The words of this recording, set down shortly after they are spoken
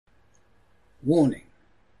Warning.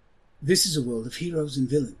 This is a world of heroes and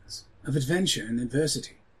villains, of adventure and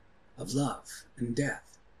adversity, of love and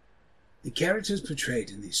death. The characters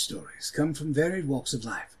portrayed in these stories come from varied walks of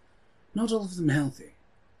life, not all of them healthy,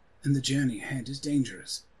 and the journey ahead is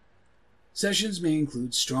dangerous. Sessions may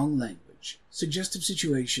include strong language, suggestive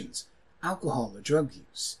situations, alcohol or drug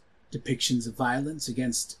use, depictions of violence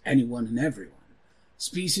against anyone and everyone,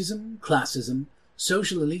 speciesism, classism,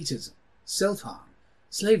 social elitism, self-harm,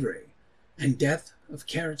 slavery, and death of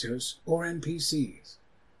characters or NPCs.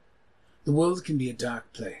 The world can be a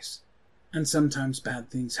dark place, and sometimes bad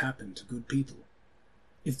things happen to good people.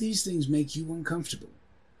 If these things make you uncomfortable,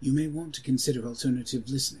 you may want to consider alternative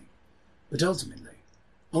listening, but ultimately,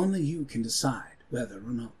 only you can decide whether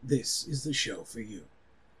or not this is the show for you.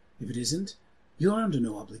 If it isn't, you're under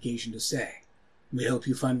no obligation to stay. We hope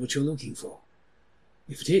you find what you're looking for.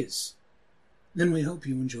 If it is, then we hope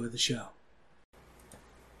you enjoy the show.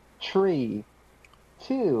 3,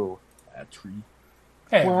 2. Tree.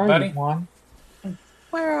 Hey, Where everybody. are you, Juan?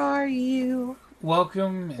 Where are you?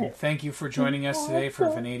 Welcome, and thank you for joining us today for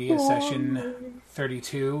Venadia Session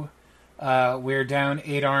 32. We're down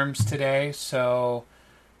 8 arms today, so...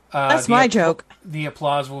 That's my joke. The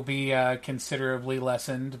applause will be considerably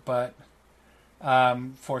lessened, but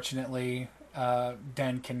fortunately,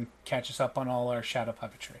 Den can catch us up on all our shadow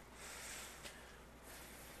puppetry.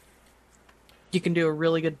 You can do a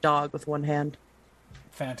really good dog with one hand.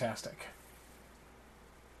 Fantastic.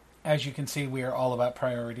 As you can see, we are all about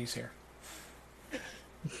priorities here.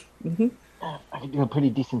 Mm-hmm. I can do a pretty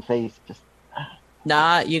decent face. Just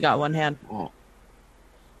Nah, you got one hand.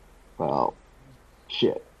 well,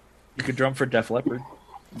 shit. You could drum for Def Leppard.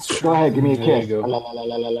 Go ahead, give me a There kiss. you go. La, la, la,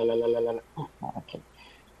 la, la, la, la, la, la, la. Okay.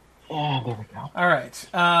 Yeah, there we go. All right.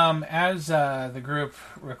 As the group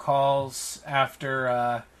recalls,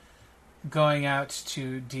 after going out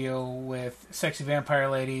to deal with Sexy Vampire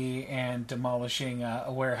Lady and demolishing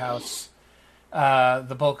a warehouse,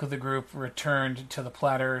 the bulk of the group returned to the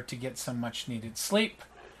platter to get some much-needed sleep.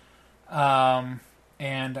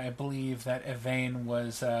 And I believe that Evane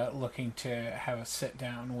was looking to have a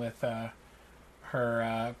sit-down with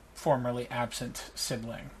her formerly absent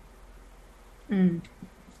sibling. Mm.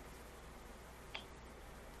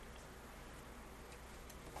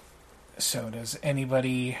 So does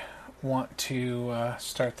anybody want to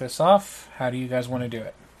start this off? How do you guys want to do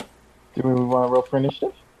it? Do we want to roll for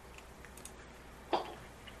initiative?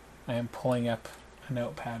 I am pulling up a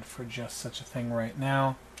notepad for just such a thing right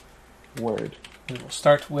now. Word. We will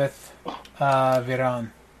start with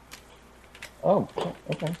Viran. Oh,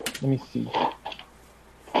 okay. Let me see.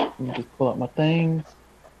 Let me just pull up my things.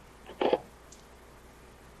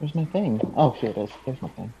 Where's my thing? Oh, here it is. There's my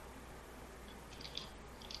thing.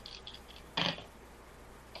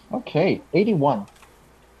 Okay, 81.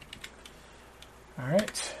 All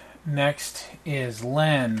right. Next is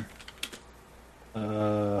Len.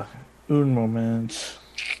 Un moment.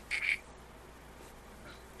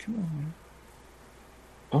 Come on.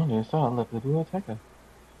 ¿Dónde está la biblioteca?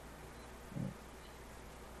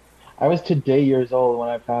 I was today years old when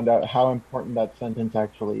I found out how important that sentence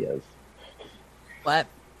actually is. What?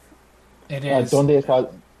 It is. ¿Dónde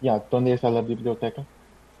está la biblioteca?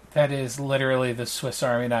 That is literally the Swiss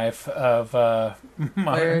Army knife of modern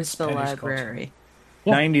Where's the Spanish library?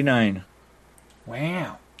 Yeah. 99. culture.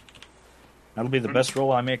 Wow. That'll be the best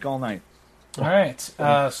roll I make all night. All right.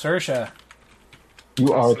 Saoirse.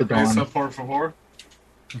 You are the Cerveza, dawn. por favor.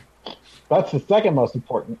 That's the second most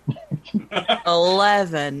important.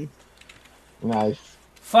 11. Nice.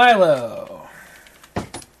 Philo.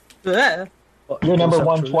 Ugh. You're number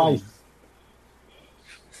one twice.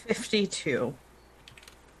 52.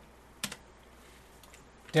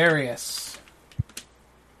 Darius.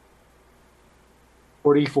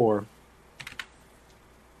 44.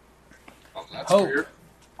 Oh, that's Hope. weird.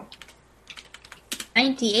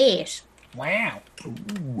 98. Wow.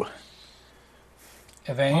 Ooh.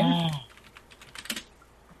 Evane.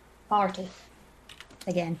 40.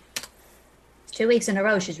 Again. It's 2 weeks in a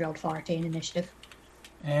row she's rolled 40 in initiative.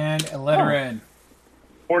 And Illiterin.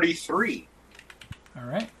 43. All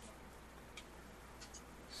right.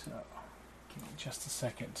 So, give me just a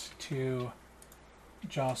second to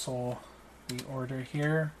jostle the order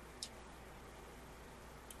here.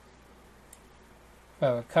 I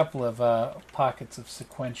have a couple of pockets of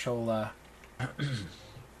sequential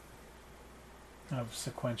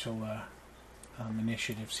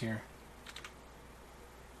initiatives here.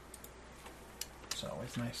 It's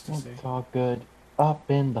always nice to see. It's all good. Up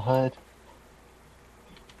in the hood.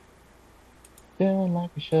 Feeling like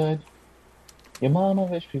we should. Your mama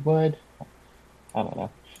wish we would. I don't know.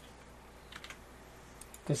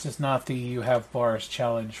 This is not the you have bars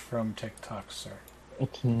challenge from TikTok, sir.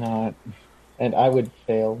 It's not. And I would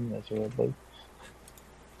fail miserably.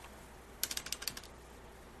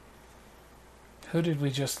 Who did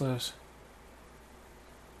we just lose?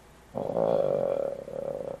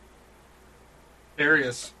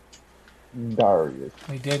 Darius. Darius.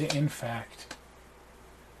 We did, in fact.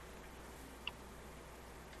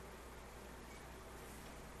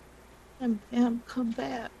 Come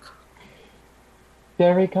back.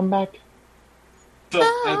 Gary, come back. So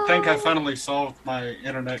I think I finally solved my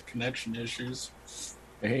internet connection issues.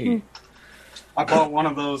 Hey. I bought one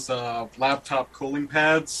of those laptop cooling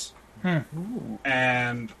pads, Ooh.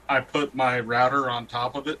 and I put my router on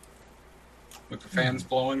top of it with the fans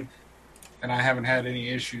blowing, and I haven't had any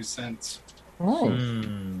issues since.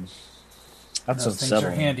 Nice. That's Those things are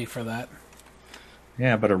unsettling. handy for that.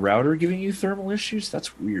 Yeah, but a router giving you thermal issues?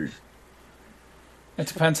 That's weird. It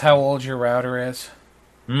depends how old your router is.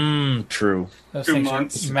 True. Those 2 things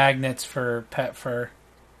months. are magnets for pet fur.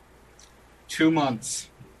 2 months.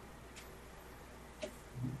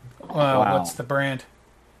 Wow, Wow. what's the brand?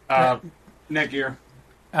 Netgear.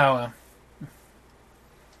 Oh, well.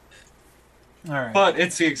 All right. But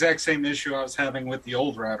it's the exact same issue I was having with the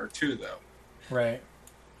old router, too, though. Right.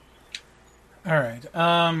 All right.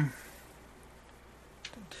 Dun,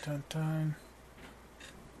 dun, dun.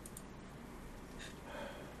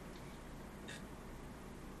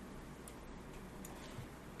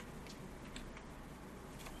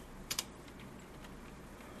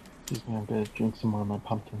 Excuse me, I'm gonna drink some more of my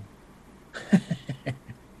pumpkin.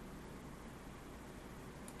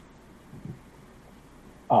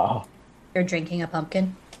 You're drinking a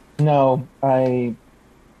pumpkin. No, I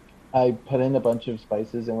put in a bunch of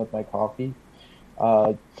spices in with my coffee.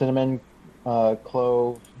 Cinnamon,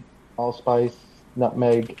 clove, allspice,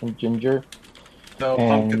 nutmeg, and ginger. So,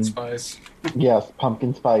 And- pumpkin spice. Yes,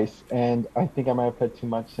 pumpkin spice. And I think I might have put too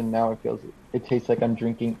much, and now it tastes like I'm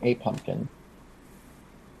drinking a pumpkin.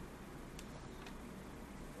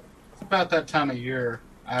 It's about that time of year.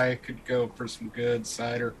 I could go for some good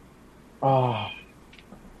cider. Ah.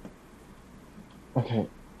 Okay.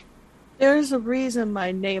 There's a reason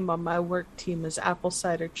my name on my work team is Apple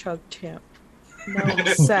Cider Chug Champ. No, I'm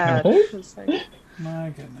sad. 'Cause My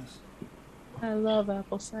goodness. I love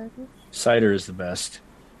apple cider. Cider is the best.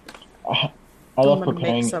 I I'm love gonna make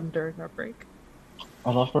preparing. some during our break.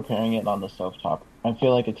 I love preparing it on the stovetop. I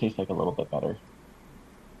feel like it tastes like a little bit better.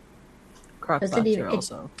 Crock Doesn't pots even- are it-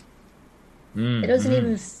 also. It doesn't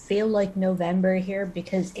even feel like November here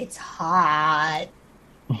because it's hot.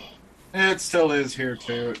 It still is here,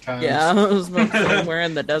 too, at times. Yeah, I was about to say we're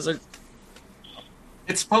in the desert.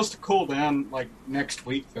 It's supposed to cool down, like, next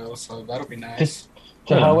week, though, so that'll be nice. Just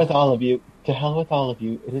to hell with all of you. To hell with all of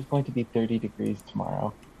you. It is going to be 30 degrees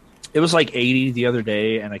tomorrow. It was like 80 the other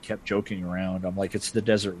day, and I kept joking around. I'm like, it's the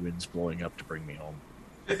desert winds blowing up to bring me home.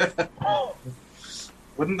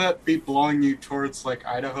 Wouldn't that be blowing you towards, like,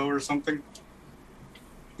 Idaho or something?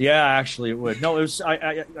 Yeah, actually, it would. No, it was.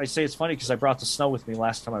 I say it's funny because I brought the snow with me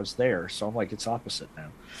last time I was there, so I'm like, it's opposite now.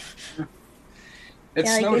 It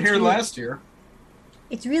Yeah, like, snowed it's here really- last year.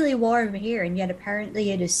 It's really warm here, and yet apparently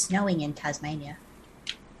it is snowing in Tasmania.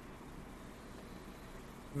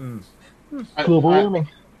 I Global warming.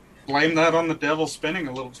 blame that on the devil spinning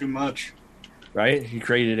a little too much. Right? He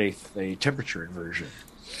created a temperature inversion.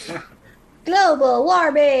 Global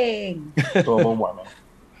warming! Global warming.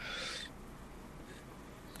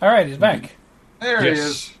 All right, he's back. There Yes. he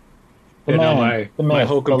is. The And now man, the my myth,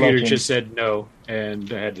 whole the computer legend. just said no,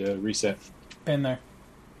 and I had to reset. Been there.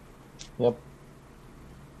 Yep.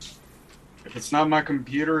 If it's not my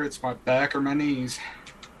computer, it's my back or my knees.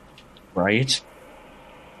 Right?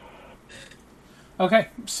 Okay,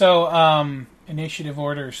 so initiative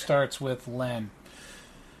order starts with Len.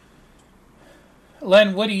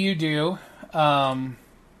 Len, what do you do after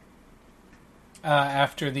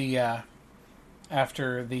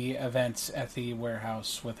the events at the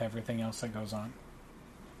warehouse with everything else that goes on?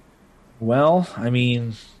 Well, I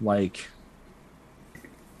mean, like,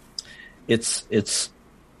 it's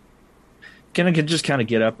gonna just kind of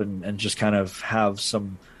get up and just kind of have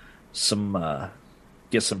some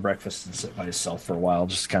get some breakfast and sit by himself for a while,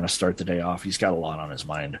 just kind of start the day off. He's got a lot on his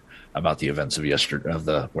mind about the events of yesterday of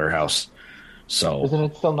the warehouse. So Isn't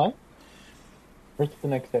it still night? Or it's the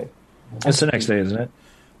next day? it's the next day, isn't it?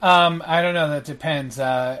 I don't know. That depends.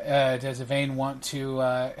 Does Yvain want to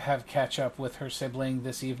have catch up with her sibling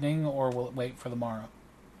this evening, or will it wait for the morrow?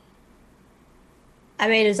 I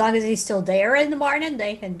mean, as long as he's still there in the morning,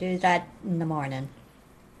 they can do that in the morning.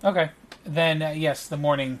 Okay, then yes, the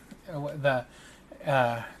morning.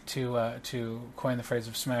 to coin the phrase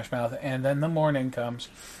of Smash Mouth, and then the morning comes.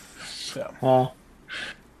 So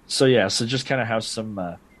So just kind of have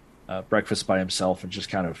some breakfast by himself and just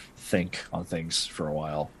kind of think on things for a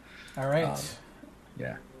while. All right.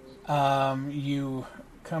 Yeah. You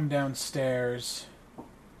come downstairs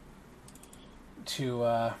to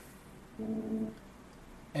a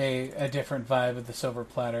different vibe of the Silver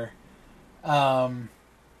Platter.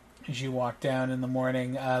 As you walk down in the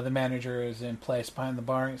morning, the manager is in place behind the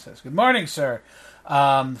bar. He says, "Good morning, sir.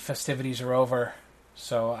 The festivities are over,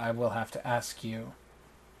 so I will have to ask you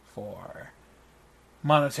for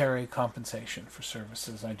monetary compensation for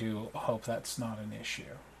services. I do hope that's not an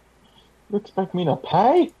issue." You expect me to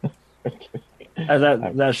pay?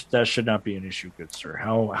 That should not be an issue, good sir.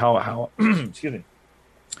 How excuse me.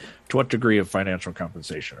 To what degree of financial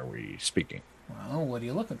compensation are we speaking? Well, what are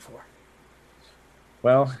you looking for?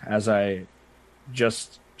 Well, as I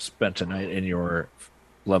just spent a night in your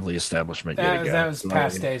lovely establishment yet again. That was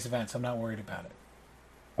past days' events. I'm not worried about it.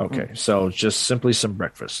 Okay, so just simply some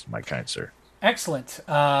breakfast, my kind sir. Excellent.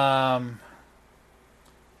 Are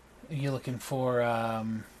you looking for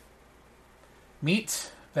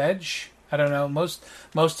meat, veg? I don't know. Most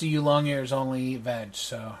of you long ears only eat veg,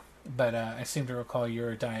 so. But I seem to recall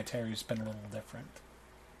your dietary has been a little different.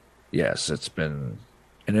 Yes, it's been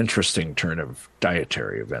an interesting turn of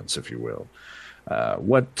dietary events, if you will.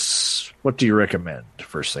 What do you recommend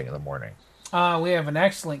first thing in the morning? We have an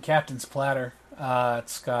excellent captain's platter.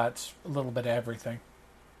 It's got a little bit of everything.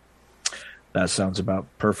 That sounds about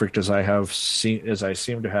perfect. As I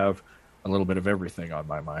seem to have a little bit of everything on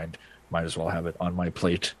my mind, might as well have it on my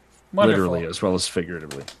plate. Wonderful. Literally as well as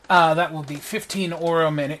figuratively. That will be 15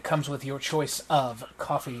 aurum, and it comes with your choice of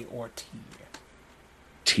coffee or tea.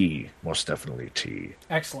 Tea. Most definitely tea.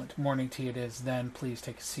 Excellent. Morning tea it is, then. Please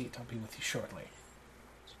take a seat. I'll be with you shortly.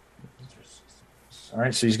 All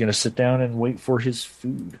right, so he's going to sit down and wait for his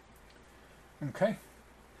food. Okay.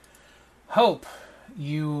 Hope,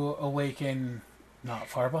 you awaken not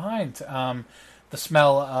far behind. The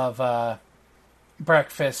smell of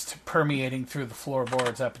breakfast permeating through the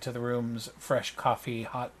floorboards up into the rooms, fresh coffee,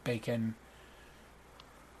 hot bacon.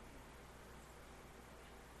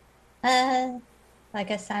 I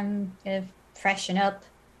guess I'm gonna freshen up,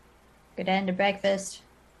 go down to breakfast.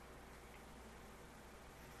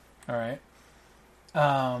 All right.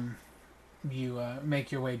 You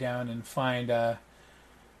make your way down and find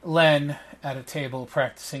Len at a table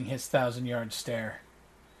practicing his 1,000-yard stare.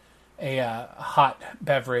 A hot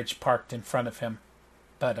beverage parked in front of him,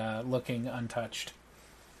 but looking untouched.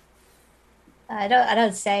 I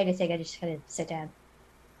don't say anything. I just kind of sit down.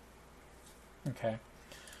 Okay.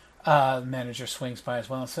 The manager swings by as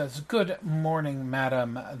well and says, "Good morning,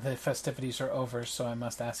 madam. The festivities are over, so I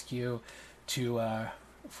must ask you to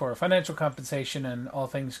for financial compensation and all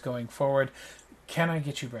things going forward. Can I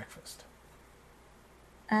get you breakfast?"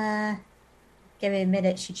 Give me a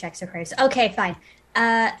minute. She checks her price. Okay, fine.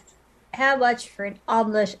 How much for an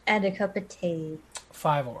omelet and a cup of tea?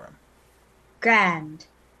 5 aurum. Grand.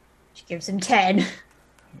 She gives him 10. He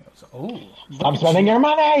goes, "Oh, I'm spending your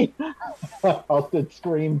money!" Austin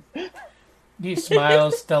screams. He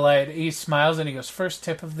smiles, delighted. He smiles and he goes, "First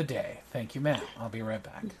tip of the day. Thank you, ma'am. I'll be right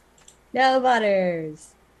back." No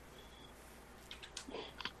butters.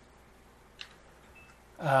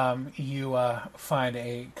 You find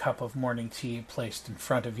a cup of morning tea placed in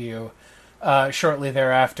front of you. Shortly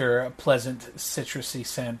thereafter, a pleasant citrusy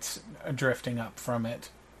scent drifting up from it.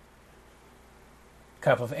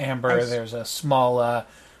 Cup of amber. Nice. There's a small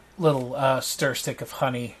little stir stick of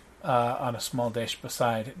honey on a small dish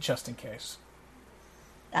beside, just in case.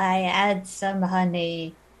 I add some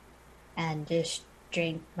honey and just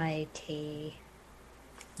drink my tea.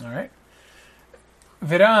 All right.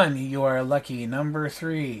 Viran, you are lucky number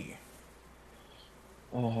 3.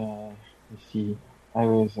 Let's see. I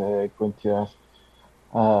was going to ask.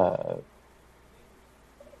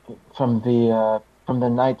 From the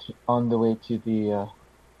night on the way to the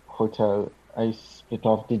hotel, I split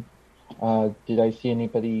off. Did I see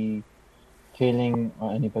anybody tailing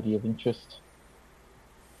or anybody of interest?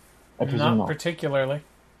 I presume Not particularly.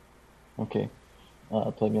 Okay.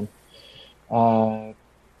 I'll plug in.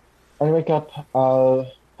 I wake up. I'll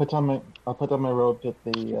put on my robe, get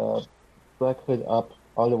the black hood up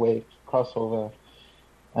all the way, cross over,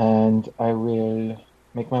 and I will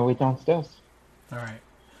make my way downstairs. All right.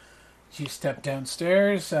 You step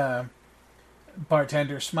downstairs.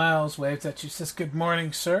 Bartender smiles, waves at you, says, "Good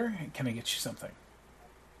morning, sir. Can I get you something?"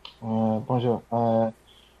 Bonjour.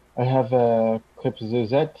 I have a crêpe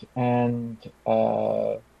Suzette and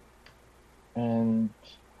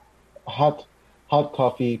hot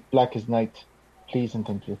coffee, black as night, Please and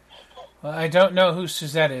thank you. Well, I don't know who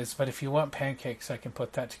Suzette is, but if you want pancakes, I can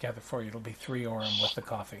put that together for you. It'll be 3 Orem with the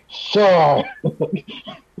coffee. Sure.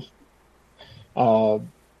 And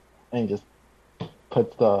he just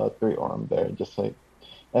puts the 3 Orem there, just like,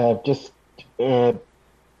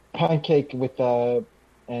 pancake with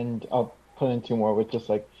and I'll put in 2 more with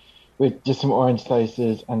just some orange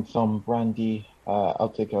slices and some brandy.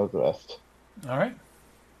 I'll take out the rest. All right.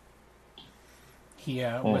 He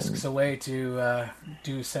whisks away to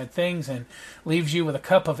do said things and leaves you with a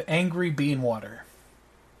cup of angry bean water.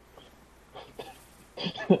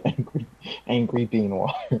 angry bean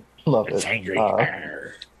water. Love It's it. angry.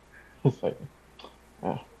 It's like,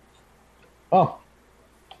 oh,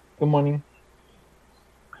 good morning.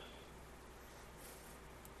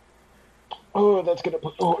 Oh, that's gonna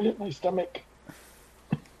put in my stomach.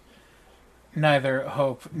 Neither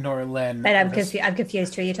Hope nor Len. But I'm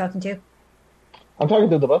confused. Who are you talking to? I'm talking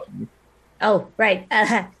to the both of you. Oh, right.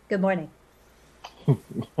 Good morning. I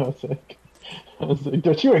was like,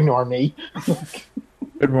 don't you ignore me.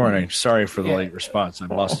 Good morning. Sorry for the late response. I'm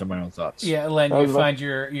lost in my own thoughts. Yeah, Len, you find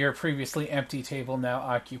your previously empty table now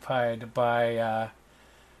occupied by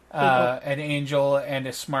an angel and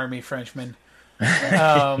a smarmy Frenchman.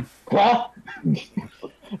 As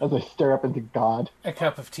I stare up into God. A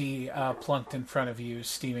cup of tea plunked in front of you,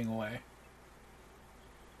 steaming away.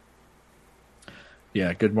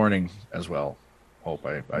 Yeah, good morning as well. Hope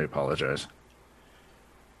I apologize.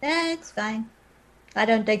 It's fine. I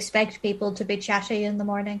don't expect people to be chatty in the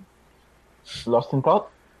morning. Lost in thought?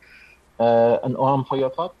 An arm for your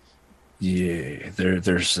thoughts? Yeah,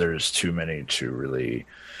 there's too many to really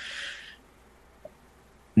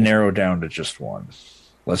narrow down to just one.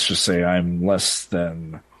 Let's just say I'm less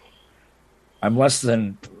than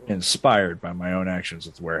inspired by my own actions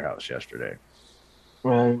at the warehouse yesterday.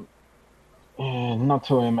 Well, not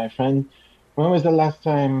to worry, my friend. When was the last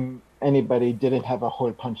time anybody didn't have a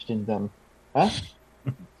hole punched in them? Huh?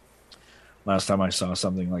 Last time I saw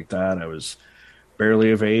something like that, I was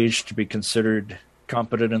barely of age to be considered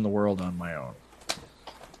competent in the world on my own.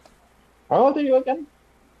 How old are you again?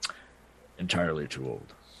 Entirely too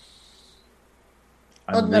old.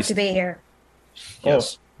 Old enough to be here.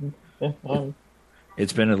 Yes. Yeah,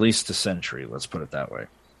 It's been at least a century, let's put it that way.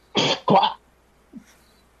 Quack.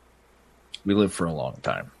 We live for a long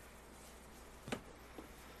time.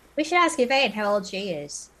 We should ask Yvain how old she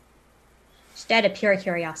is. Just out of pure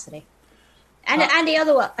curiosity. And the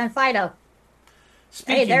other one, and Fido.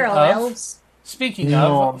 Hey, they're all elves. Speaking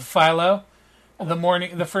of Philo,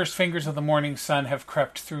 the first fingers of the morning sun have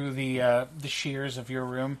crept through the shears of your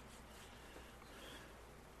room.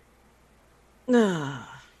 5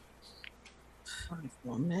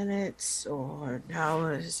 more minutes, or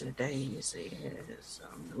hours, or days, years,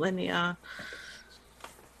 millennia.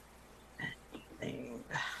 Anything.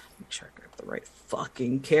 Make sure I got the right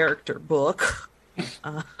fucking character book.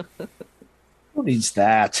 Who needs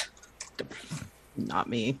that? Not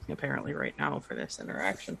me, apparently, right now for this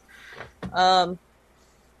interaction. Yeah,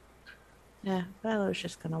 Philo's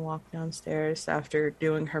just gonna walk downstairs after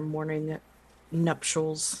doing her morning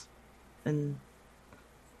nuptials and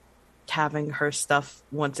having her stuff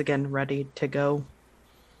once again ready to go.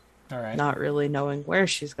 All right. Not really knowing where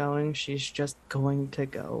she's going, she's just going to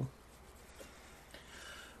go.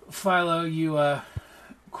 Philo, you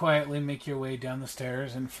quietly make your way down the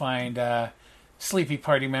stairs and find sleepy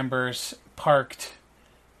party members parked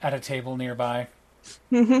at a table nearby.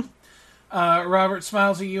 Robert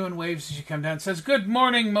smiles at you and waves as you come down and says, "Good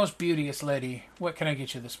morning, most beauteous lady. What can I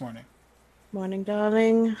get you this morning?" Morning,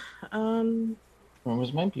 darling. When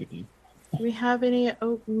was my beauty? Do we have any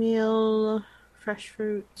oatmeal, fresh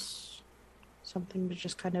fruits, something to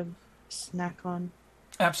just kind of snack on?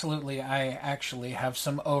 Absolutely. I actually have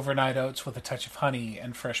some overnight oats with a touch of honey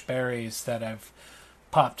and fresh berries that I've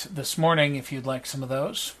popped this morning, if you'd like some of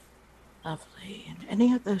those. Lovely. And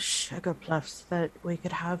any of those sugar puffs that we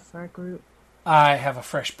could have for our group? I have a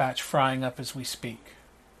fresh batch frying up as we speak.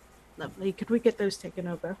 Lovely. Could we get those taken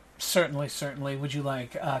over? Certainly, certainly. Would you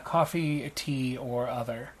like coffee, tea, or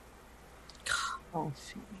other?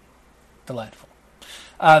 Coffee. Delightful.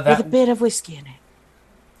 With a bit of whiskey in it.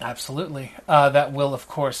 Absolutely. That will, of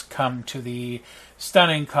course, come to the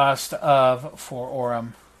stunning cost of 4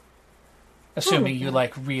 Orem. Assuming you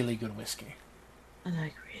like really good whiskey. I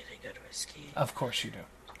like really good whiskey. Of course you do.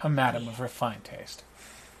 A madam of refined taste.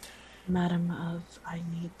 Madam of, I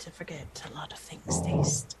need to forget a lot of things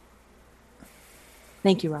taste.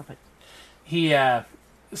 Thank you, Robert. He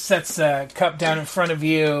sets a cup down in front of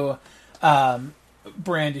you,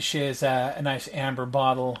 brandishes a nice amber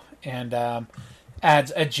bottle, and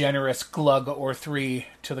adds a generous glug or 3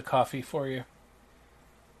 to the coffee for you.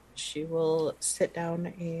 she will sit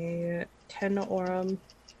down a 10 aurum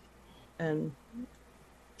and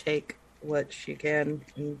take what she can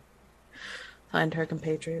and find her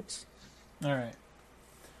compatriots. All right.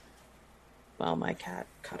 While my cat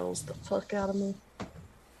cuddles the fuck out of me.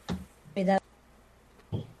 Without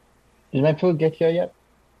Did my food get here yet?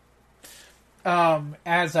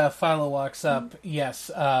 As Philo walks up,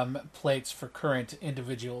 yes, plates for current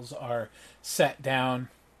individuals are set down.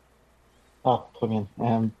 Oh, come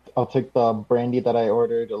in. I'll take the brandy that I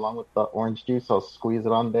ordered along with the orange juice. I'll squeeze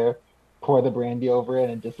it on there, pour the brandy over it,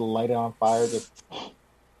 and just light it on fire. Just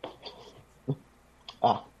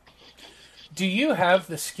Do you have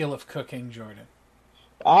the skill of cooking, Jordan?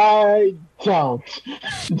 I don't.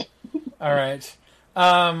 All right.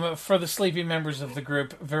 For the sleepy members of the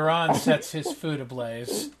group, Viran sets his food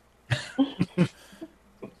ablaze.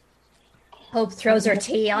 Hope throws her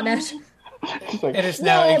tea on it. Like, It is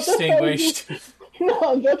now extinguished.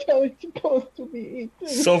 No, that's how it's supposed to be eaten.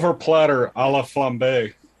 Silver platter a la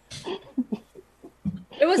flambe.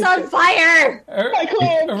 It was on fire.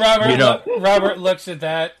 Robert looks at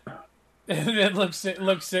that, and then looks at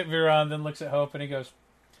Viran, then looks at Hope, and he goes,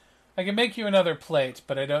 "I can make you another plate,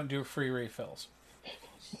 but I don't do free refills."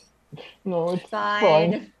 No, it's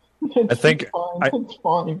Fine. fine. I think It's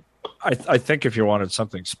fine. I think if you wanted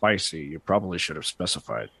something spicy, you probably should have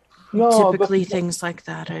specified. No, Typically, things like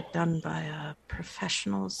that are done by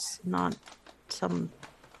professionals, not some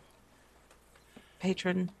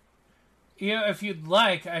patron. You know, if you'd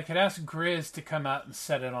like, I could ask Grizz to come out and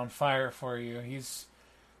set it on fire for you. He's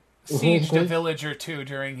sieged a village or two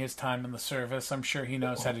during his time in the service. I'm sure he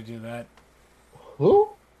knows how to do that.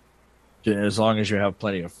 Who? As long as you have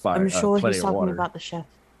plenty of fire, I'm sure plenty he's of talking water. about the chef.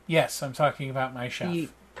 Yes, I'm talking about my chef. The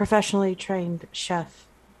professionally trained chef.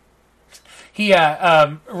 He,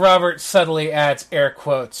 Robert subtly adds air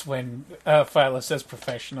quotes when Philo says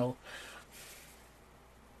professional.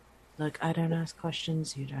 Look, I don't ask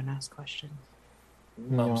questions, you don't ask questions.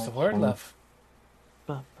 Mum's the word, love.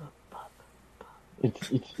 Bup. It's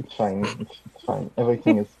fine. It's fine.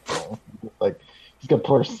 Everything is fine. Like he's gonna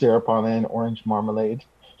pour syrup on it and orange marmalade.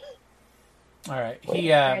 All right.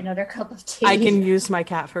 He Another cup of tea. I can use my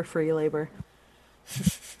cat for free labor.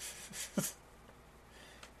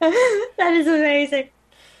 That is amazing.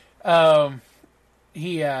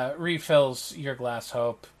 He refills your glass,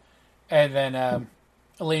 Hope, and then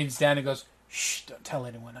leans down and goes, "Shh! Don't tell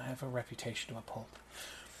anyone. I have a reputation to uphold."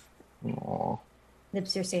 Aww.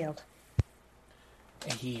 Lips are sealed.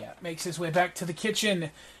 And he makes his way back to the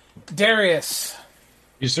kitchen. Darius,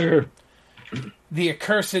 Yes, sir. the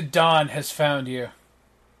accursed dawn has found you.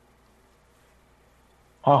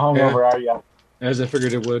 How hungover are you? As I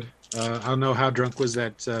figured it would. I don't know how drunk was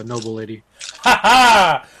that noble lady.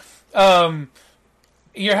 Ha ha!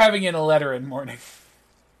 You're having an Aleteran morning.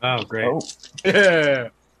 Oh, great. Oh. Yeah.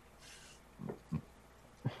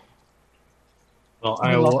 Well,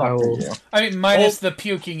 I will. I mean, minus the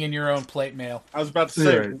puking in your own plate mail. I was about to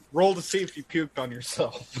say, Right. roll to see if you puked on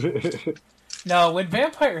yourself. No, when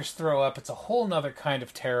vampires throw up, it's a whole nother kind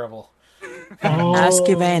of terrible. Ask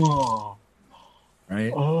Yvain.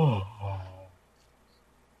 Right? Oh.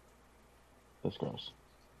 That's gross.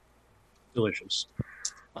 Delicious.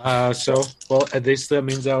 Well, at least that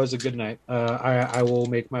means that was a good night. I will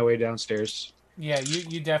make my way downstairs. Yeah,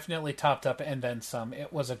 you definitely topped up and then some.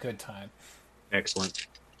 It was a good time. Excellent.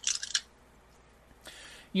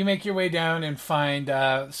 You make your way down and find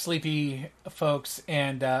sleepy folks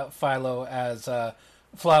and Philo as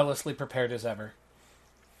flawlessly prepared as ever.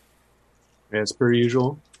 As per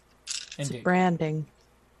usual. Indeed. Branding.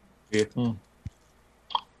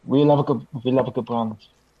 We love a good brand.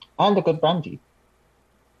 And a good brandy.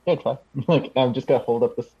 Yeah, try. Like I'm just gonna hold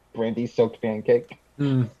up this brandy soaked pancake.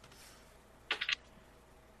 Now,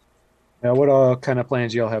 what kind of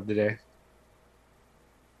plans y'all have today?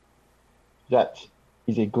 That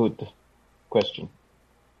is a good question.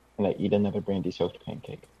 And I eat another brandy soaked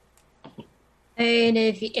pancake. And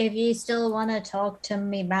if you still want to talk to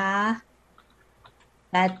me, Ma,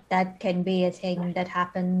 that can be a thing that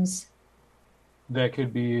happens. That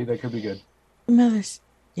could be good. Mothers.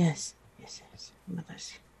 Yes.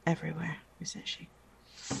 Mothers. Everywhere, isn't she?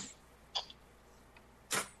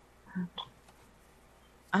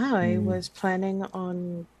 I was planning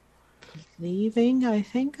on leaving, I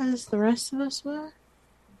think, as the rest of us were.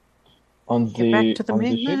 Get back to the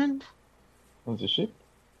mainland. On the ship?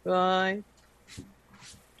 Right.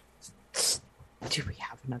 Do we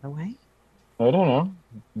have another way? I don't know.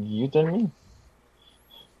 You tell me.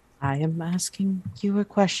 I am asking you a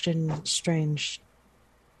question, strange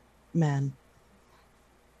man.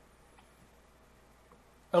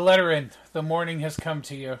 Aleterin, the morning has come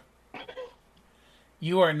to you.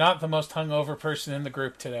 You are not the most hungover person in the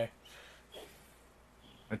group today.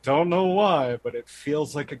 I don't know why, but it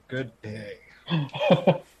feels like a good day.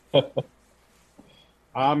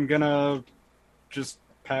 I'm gonna just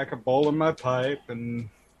pack a bowl in my pipe and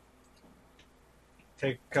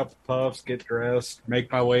take a couple puffs, get dressed, make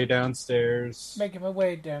my way downstairs. Making my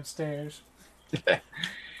way downstairs. Get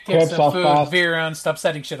Grab some stuff food, fast. veer on, stop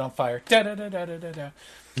setting shit on fire. Da da da da da da da.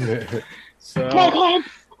 So,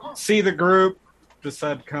 see the group,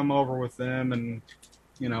 decide to come over with them and,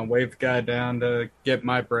 wave the guy down to get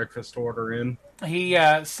my breakfast order in. He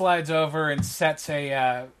slides over and sets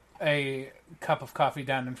a cup of coffee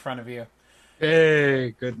down in front of you.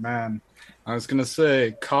 Hey, good man. I was going to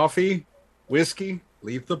say, coffee, whiskey,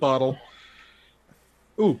 leave the bottle.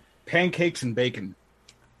 Ooh, pancakes and bacon.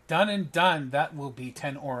 Done and done. That will be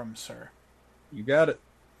 10 Aurum, sir. You got it.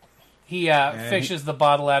 He fishes the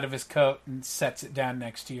bottle out of his coat and sets it down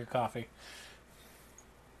next to your coffee.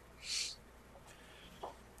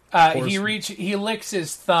 He licks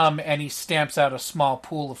his thumb and he stamps out a small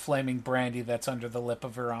pool of flaming brandy that's under the lip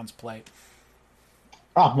of Veron's plate.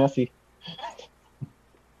 Ah, merci.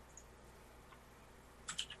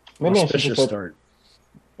 Maybe I should Auspicious just start.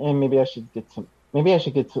 and maybe I should get some. Maybe I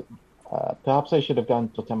should get some. Perhaps I should have gone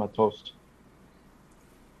totema toast.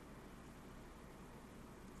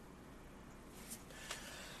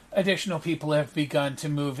 Additional people have begun to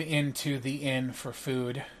move into the inn for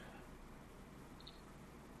food.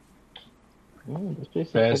 This place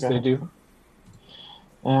is As like they a- do.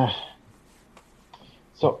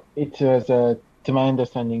 So it was, to my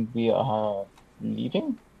understanding, we are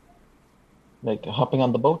leaving, like hopping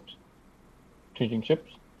on the boat, treating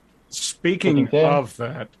ships. Speaking Putting sail. of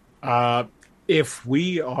that, if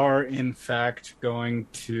we are in fact going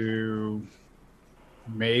to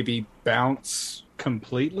maybe bounce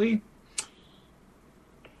completely,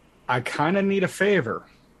 I kind of need a favor.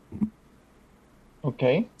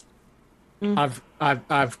 Okay.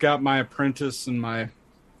 I've got my apprentice and my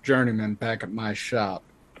journeyman back at my shop.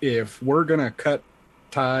 If we're gonna cut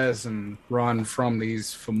ties and run from these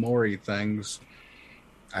Fomori things,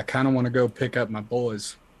 I kind of want to go pick up my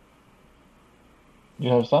boys. You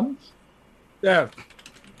have sons? Yeah,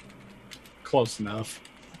 close enough.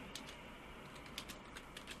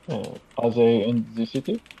 Are they in the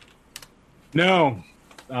city? No,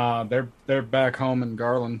 they're back home in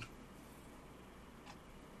Garland,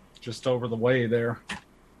 just over the way there. Of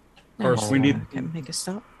course, we Can make a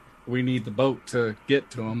stop. need the boat to get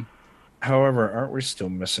to them. However, aren't we still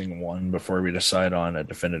missing one before we decide on a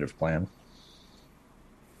definitive plan?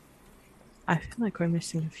 I feel like we're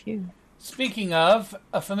missing a few. Speaking of,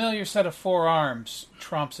 a familiar set of 4 arms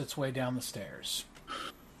tromps its way down the stairs.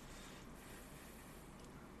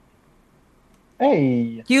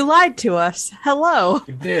 Hey, You lied to us. Hello.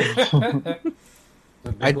 You did. The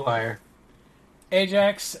big liar.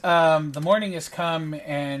 Ajax, the morning has come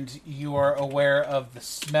and you are aware of the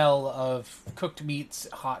smell of cooked meats,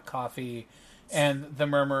 hot coffee, and the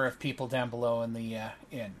murmur of people down below in the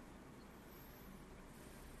inn.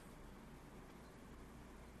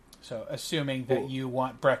 So, assuming that you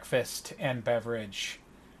want breakfast and beverage,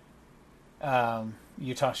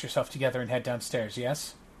 you toss yourself together and head downstairs,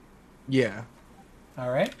 yes? Yeah. All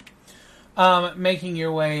right. Making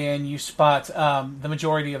your way in, you spot the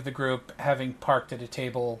majority of the group having parked at a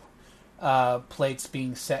table, plates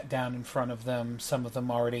being set down in front of them, some of them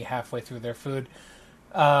already halfway through their food,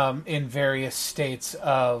 in various states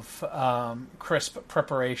of crisp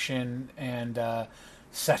preparation and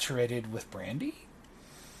saturated with brandy.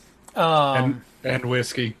 And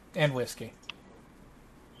whiskey. And whiskey.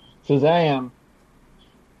 so I am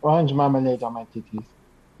orange marmalade on my titties.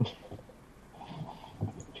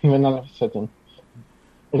 When all of a sudden,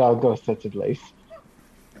 it all goes such a place.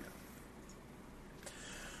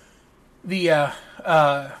 The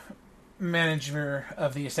manager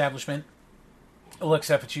of the establishment looks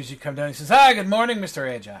up at you as you come down. He says, "Hi, good morning, Mr.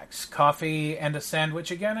 Ajax. Coffee and a sandwich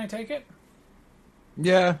again, I take it?"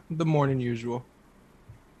 Yeah, the morning usual.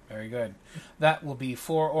 Very good. That will be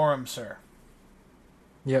 4 Aurum, sir.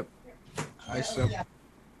 Yep.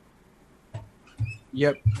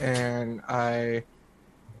 Yep, and I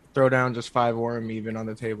throw down just 5 Aurum even on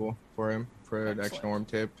the table for him for an extra Aurum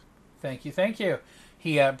tip. Thank you, thank you.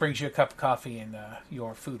 He brings you a cup of coffee, and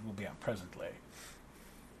your food will be out presently.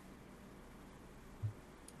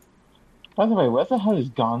 By the way, where the hell is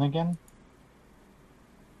Gone again?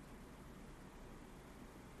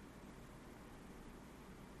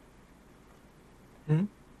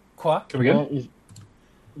 Qua? Come again? Where is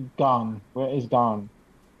Gone? Where is Gone?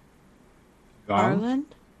 Garland?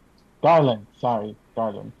 Garland, sorry.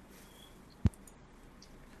 garden.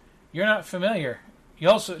 You're not familiar.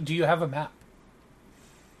 Do you have a map?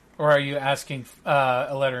 Or are you asking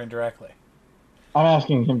a letter indirectly? I'm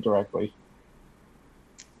asking him directly.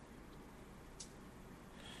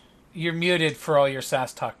 You're muted for all your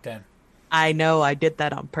sass talk, Den. I know, I did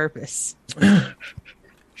that on purpose.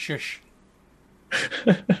 Shush.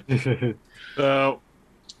 So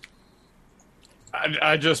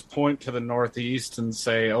I just point to the northeast and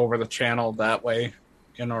say over the channel that way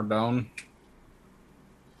in Ordone.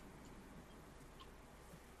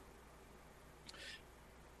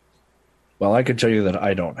 Well, I can tell you that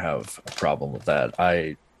I don't have a problem with that.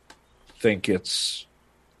 I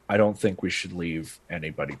don't think we should leave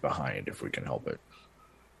anybody behind if we can help it.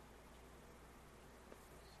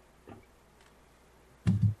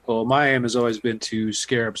 Well, my aim has always been to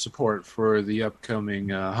scare up support for the upcoming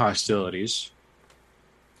hostilities.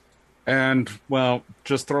 And, well,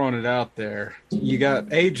 just throwing it out there, you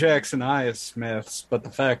got Ajax and Aya Smiths, but the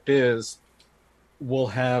fact is, we'll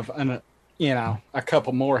have a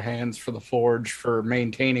couple more hands for the forge for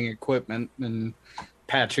maintaining equipment and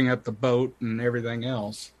patching up the boat and everything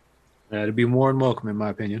else. It'd be more than welcome, in my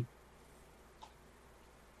opinion.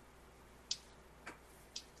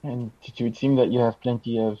 And it would seem that you have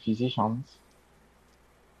plenty of physicians.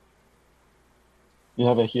 You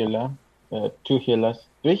have a healer, 2 healers,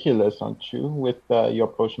 3 healers, aren't you, with your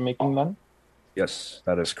potion making then? Yes,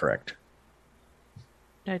 that is correct.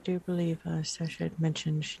 I do believe Sasha had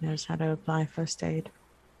mentioned she knows how to apply first aid.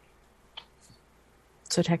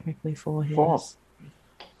 So technically 4 healers.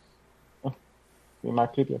 4. Oh,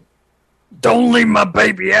 remarkable. Don't leave my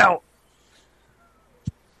baby out!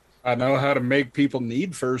 I know how to make people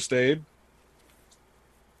need first aid.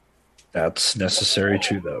 That's necessary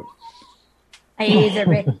too, though. I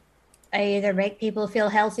either make people feel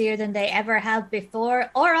healthier than they ever have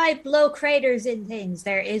before, or I blow craters in things.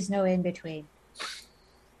 There is no in between.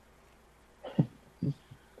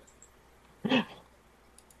 The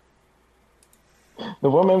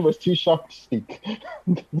woman was too shocked to speak.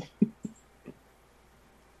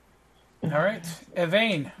 All right.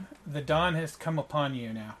 Evane, the dawn has come upon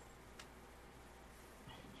you now.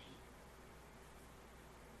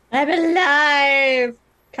 I'm alive!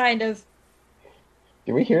 Kind of.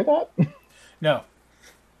 Did we hear that? No.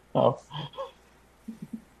 Oh.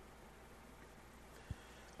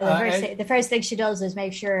 The first thing she does is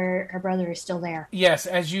make sure her brother is still there. Yes,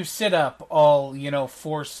 as you sit up, all,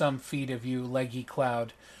 for some feet of you, leggy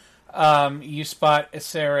cloud, you spot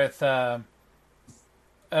Iserith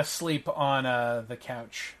asleep on the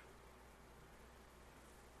couch.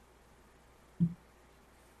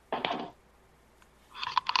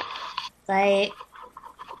 I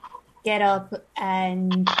get up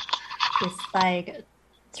and just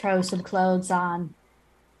throw some clothes on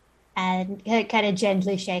and kind of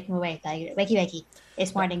gently shake him awake. Like, wakey, wakey,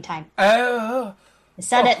 it's morning time. Oh,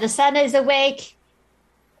 The sun is awake.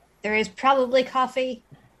 There is probably coffee.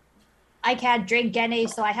 I can't drink any,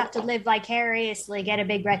 so I have to live vicariously. Get a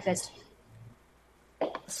big breakfast.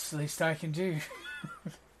 That's the least I can do.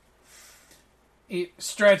 He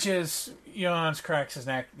stretches, yawns, cracks his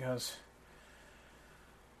neck, goes,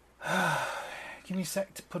 give me a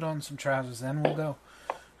sec to put on some trousers, then we'll go.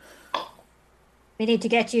 We need to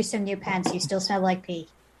get you some new pants. You still smell like pee.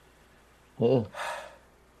 Ugh.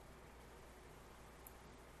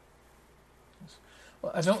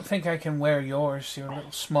 Well, I don't think I can wear yours. You're a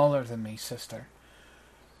little smaller than me, sister.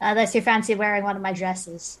 Unless you fancy wearing one of my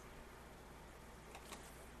dresses.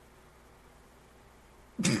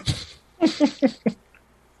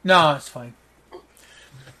 No, it's fine.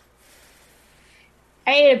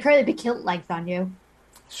 It'd probably be kilt length on you.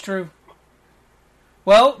 It's true.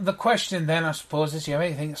 Well, the question then, I suppose, is, do you have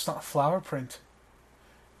anything that's not a flower print?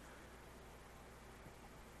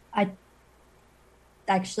 I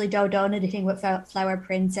actually don't own anything with flower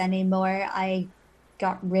prints anymore. I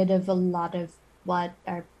got rid of a lot of what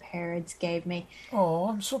our parents gave me. Oh,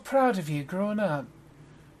 I'm so proud of you growing up.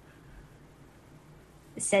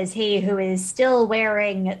 Says he, who is still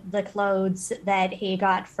wearing the clothes that he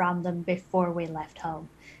got from them before we left home.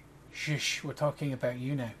 Shush, we're talking about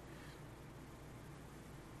you now.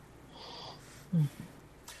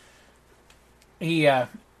 He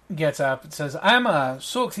gets up and says, I'm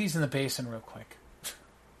soak these in the basin real quick.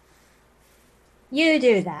 You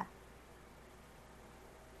do that.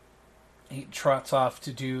 He trots off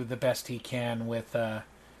to do the best he can with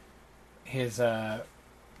his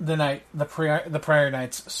the prior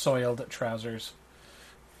night's soiled trousers.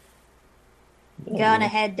 Go on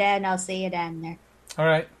ahead, Dan. I'll see you down there. All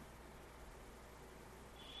right.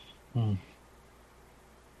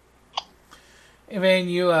 Evane,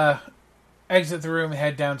 you exit the room,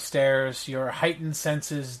 head downstairs, your heightened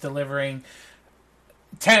senses delivering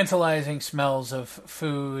tantalizing smells of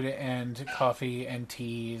food and coffee and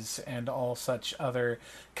teas and all such other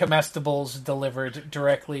comestibles delivered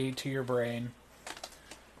directly to your brain.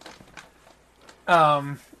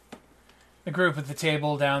 The group at the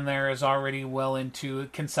table down there is already well into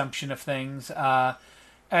consumption of things.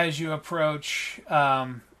 As you approach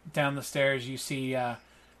down the stairs, you see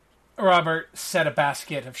Robert set a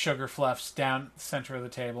basket of sugar fluffs down the center of the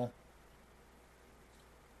table.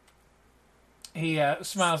 He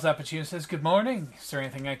smiles up at you and says, "Good morning. Is there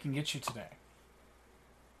anything I can get you today?"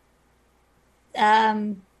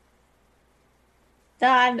 No,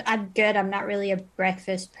 I'm good. I'm not really a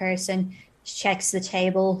breakfast person. Just checks the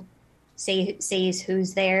table, sees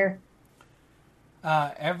who's there.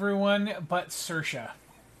 Everyone but Saoirse.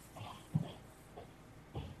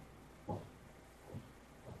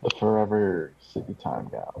 The forever sleepy time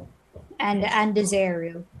gal. And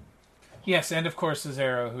Azaru. Yes, and of course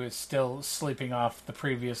Zero, who is still sleeping off the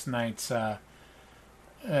previous night's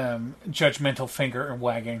judgmental finger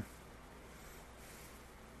wagging.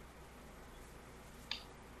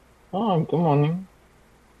 Oh, good morning.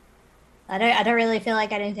 I don't really feel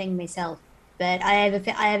like anything myself, but I have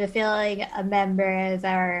a feeling a member of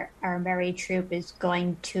our merry troop is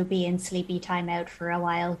going to be in sleepy time out for a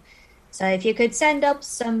while. So if you could send up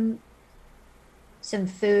some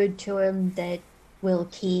food to him that will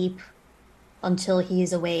keep until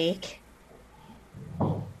he's awake.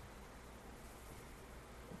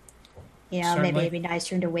 You know, maybe it'd be nice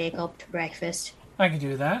for him to wake up to breakfast. I can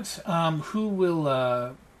do that. Who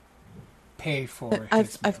will pay for it?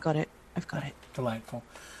 I've got it. Delightful.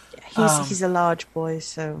 Yeah, he's a large boy,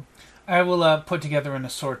 so I will put together an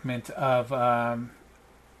assortment of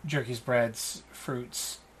jerky's, breads,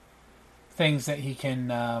 fruits, things that he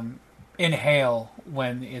can inhale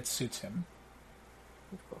when it suits him.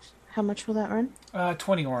 of course. How much will that run?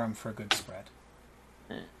 20 Aurum for a good spread.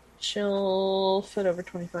 She'll fit over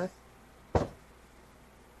 25.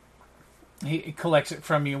 He collects it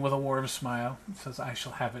from you with a warm smile and says, "I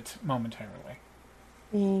shall have it momentarily."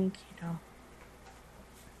 Thank you.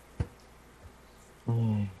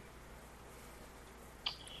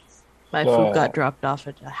 My food got dropped off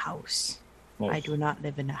at a house. Nice. I do not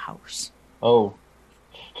live in a house. Oh.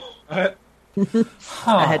 What?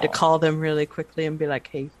 I had to call them really quickly and be like,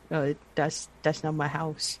 "Hey, that's not my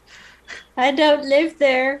house." I don't live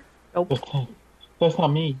there. Nope. That's not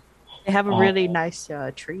me. They have a really nice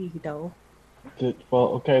tree, though. Well,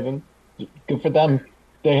 okay, then. Good for them.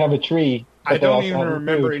 They have a tree. I don't even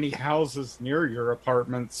remember any houses near your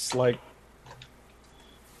apartments. Like,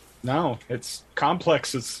 no, it's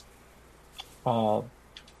complexes. Anywho.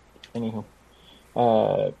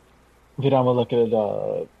 Vidan will look at it,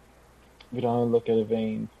 Vidan will look at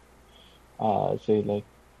Evane, say like,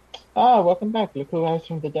 welcome back. Look who has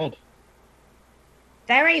from the dead.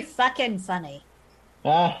 Very fucking funny.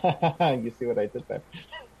 You see what I did there?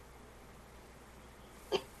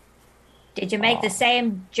 Did you make the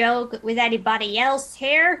same joke with anybody else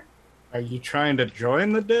here? Are you trying to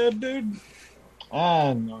join the dead, dude?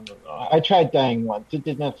 No. I tried dying once. It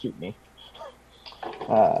did not suit me.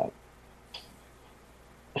 I'm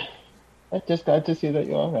just glad to see that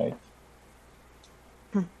you're all right.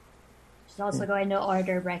 She's also going to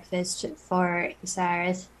order breakfast for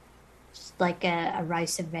Isareth. Just like a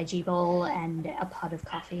rice and veggie bowl and a pot of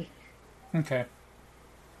coffee. Okay.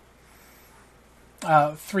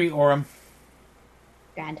 3 Aurum.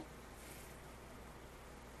 Grand.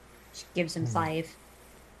 She gives him 5.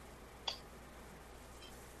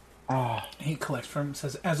 He collects from him and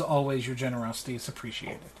says, "As always, your generosity is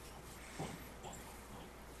appreciated."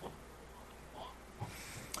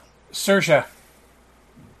 Saoirse.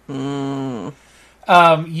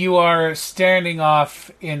 You are standing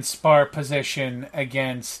off in spar position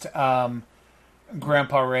against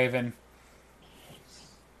Grandpa Raven.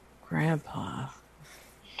 Grandpa.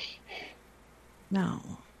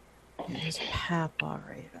 No. It's Papa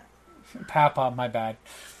Raven. Papa, my bad.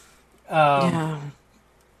 Yeah.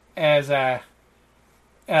 As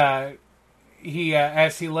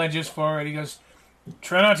he lunges forward, he goes,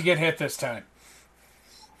 "Try not to get hit this time."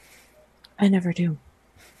 I never do.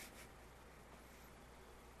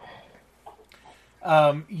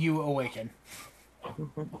 You awaken.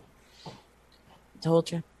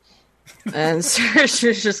 Told you. And so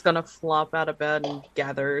she's just gonna flop out of bed and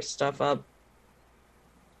gather her stuff up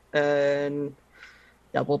and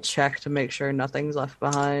double check to make sure nothing's left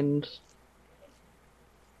behind.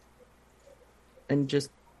 And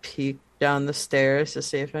just peek down the stairs to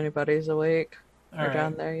see if anybody's awake or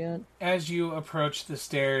down there yet. As you approach the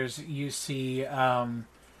stairs, you see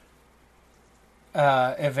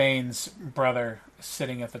Evain's brother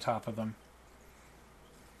sitting at the top of them.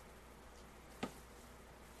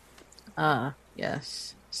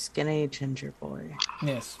 Yes. Skinny ginger boy.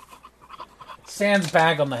 Yes. Sans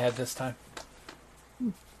bag on the head this time.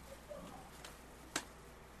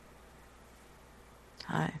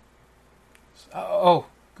 Hi. Oh,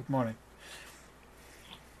 good morning.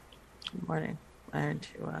 Good morning. Why aren't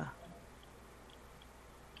you,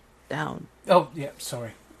 down? Oh, yeah,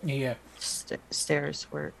 sorry. Yeah. Stairs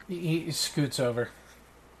work. He scoots over.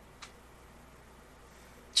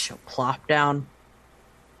 She'll plop down.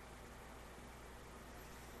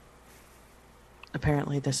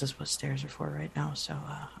 Apparently this is what stairs are for right now, so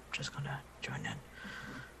I'm just gonna join in.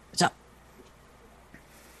 What's up?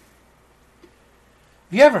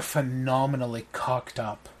 Have you ever phenomenally cocked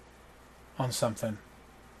up on something?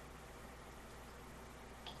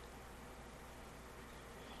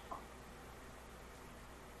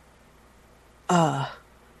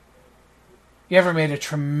 You ever made a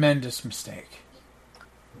tremendous mistake?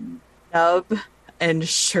 Nub and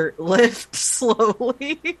shirt lift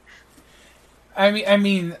slowly. I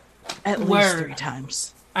mean, At least 3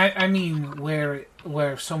 times. I mean,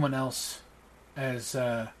 where someone else as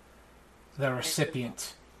the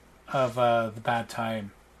recipient of the bad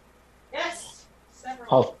time. Yes.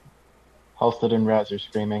 Halstead and Raz are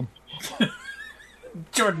screaming.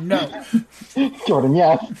 Jordan, no. Jordan,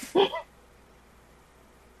 yes.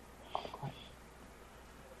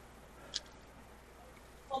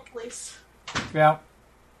 Oh, please. Yeah.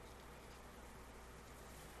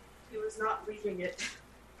 He was not leaving it.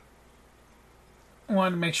 I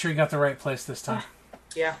wanted to make sure you got the right place this time.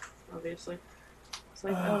 Yeah, obviously. It's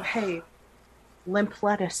like, oh, hey, limp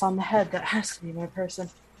lettuce on the head. That has to be my person.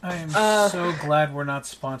 I am so glad we're not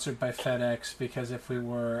sponsored by FedEx, because if we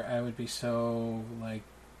were, I would be so, like,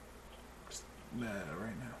 right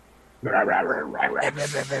now.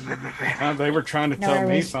 They were trying to tell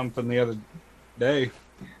me something the other day.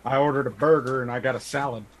 I ordered a burger and I got a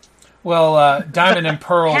salad. Well, Diamond and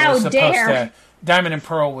Pearl How was supposed dare. to. Diamond and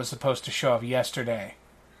Pearl was supposed to show up yesterday,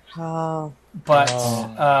 Oh. but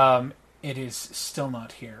it is still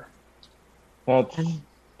not here. That's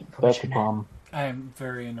a problem. I am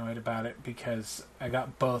very annoyed about it because I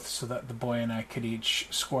got both so that the boy and I could each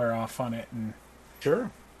square off on it and Sure.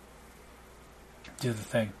 do the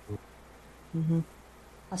thing. Mm-hmm.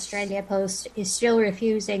 Australia Post is still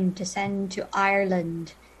refusing to send to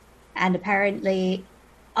Ireland, and apparently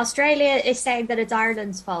Australia is saying that it's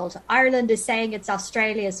Ireland's fault. Ireland is saying it's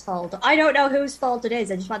Australia's fault. I don't know whose fault it is.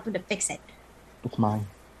 I just want them to fix it. It's mine.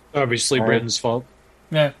 Obviously, Right. Britain's fault.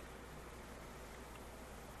 Yeah.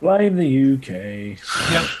 Blame the UK.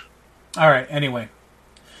 Yep. All right. Anyway,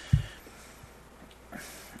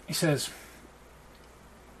 he says,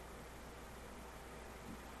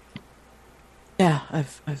 Yeah,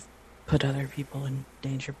 I've put other people in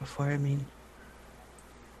danger before. I mean,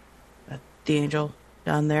 the angel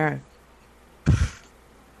down there,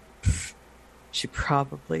 she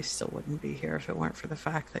probably still wouldn't be here if it weren't for the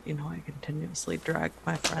fact that, I continuously dragged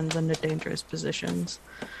my friends into dangerous positions.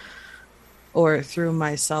 Or through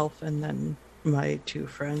myself and then my 2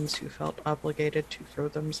 friends who felt obligated to throw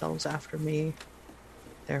themselves after me,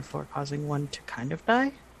 therefore causing one to kind of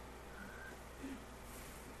die.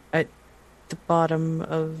 At the bottom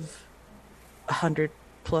of 100+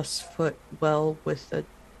 foot well with a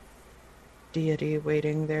deity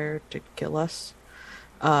waiting there to kill us.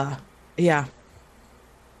 Yeah.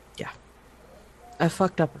 I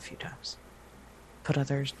fucked up a few times. Put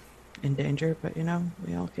others in danger, but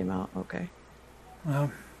we all came out okay.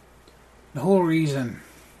 well, the whole reason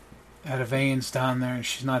that Evain's down there and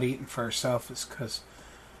she's not eating for herself is because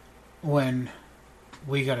when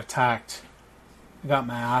we got attacked, I got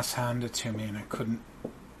my ass handed to me and I couldn't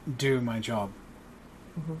do my job.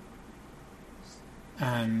 Mm-hmm.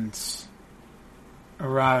 And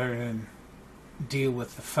rather than deal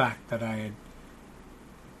with the fact that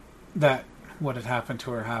that what had happened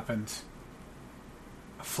to her happened,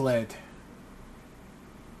 I fled,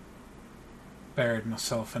 buried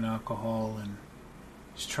myself in alcohol, and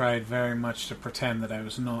just tried very much to pretend that I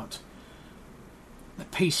was not the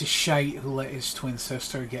piece of shite who let his twin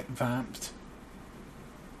sister get vamped.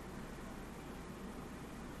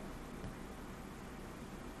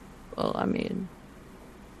 Well, I mean,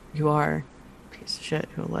 you are a piece of shit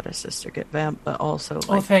who let a sister get vamped, but also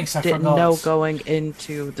Thanks, I didn't forgot. know going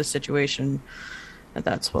into the situation that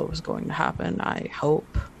that's what was going to happen. I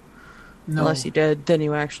hope. No, Unless you did, then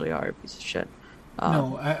you actually are a piece of shit.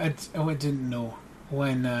 no, I didn't know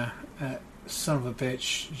when son of a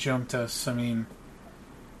bitch jumped us. I mean,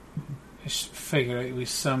 I just figured it was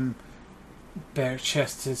some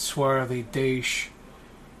bare-chested, swarthy douche,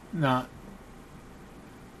 not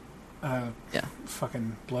a Yeah.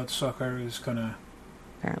 fucking bloodsucker who's gonna...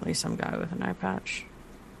 Apparently some guy with an eye patch.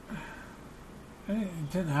 I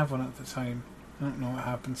didn't have one at the time. I don't know what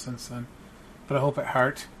happened since then. But I hope it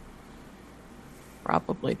hurt.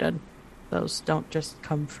 Probably did. Those don't just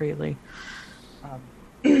come freely.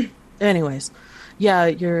 Anyways, yeah,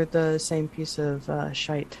 you're the same piece of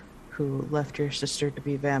shite who left your sister to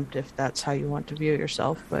be vamped, if that's how you want to view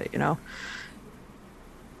yourself. But, you know,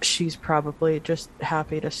 she's probably just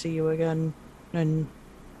happy to see you again and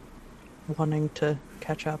wanting to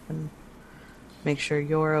catch up and make sure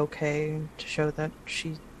you're okay, to show that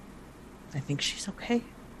I think she's okay.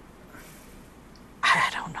 I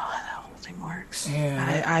don't know how that whole thing works.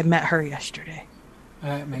 Yeah. I met her yesterday.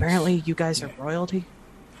 Apparently you guys are royalty.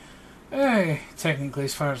 Technically,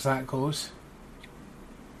 as far as that goes.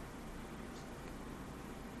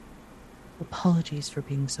 Apologies for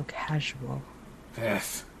being so casual.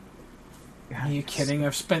 Beth. Are you kidding?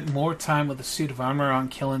 I've spent more time with a suit of armor on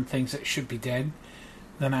killing things that should be dead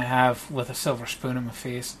than I have with a silver spoon in my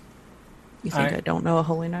face. You think I don't know a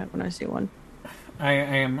holy knight when I see one? I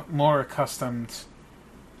am more accustomed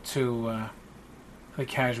to the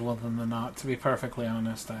casual than the not, to be perfectly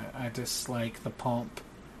honest. I dislike the pomp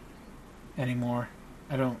anymore.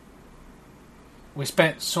 We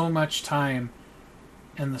spent so much time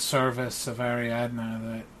in the service of Ariadna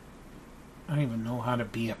that I don't even know how to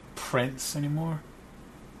be a prince anymore.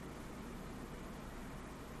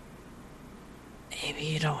 Maybe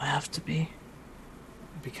you don't have to be.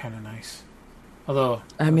 It'd be kind of nice. Although...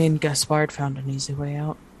 I mean, Gaspard found an easy way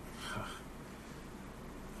out.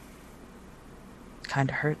 Kind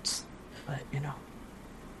of hurts, but, you know.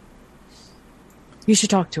 You should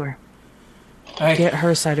talk to her. Get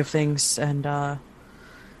her side of things and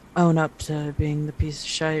own up to being the piece of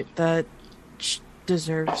shite that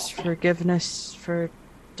deserves forgiveness for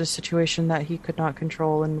the situation that he could not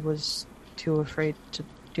control and was too afraid to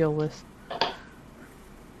deal with.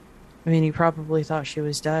 I mean, you probably thought she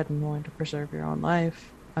was dead and wanted to preserve your own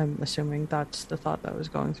life. I'm assuming that's the thought that was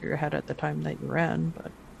going through your head at the time that you ran,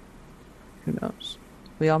 but who knows?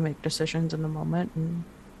 We all make decisions in the moment, and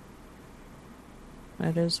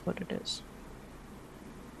it is what it is.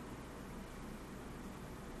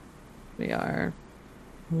 We are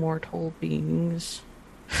mortal beings.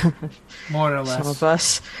 More or less. Some of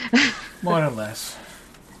us. More or less.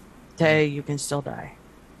 Day, you can still die.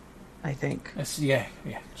 I think. Yeah,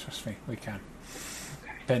 trust me, we can.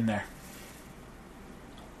 Okay. Been there.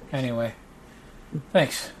 Anyway,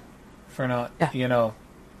 thanks for not,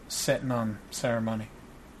 sitting on ceremony.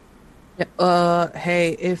 Yeah,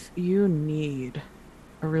 hey, if you need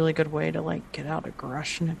a really good way to, get out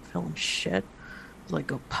aggression and feeling shit,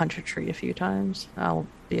 go punch a tree a few times, I'll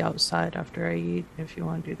be outside after I eat if you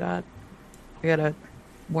want to do that. I gotta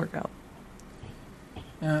work out.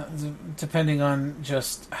 Depending on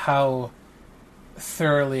just how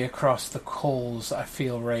thoroughly across the coals I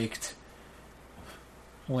feel raked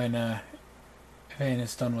when Vane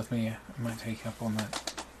is done with me, I might take you up on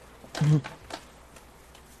that. Mm-hmm.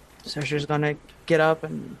 So she's gonna get up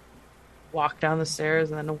and walk down the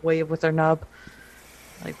stairs and then wave with her nub.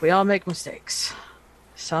 We all make mistakes.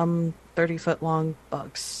 Some 30-foot long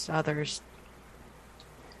bugs, others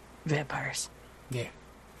vampires. Yeah.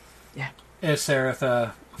 Yeah.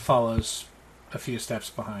 Sareth follows a few steps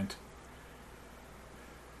behind.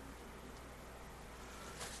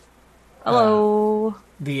 Hello.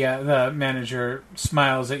 The manager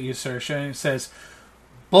smiles at you, Saoirse, and says,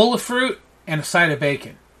 "Bowl of fruit and a side of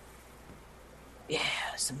bacon." Yeah,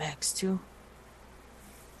 some eggs too.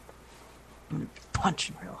 I'm gonna be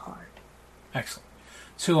punching real hard. Excellent.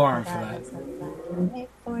 2 arm for that.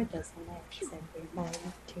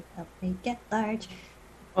 To help me get large.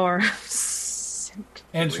 Or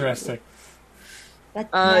interesting.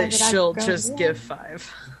 She'll just give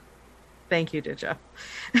 5. Thank you, Didja.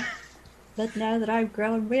 But now that I'm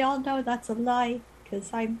grown, we all know that's a lie, because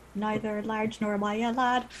I'm neither large nor am I a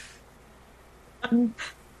lad.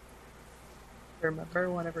 Remember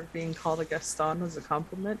whenever being called a Gaston was a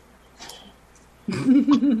compliment?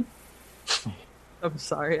 I'm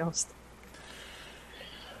sorry, I'll stop.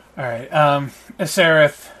 Alright,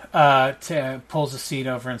 Sareth pulls a seat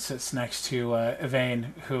over and sits next to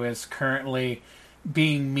Yvain, who is currently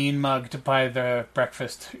being mean-mugged by the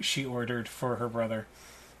breakfast she ordered for her brother.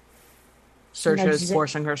 Saoirse is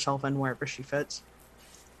forcing herself in wherever she fits.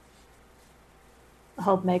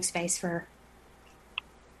 Hope makes space for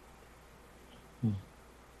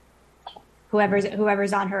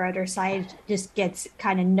whoever's on her other side. Just gets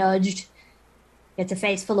kind of nudged. Gets a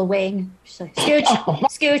face full of wing. She's like, scooch,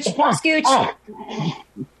 scooch,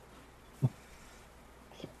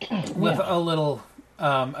 scooch. With a little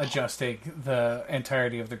adjusting, the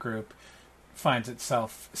entirety of the group finds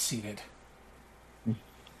itself seated.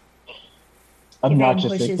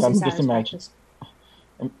 Obnoxiously, pushes I'm his just eyes imagining.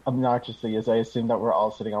 back. Obnoxiously, as I assume that we're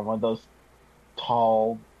all sitting on one of those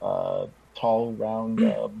tall, round,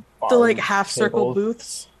 The bar half circle tables.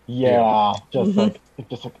 booths. Yeah, just Mhm. like.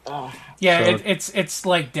 Yeah, So- it's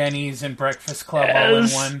like Denny's and Breakfast Club all in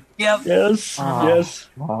one. Yes. Yes.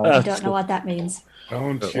 I don't know what that means.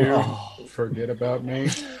 Don't you forget about me.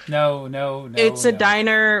 No. It's a no.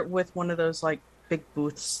 diner with one of those big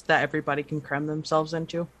booths that everybody can cram themselves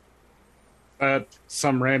into.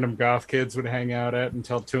 Some random goth kids would hang out at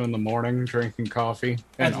until 2 a.m. drinking coffee.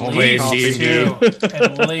 And At only least coffee. two.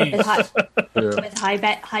 At least. With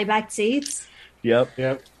high backed seats. Yep.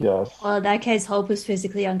 Yep. Yes. Well, in that case, Hope is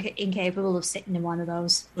physically incapable of sitting in one of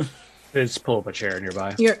those. Just pull up a chair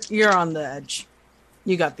nearby. You're on the edge.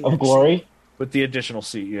 You got the Of edge. glory. With the additional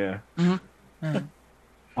seat, yeah.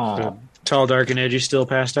 Tall, dark, and edgy, still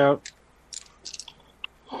passed out.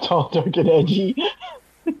 Tall, dark, and edgy.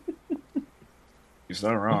 He's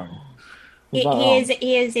not wrong.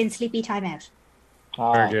 He is in sleepy timeout.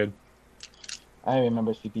 Very good. I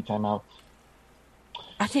remember CP timeout.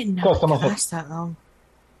 I didn't know Cool, it someone could said- last that long.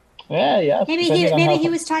 Yeah. Maybe depending on how- he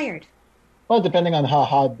was tired. Well, depending on how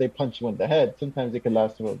hard they punch you in the head, sometimes it could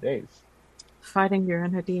last several days. Fighting your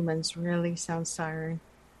inner demons really sounds tiring.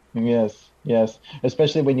 Yes.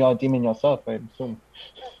 Especially when you're a demon yourself, I assume.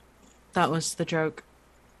 That was the joke.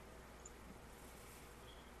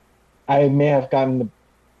 I may have gotten a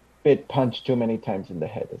bit punched too many times in the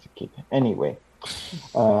head as a kid. Anyway.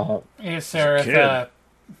 Sareth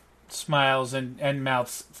smiles and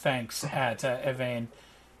mouths thanks at Evane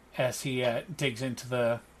as he digs into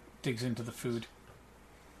the food.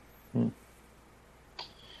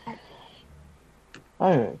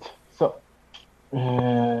 All right. So,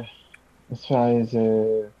 as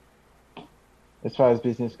far as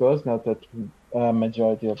business goes, now that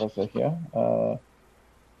majority of us are here,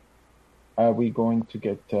 are we going to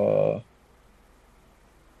get?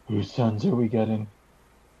 Whose sons are we getting?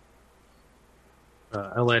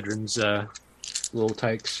 Eladrin's little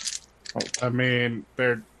tykes. I mean,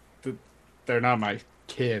 they're not my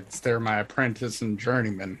kids. They're my apprentice and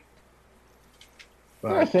journeyman.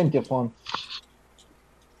 Yeah, same difference.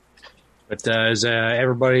 But is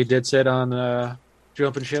everybody dead set on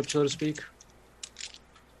jumping ship, so to speak?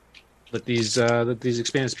 That these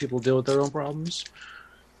expansive people deal with their own problems.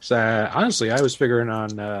 So honestly, I was figuring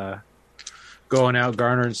on going out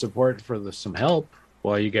garnering support for some help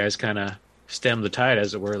while you guys kind of stem the tide,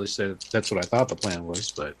 as it were. At least that's what I thought the plan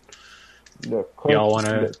was. But Look, y'all want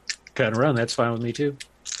to cut and run? That's fine with me too.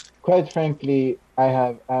 Quite frankly, I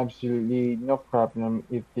have absolutely no problem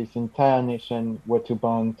if this entire nation were to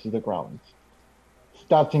burn to the ground,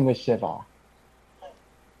 starting with Shiva.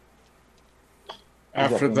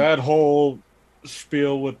 After that whole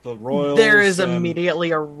spiel with the royals, There is and-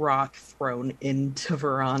 immediately a rock thrown into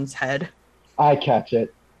Veron's head. I catch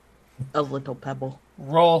it. A little pebble.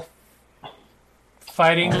 Roll.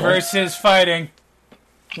 Fighting versus fighting.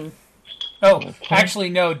 Oh, actually,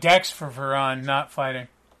 no. Dex for Veron, not fighting.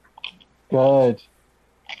 Good.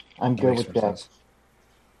 I'm good Makes with more that. sense.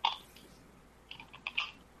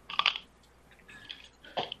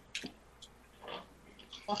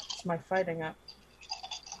 What's my fighting at?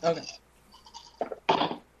 Okay.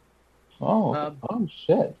 Oh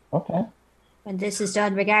shit. Okay. When this is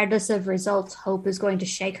done, regardless of results, Hope is going to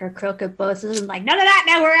shake her crook at both of them like, none of that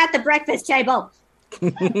now, we're at the breakfast table.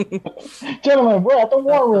 Gentlemen, we're at the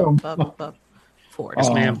war room. Four. Yes,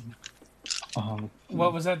 ma'am.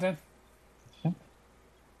 What was that, Dan?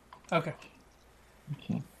 Okay.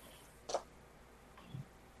 Okay.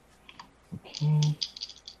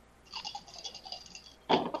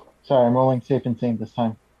 Sorry, I'm rolling safe and sane this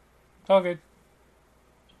time. All good.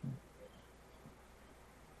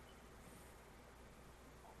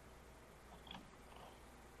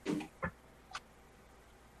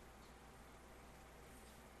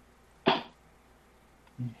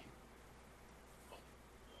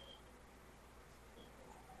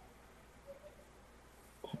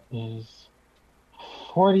 Is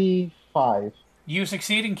 45. You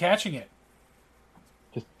succeed in catching it.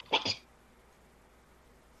 Just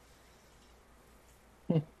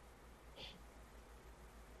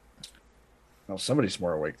Well, somebody's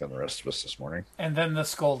more awake than the rest of us this morning. And then the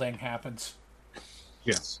scolding happens.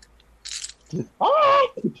 Yes. ah!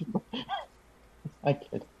 I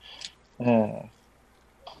kid.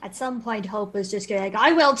 At some point, Hope is just going like,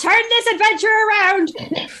 I will turn this adventure around.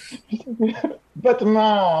 But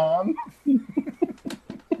mom.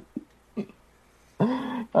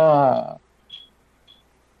 uh,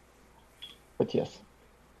 but yes.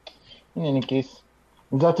 In any case,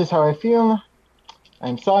 that is how I feel.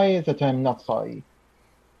 I'm sorry that I'm not sorry.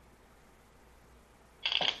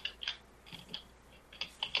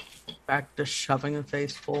 Back to shoving a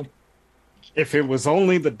face full. If it was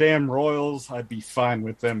only the damn royals, I'd be fine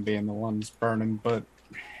with them being the ones burning, but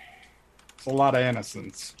it's a lot of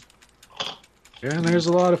innocents. Yeah, and there's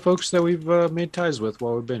a lot of folks that we've made ties with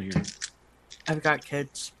while we've been here. I've got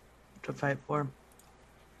kids to fight for.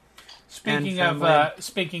 Speaking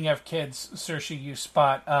of kids, Saoirse, you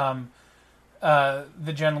spot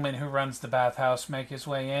the gentleman who runs the bathhouse make his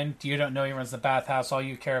way in. You don't know he runs the bathhouse. All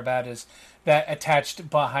you care about is that attached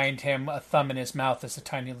behind him, a thumb in his mouth, is a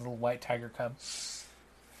tiny little white tiger cub.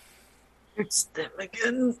 It's them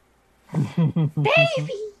again.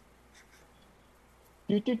 Baby!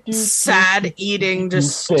 Sad eating,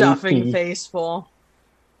 just stuffing face full.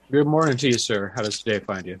 Good morning to you, sir. How does today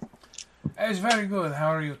find you? It's very good. How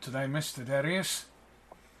are you today, Mr. Darius?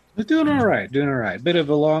 Doing all right, doing all right. Bit of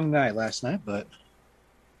a long night last night, but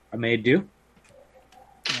I made do.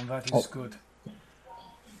 Well, that is good.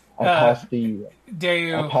 I passed the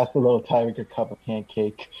little tiger cup of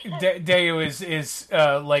pancake. Deu is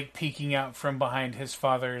like peeking out from behind his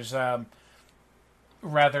father's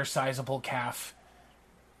rather sizable calf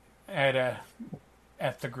at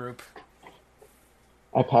the group.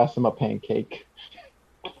 I passed him a pancake.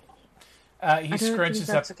 I don't think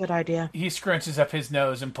that's a good idea. He scrunches up his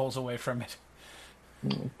nose and pulls away from it.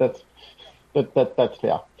 That's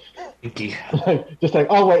fair. Inky. Just like,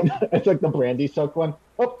 oh wait, it's like the brandy soaked one.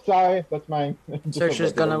 Oh, sorry, that's mine.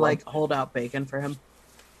 Saoirse's gonna like hold out bacon for him.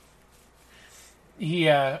 He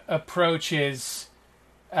approaches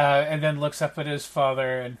and then looks up at his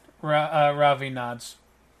father, and Ravi nods.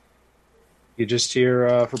 You just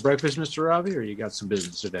here for breakfast, Mr. Ravi, or you got some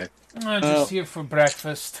business today? Just here for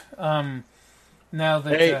breakfast. Now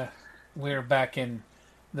that we're back in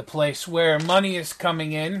the place where money is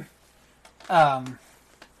coming in,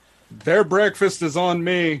 their breakfast is on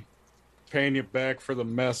me. Paying you back for the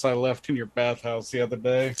mess I left in your bathhouse the other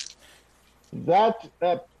day.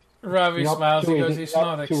 Ravi smiles. He goes, "It's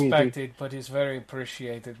not expected, but it's very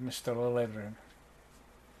appreciated, Mr. Levin."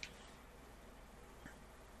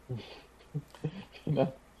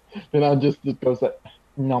 Just goes like,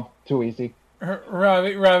 no, too easy.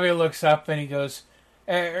 Ravi looks up and he goes,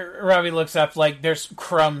 Ravi looks up like there's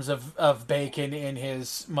crumbs of bacon in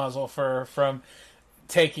his muzzle from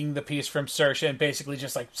taking the piece from Saoirse and basically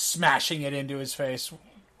just like smashing it into his face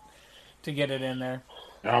to get it in there.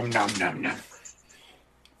 Nom nom nom nom.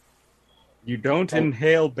 You don't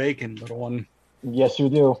inhale bacon, little one. Yes, you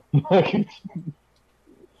do.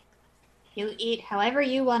 You eat however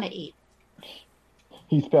you want to eat.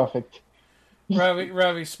 He's perfect.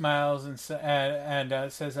 Ravi smiles and says,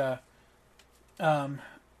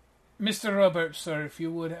 "Mr. Robert, sir, if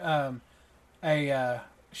you would, a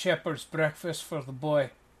shepherd's breakfast for the boy.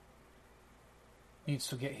 Needs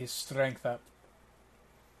to get his strength up."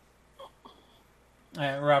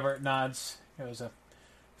 Robert nods. He goes,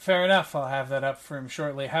 "Fair enough. I'll have that up for him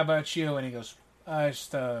shortly. How about you?" And he goes,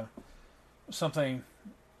 "Just something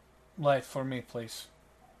light for me, please."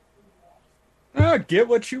 Get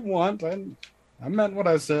what you want. I meant what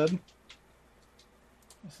I said.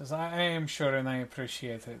 He says, "I am sure and I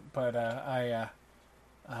appreciate it, but I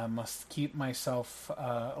must keep myself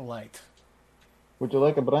light." Would you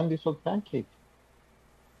like a brandy soaked pancake?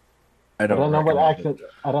 I don't know what accent.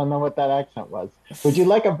 I don't know what that accent was. Would you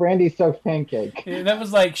like a brandy soaked pancake? Yeah, that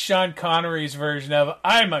was like Sean Connery's version of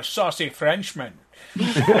 "I'm a saucy Frenchman."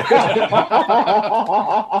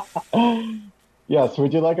 Yes,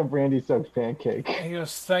 would you like a brandy soaked pancake? He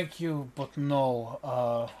goes, "Thank you, but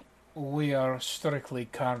no. We are strictly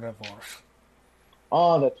carnivores."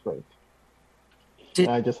 Oh, that's great. And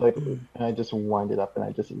I just wind it up and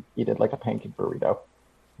I just eat it like a pancake burrito.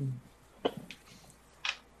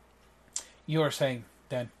 You were saying,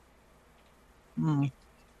 Dan? Mm.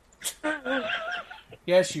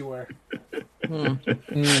 Yes, you were.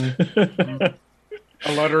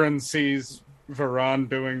 Aluterin sees Varan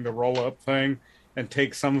doing the roll-up thing and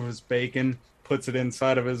takes some of his bacon, puts it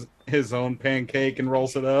inside of his own pancake, and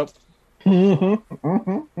rolls it up. It's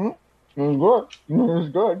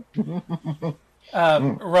good.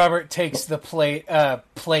 Robert takes the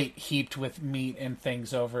plate heaped with meat and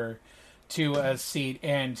things over to a seat,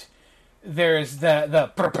 and there's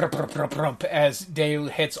the prump as Deu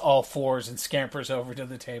hits all fours and scampers over to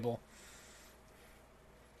the table.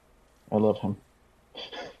 I love him.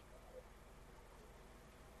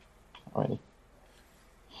 Alrighty.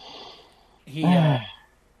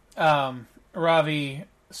 Ravi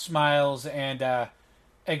smiles and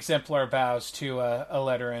exemplar bows to a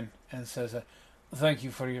Letterin and says, "Thank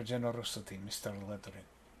you for your generosity, Mr. Letterin."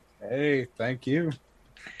 Hey, thank you.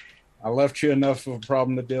 I left you enough of a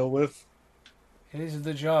problem to deal with. It is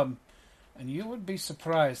the job, and you would be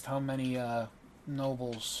surprised how many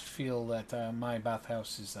nobles feel that my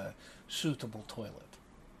bathhouse is a suitable toilet.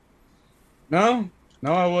 No,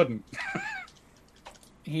 I wouldn't.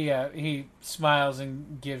 He smiles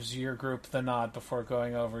and gives your group the nod before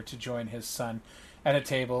going over to join his son at a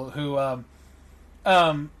table. Who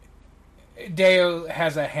Deo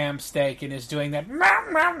has a ham steak and is doing that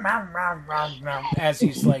as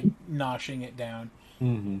he's like noshing it down.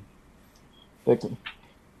 Mm-hmm.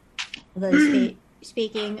 Although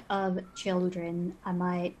speaking of children, I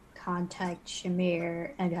might contact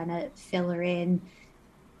Shamir and kind of fill her in,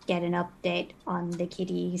 get an update on the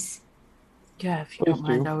kiddies. Yeah, if you don't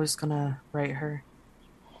mind, I was gonna write her.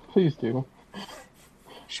 Please do.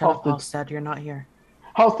 Shut up, Halstead, you're not here.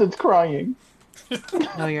 Halstead's crying.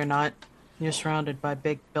 No, you're not. You're surrounded by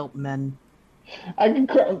big built men. I can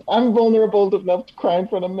cry. I'm vulnerable enough to cry in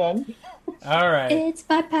front of men. All right. It's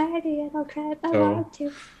my party and I'll cry if I want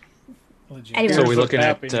to. Legit. Anyway. So we're looking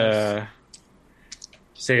at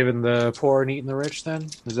saving the poor and eating the rich then?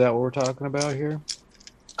 Is that what we're talking about here?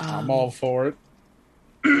 I'm all for it.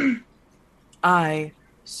 I,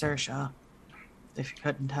 Sersha, if you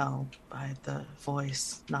couldn't tell by the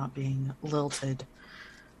voice not being lilted,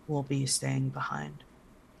 will be staying behind.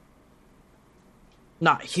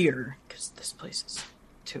 Not here, because this place is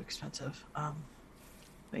too expensive.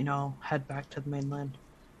 But, head back to the mainland.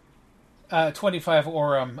 25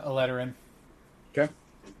 Aurum, a Letterin. Okay.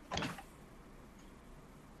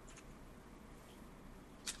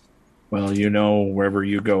 Well, wherever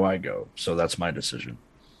you go, I go. So that's my decision.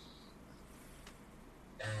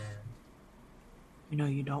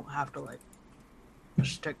 You don't have to,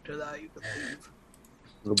 stick to that. You can leave.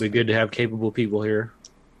 It'll be good to have capable people here.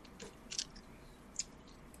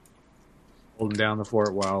 Holding down the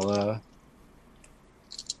fort while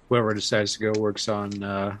whoever decides to go works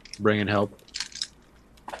on bringing help.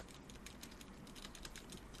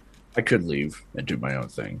 I could leave and do my own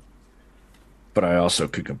thing, but I also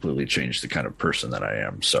could completely change the kind of person that I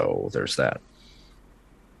am. So there's that.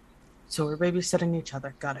 So we're babysitting each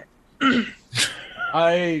other. Got it.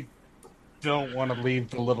 I don't want to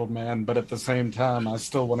leave the little man, but at the same time, I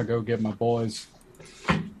still want to go get my boys.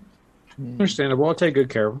 Understandable. I'll take good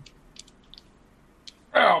care of them.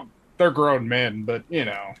 Well, they're grown men, but,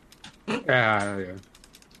 Yeah. they're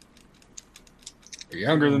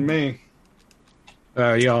younger than me.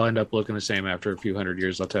 Y'all end up looking the same after a few hundred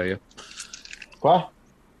years, I'll tell you. What?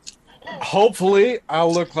 Hopefully,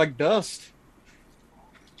 I'll look like dust.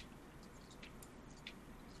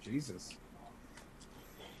 Jesus.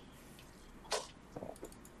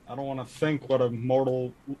 I don't want to think what a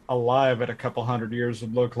mortal alive at a couple hundred years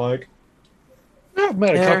would look like. I've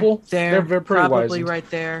met a couple. They're pretty probably wise.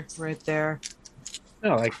 right there.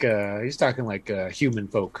 No, he's talking like human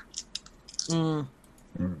folk. Mm.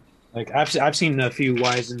 Like I've seen a few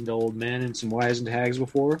wizened old men and some wizened hags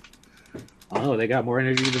before. I don't know, they got more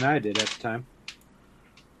energy than I did at the time.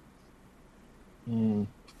 Mm.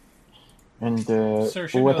 And Sir,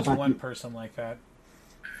 she what knows about one you? person like that.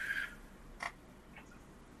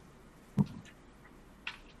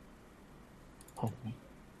 Okay.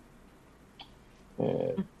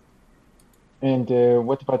 And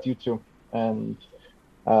what about you two? And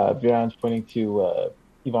Viran's pointing to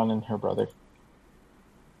Yvonne and her brother.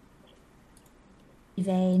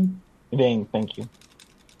 Vane. Vane, thank you.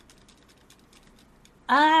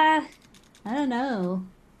 I don't know.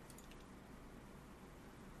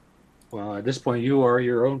 Well, at this point, you are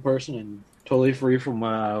your own person and totally free from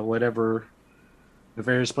whatever the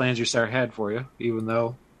various plans your sire had for you, even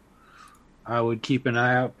though I would keep an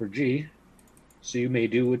eye out for G, so you may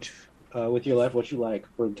do with your life what you like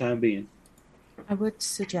for the time being. I would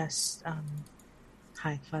suggest,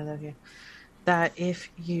 hi, Philo here, that if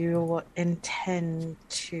you intend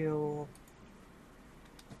to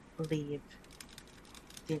leave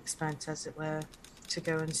the expense, as it were, to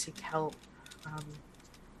go and seek help,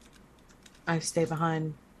 I stay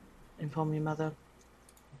behind, inform your mother,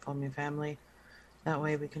 inform your family. That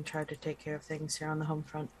way we can try to take care of things here on the home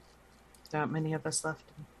front. There aren't many of us left.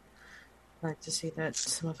 I'd like to see that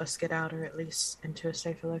some of us get out, or at least into a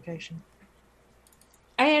safer location.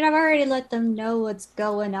 I mean, I've already let them know what's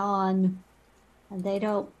going on, and they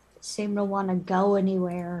don't seem to want to go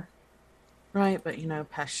anywhere. Right, but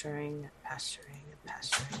pasturing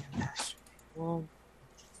will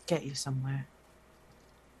get you somewhere.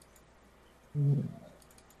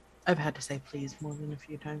 I've had to say please more than a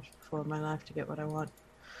few times before in my life to get what I want.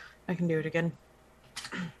 I can do it again.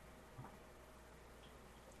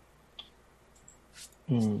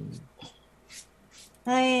 I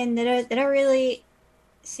mean, they don't really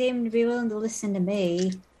seem to be willing to listen to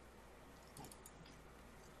me.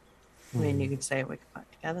 I mean, you could say we could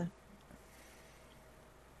fight together.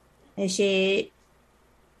 And she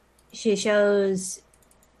shows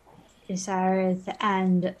Isarith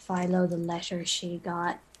and Philo the letter she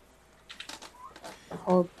got.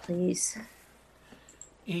 Hold, please.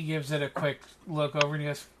 He gives it a quick look over and he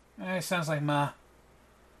goes, sounds like Ma.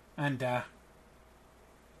 And,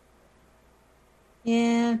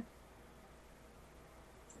 Yeah.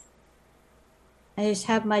 I just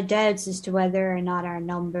have my doubts as to whether or not our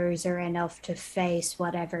numbers are enough to face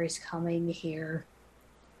whatever's coming here.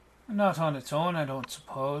 not on its own, I don't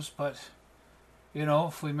suppose, but, you know,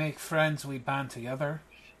 if we make friends, we band together.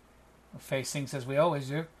 We face things as we always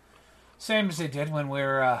do. Same as they did when we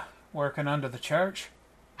were working under the church.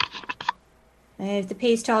 If the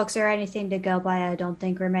peace talks are anything to go by, I don't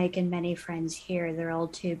think we're making many friends here. They're all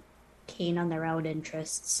too keen on their own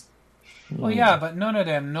interests. Well, yeah, but none of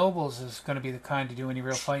them nobles is going to be the kind to do any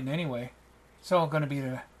real fighting anyway. It's all going to be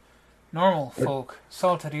the normal folk,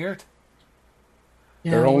 salt of the earth.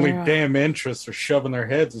 Yeah, Their only we're, damn interests are shoving their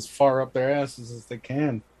heads as far up their asses as they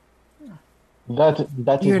can. That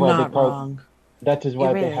is You're why not wrong. That is why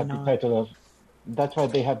You're they really have not. the title of. That's why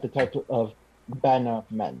they have the title of banner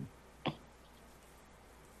men.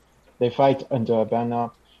 They fight under a banner,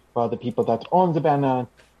 while the people that own the banner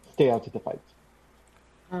stay out of the fight.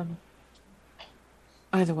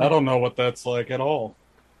 Either way, I don't know what that's like at all.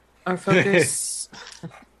 our focus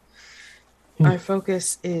our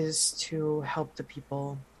focus is to help the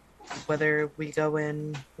people. Whether we go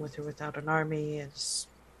in with or without an army is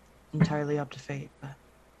entirely up to fate, but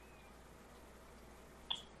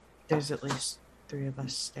there's at least 3 of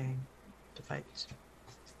us staying to fight.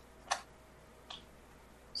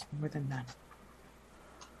 It's more than that.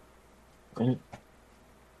 And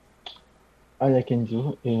all I can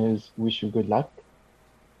do is wish you good luck,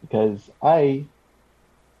 because I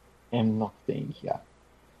am not staying here.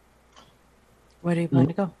 Where do you plan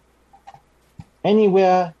to go?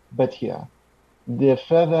 Anywhere but here. The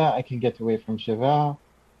further I can get away from Cheval,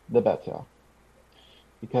 the better.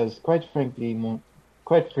 Because quite frankly, mon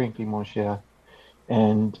cher,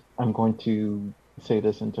 and I'm going to say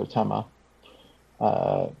this in Totema.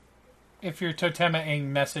 If you're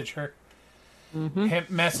totemaing, message her.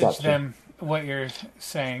 Mm-hmm. Message Gotcha. them what you're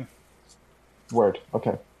saying. Word.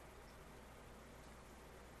 Okay.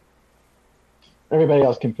 Everybody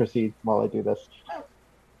else can proceed while I do this.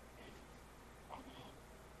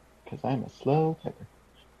 Because I'm a slow typer.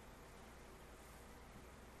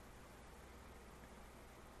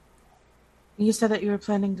 You said that you were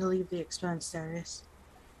planning to leave the Expanse, Darius.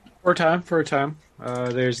 For a time.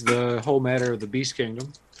 There's the whole matter of the Beast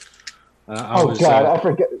Kingdom. I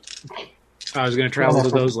forget. I was going to travel to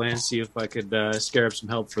those lands, see if I could scare up some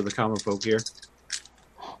help for the common folk here.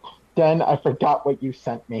 Dan, I forgot what you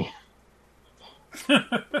sent me. And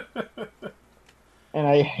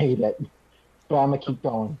I hate it. But I'm going to keep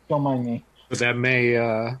going. Don't mind me. But that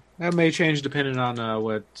may change depending on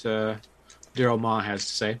what Daryl Ma has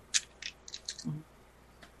to say.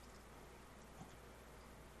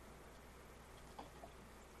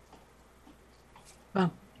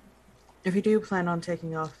 Well, if you do plan on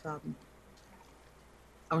taking off,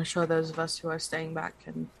 I'm sure those of us who are staying back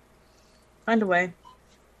can find a way.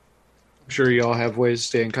 I'm sure you all have ways to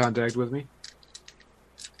stay in contact with me.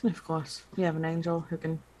 Of course, you have an angel who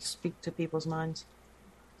can speak to people's minds.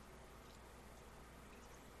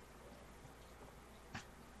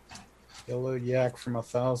 Yellow yak from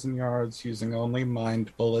 1,000 yards using only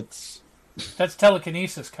mind bullets. That's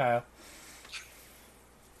telekinesis, Kyle.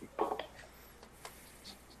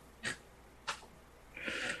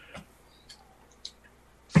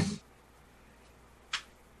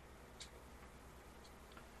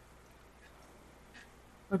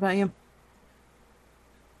 What about you?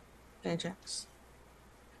 Ajax?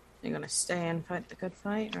 Are you gonna stay and fight the good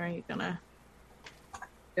fight, or are you gonna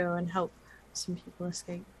go and help some people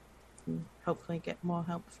escape and hopefully get more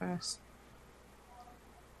help for us?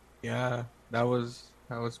 Yeah, that was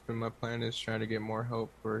been my plan, is trying to get more help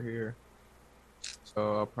for here.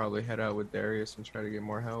 So I'll probably head out with Darius and try to get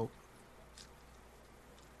more help.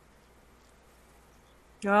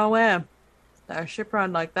 You're aware that a ship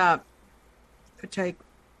run like that could take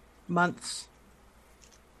months.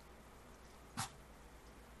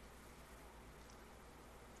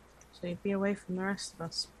 So you'd be away from the rest of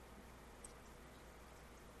us.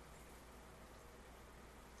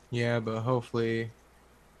 Yeah, but hopefully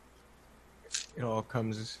it all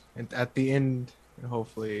comes at the end.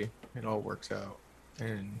 Hopefully, it all works out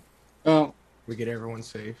and Well, we get everyone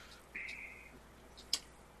safe.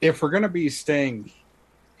 if we're going to be staying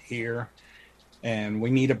here and we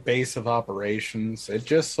need a base of operations, it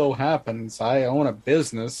just so happens I own a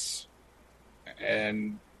business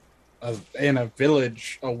and in a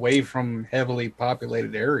village away from heavily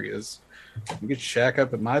populated areas. You could shack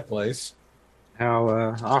up at my place. How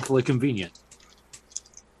awfully convenient.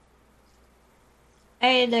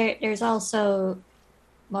 Hey, there's also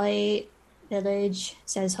my village,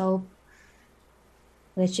 says Hope,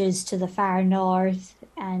 which is to the far north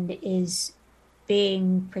and is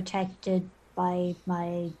being protected by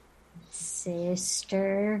my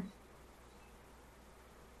sister.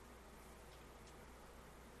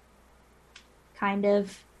 Kind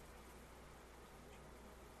of.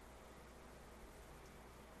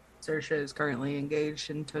 Saoirse is currently engaged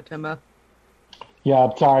in Totema. Yeah,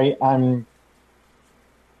 I'm sorry. I'm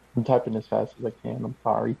typing as fast as I can. I'm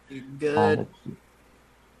sorry. Good.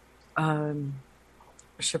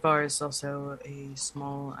 Shavar is also a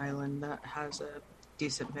small island that has a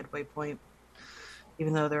decent midway point,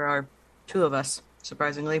 even though there are two of us,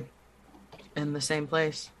 surprisingly, in the same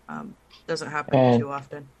place. Doesn't happen too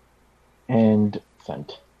often. And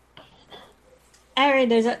sent. Alright,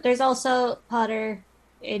 there's also Potter,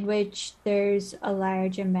 in which there's a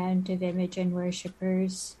large amount of Imogen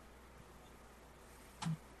worshippers.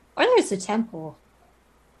 Or there's a temple,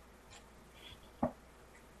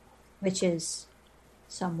 which is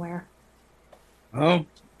somewhere. Well,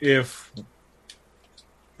 if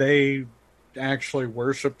they actually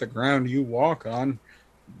worship the ground you walk on,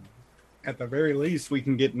 at the very least, we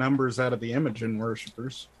can get numbers out of the Imogen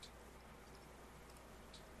worshippers.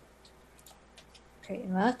 Pretty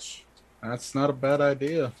much. That's not a bad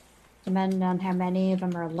idea. Depending on how many of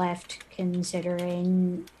them are left,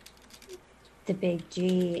 considering the Big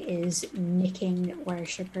G is nicking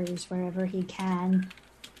worshippers wherever he can.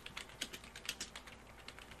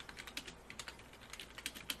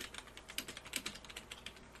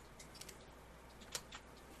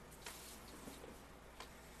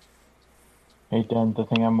 Hey Dan, the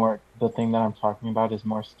thing that I'm talking about is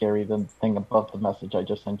more scary than the thing above the message I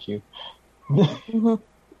just sent you. Mm-hmm.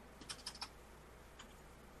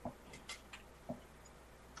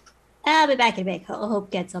 I'll be back in a bit.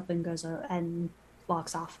 Hope gets up and goes and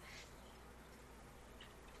walks off.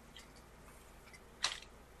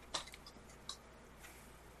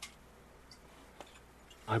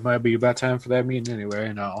 I might be about time for that meeting anyway,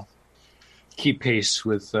 and I'll keep pace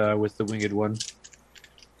with the winged one.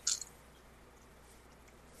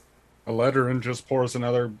 Aledrin just pours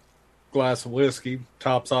another glass of whiskey,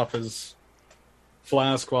 tops off his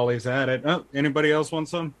flask while he's at it. Oh, anybody else want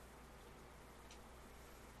some?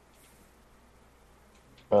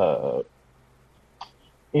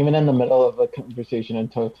 Even in the middle of a conversation in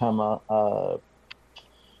Totema,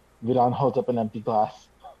 Vidon holds up an empty glass.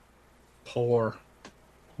 Pour.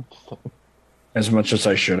 As much as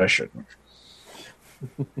I shouldn't.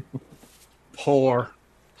 Pour.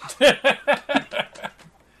 Let's see.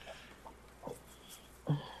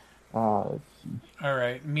 All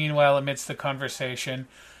right. Meanwhile, amidst the conversation,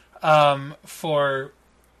 for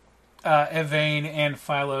Evane and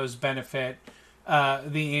Philo's benefit,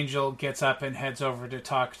 the angel gets up and heads over to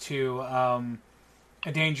talk to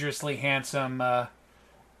a dangerously handsome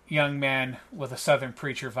young man with a Southern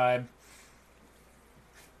preacher vibe.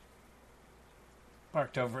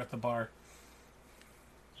 Parked over at the bar.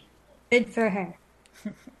 Good for her.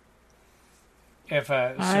 If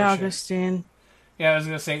Hi, Saoirse, Augustine. yeah, I was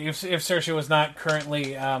gonna say if Saoirse was not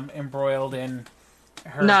currently embroiled in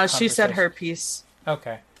her. No, she said conversation. her piece.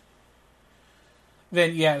 Okay.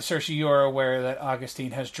 Then yeah, Saoirse, you are aware that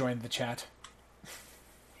Augustine has joined the chat.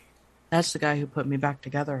 That's the guy who put me back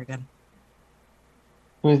together again.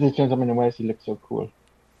 Who is this gentleman and why does he look so cool?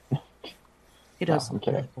 He does. I'm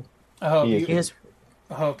kidding. I hope He you. is.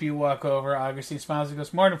 I hope you walk over. Augustine smiles and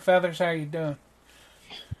goes, "Morning, Feathers. How you doing?"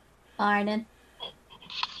 Morning.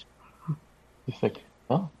 He's like,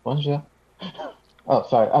 oh, bonjour. Oh,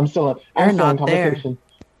 sorry. I'm still in You're not conversation.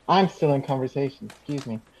 I'm still in conversation. Excuse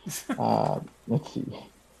me. Let's see.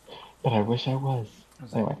 But I wish I was.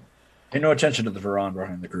 Anyway. Pay no attention to the Veron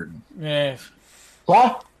behind the curtain. Yeah.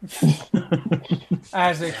 What?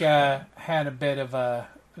 Isaac had a bit of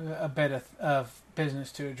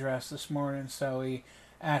business to address this morning, so he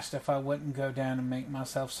asked if I wouldn't go down and make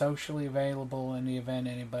myself socially available in the event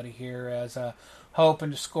anybody here is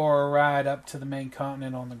hoping to score a ride up to the main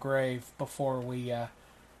continent on the grave before we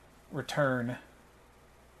return.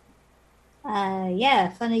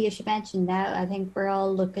 Yeah, funny you should mention that. I think we're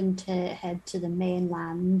all looking to head to the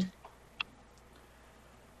mainland.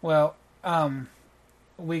 Well,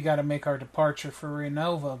 we got to make our departure for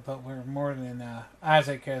Renova, but we're more than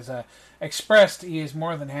Isaac has expressed. He is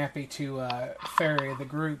more than happy to ferry the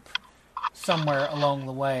group somewhere along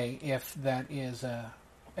the way if that is a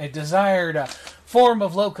desired form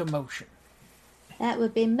of locomotion. That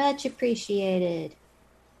would be much appreciated.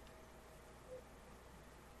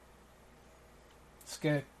 It's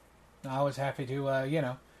good. I was happy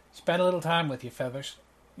to, spend a little time with you, Feathers.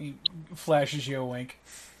 He flashes you a wink.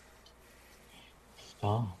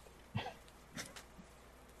 Stop.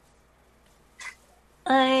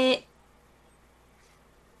 I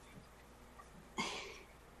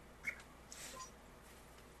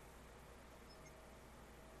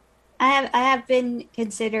have been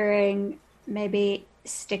considering maybe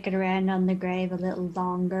sticking around on the grave a little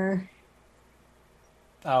longer.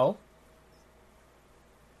 Oh?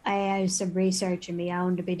 I have some research of my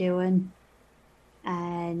own to be doing,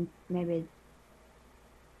 and maybe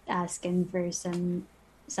asking for some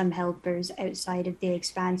helpers outside of the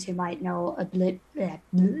Expanse who might know a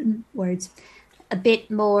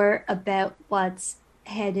bit more about what's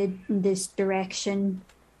headed in this direction,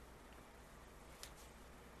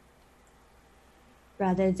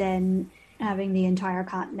 rather than having the entire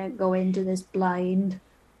continent go into this blind.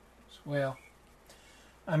 Well,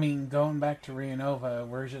 I mean, going back to Renova,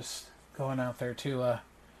 we're just going out there to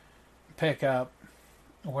pick up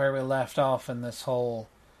where we left off in this whole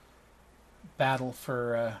battle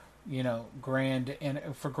for,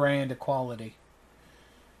 grand equality,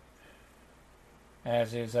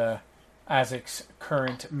 as is Isaac's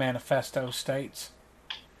current manifesto states.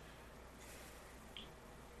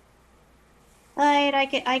 Right,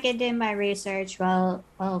 I can do my research while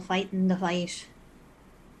fighting the fight.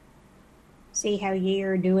 See how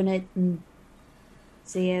you're doing it and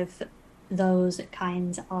see if those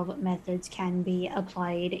kinds of methods can be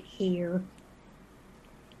applied here.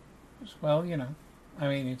 Well,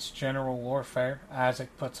 it's general warfare.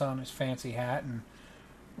 Isaac puts on his fancy hat and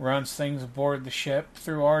runs things aboard the ship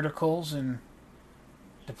through articles and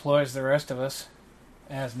deploys the rest of us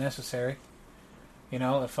as necessary.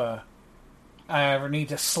 If I ever need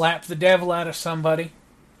to slap the devil out of somebody,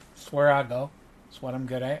 that's where I go. That's what I'm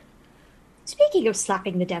good at. Speaking of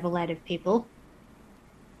slapping the devil out of people,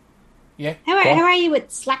 yeah. How are you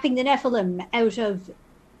with slapping the Nephilim out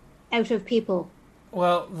of people?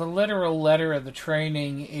 Well, the literal letter of the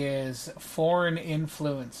training is foreign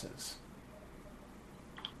influences.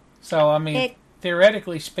 So,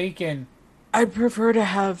 theoretically speaking, I'd prefer to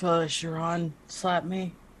have Sharon slap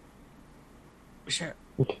me. Sure.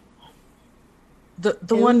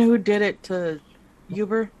 The one who did it to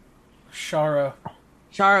Uber? Sharo.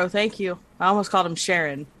 Sharo, thank you. I almost called him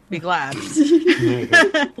Sharon. Be glad.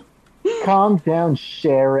 Calm down,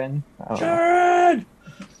 Sharon. Sharon!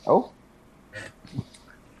 Oh.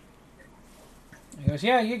 He goes,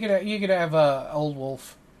 yeah, you could have Old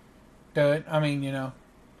Wolf do it.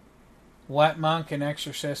 White Monk and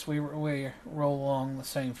Exorcist, we roll along the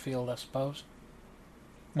same field, I suppose.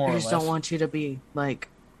 More or I less. just don't want you to be like...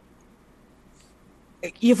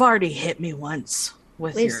 You've already hit me once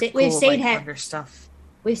with we've seen how thunder stuff.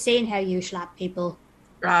 We've seen how you slap people.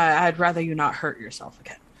 I'd rather you not hurt yourself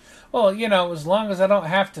again. Well, as long as I don't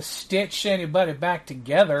have to stitch anybody back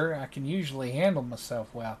together, I can usually handle myself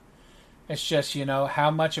well. It's just,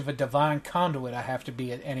 how much of a divine conduit I have to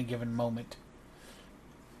be at any given moment.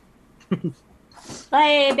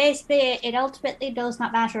 Basically, it ultimately does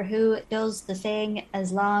not matter who does the thing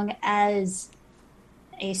as long as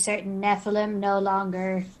a certain Nephilim no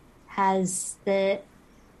longer has the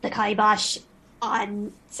kibosh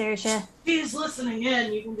on Saoirse. She's listening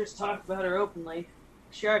in. You can just talk about her openly.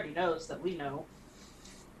 She already knows that we know.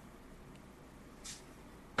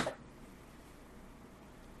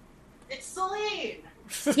 It's Celine!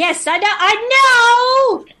 Yes, I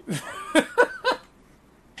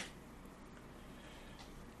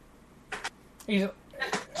know!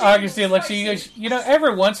 Augustine looks at you and goes,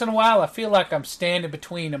 every once in a while I feel like I'm standing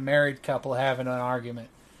between a married couple having an argument.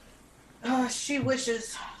 She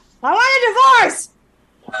wishes. I want a divorce!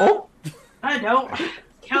 Oh. I don't.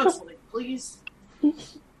 Counseling, please.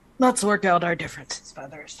 Let's work out our differences,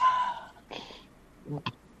 Feathers.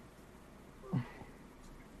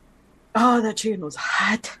 Oh, that chicken was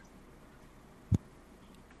hot.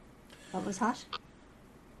 What was hot?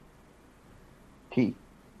 Tea.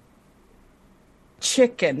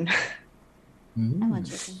 Chicken. I want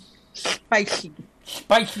chicken. Spicy.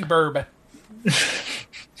 Spicy bourbon.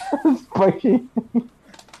 Spicy.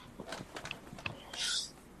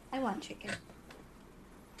 I want chicken.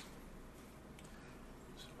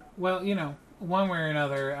 Well, one way or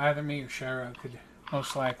another, either me or Shara could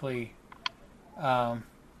most likely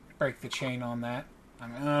break the chain on that. I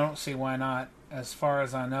mean, I don't see why not. As far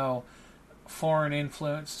as I know, foreign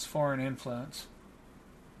influence is foreign influence.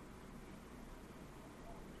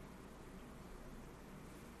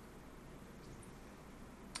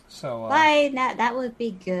 So, Fine, that would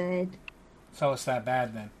be good. so it's that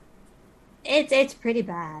bad then. It's pretty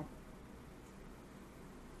bad.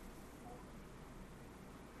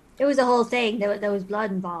 It was a whole thing. There was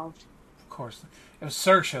blood involved. Of course. It was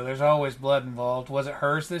Saoirse. There's always blood involved. Was it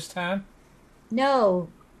hers this time? No.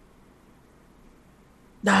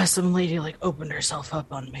 Some lady opened herself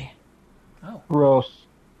up on me. Oh, Gross.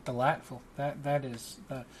 delightful. That is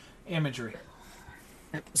the imagery.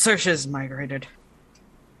 Saoirse's migrated.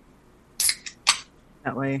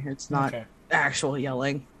 That way, it's not Okay. actual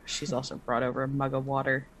yelling. She's also brought over a mug of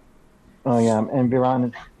water. Oh yeah, and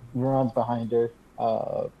Viron's behind her.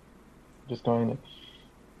 Just going.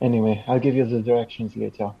 Anyway, I'll give you the directions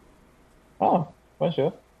later. Oh,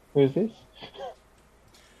 bonjour. Who is this?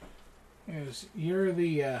 You're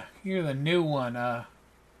the new one, Veron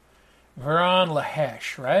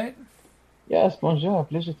Lahesh, right? Yes, bonjour.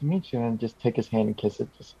 Pleasure to meet you. And just take his hand and kiss it.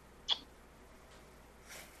 Just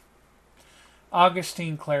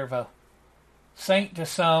Augustine Clairvaux. Saint to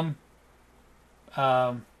some,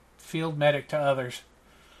 field medic to others.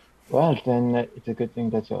 well, then it's a good thing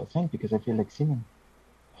that you're a saint because I feel like singing.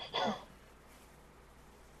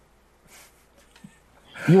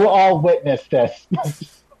 You all witnessed this.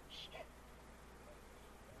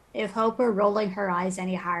 If Hope were rolling her eyes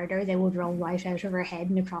any harder, they would roll right out of her head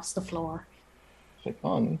and across the floor. It's like,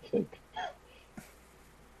 oh, it's like,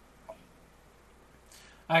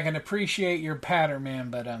 I can appreciate your patter, man,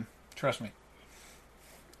 but trust me,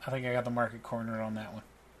 I think I got the market cornered on that one.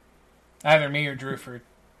 Either me or Drewford.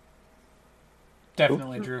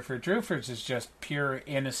 Definitely Drewford. Drewford's is just pure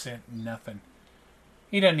innocent nothing.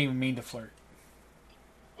 He doesn't even mean to flirt.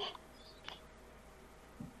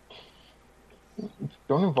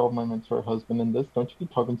 don't involve my mentor husband in this. Don't you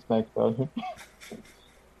be talking smack about him.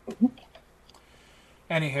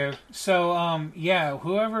 Anywho, so yeah,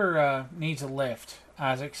 whoever needs a lift,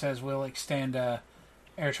 Isaac says we'll extend air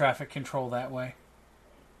traffic control that way.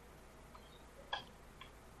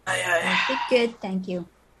 Good, thank you.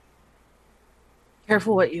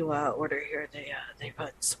 Careful what you order here. They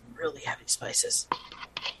put some really heavy spices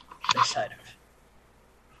this side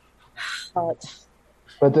of.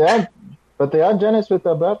 But they are generous with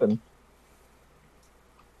their bourbon.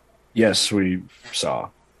 Yes, we saw.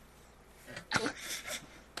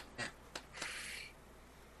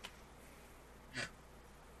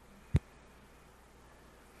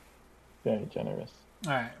 Very generous.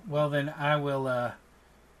 All right. Well, then I will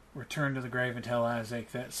return to the grave and tell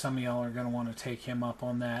Isaac that some of y'all are going to want to take him up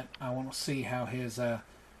on that. I want to see how his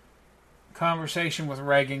conversation with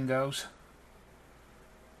Reagan goes.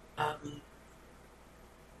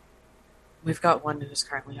 We've got one who's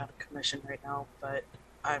currently on a commission right now, but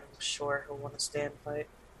I'm sure he'll want to stay and fight.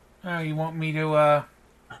 Oh, you want me to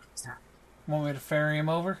ferry him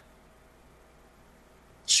over?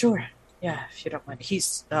 Sure. Yeah, if you don't mind.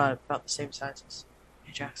 He's about the same size as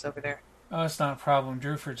Ajax over there. Oh, it's not a problem.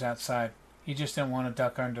 Drewford's outside. He just didn't want to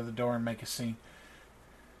duck under the door and make a scene.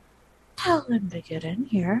 Tell him to get in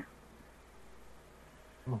here.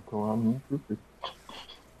 Oh, go on.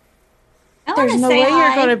 There's no way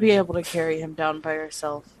you're going to be able to carry him down by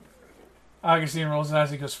yourself. Augustine rolls his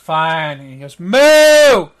eyes. He goes, fine. And he goes,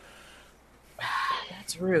 moo!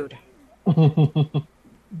 That's rude.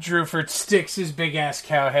 Drewford sticks his big-ass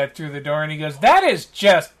cow head through the door, and he goes, that is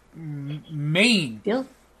just mean.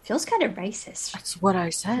 Feels kind of racist. That's what I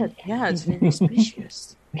said. Yeah, it's very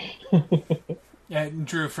specious. Yeah,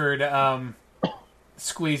 Drewford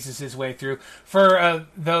squeezes his way through. For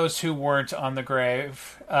those who weren't on the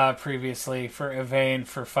grave previously, for Yvain,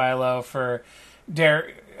 for Philo, for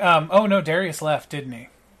Darius left, didn't he?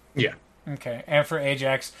 Yeah. Okay, and for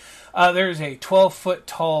Ajax, there's a 12-foot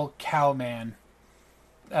tall cowman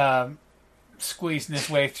squeezing his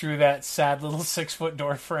way through that sad little 6-foot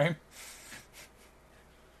door frame.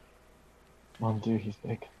 Mon Dieu, he's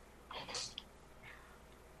big.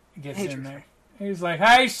 He gets in there. He's like,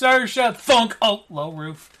 hey, Saoirse, thunk! Oh, low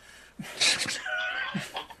roof.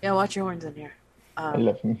 Yeah, watch your horns in here. I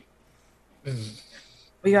love him.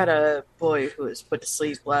 We got a boy who was put to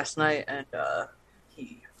sleep last night, and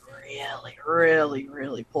he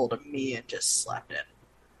really pulled a me and just slapped it.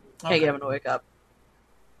 Can't get him to wake up.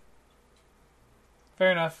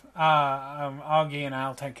 Fair enough. Augie and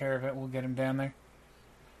I'll take care of it. We'll get him down there.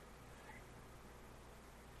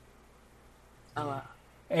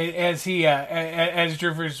 As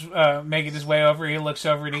Drewford's making his way over, he looks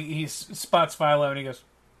over and he spots Philo and he goes,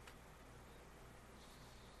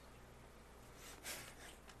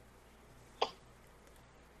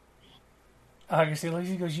 Augustine looks,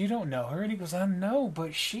 he goes, you don't know her. And he goes, I know,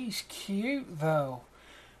 but she's cute, though.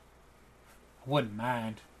 Wouldn't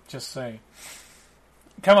mind. Just saying.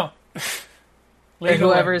 Come on. Or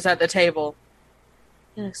whoever's at the table.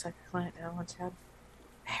 He looks like a client that I once had.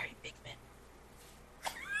 Very big men.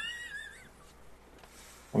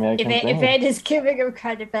 I mean, I can blame him. Yvette is giving him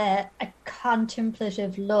kind of a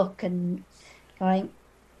contemplative look and going,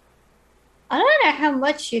 I don't know how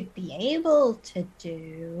much you'd be able to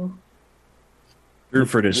do.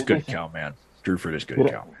 Druford is good cowman. Druford is good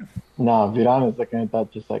cowman. No, Viran is looking at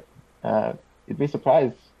that just like, you'd be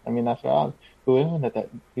surprised. I mean, after all, who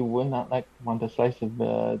would not like want a slice of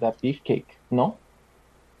that beefcake? No?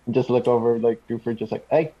 Just look over like Druford, just like,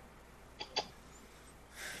 hey.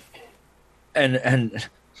 And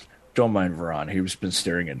don't mind Viran. He's been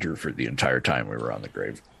staring at Druford the entire time we were on the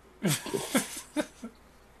grave.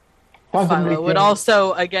 Philo would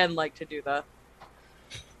also, again, like to do that.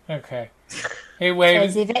 Okay. Hey,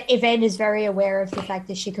 wait. Yvette is very aware of the fact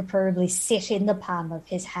that she could probably sit in the palm of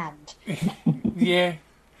his hand. Yeah.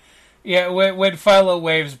 Yeah, when Philo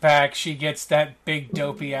waves back, she gets that big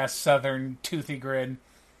dopey-ass southern toothy grin.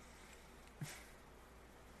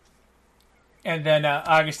 And then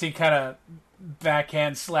Augustine kind of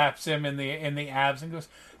backhand slaps him in the abs and goes,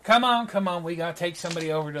 come on, we gotta take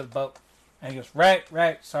somebody over to the boat. And he goes,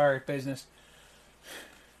 right, sorry, business.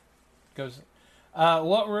 Goes,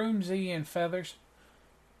 what room's he in, Feathers?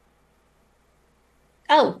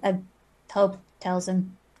 Oh, Hope tells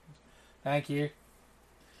him. Thank you.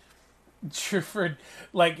 Druford,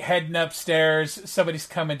 like, heading upstairs, somebody's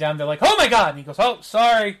coming down, they're like, oh my god! And he goes, oh,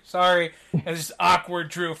 sorry. And this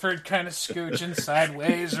awkward Druford kind of scooching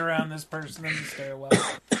sideways around this person in the stairwell.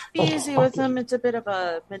 Be easy with him, it's a bit of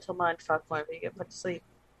a mental mind fuck whenever you get put to sleep.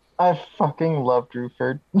 I fucking love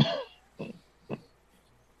Druford.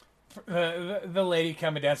 The lady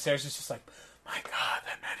coming downstairs is just like, my god,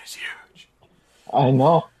 that man is huge. I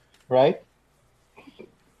know, right?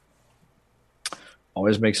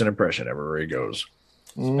 Always makes an impression everywhere he goes.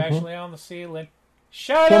 Especially on the ceiling.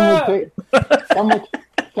 Shut up!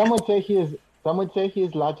 Some would say he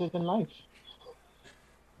is larger than life.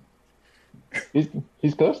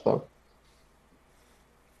 He's close though.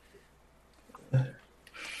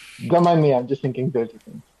 Don't mind me, I'm just thinking dirty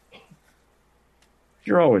things.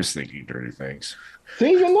 You're always thinking dirty things.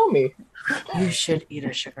 See, you know me. You should eat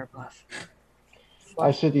a sugar bluff.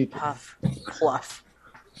 I should eat Puff. Pluff.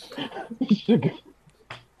 sugar.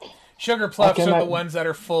 Sugar pluffs are the ones that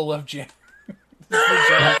are full of jam.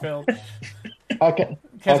 Jam filled.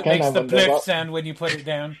 Because it makes the blip sound when you put it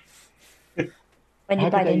down. When you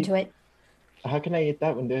bite into it. How can I eat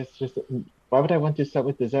that when there's just... Why would I want to start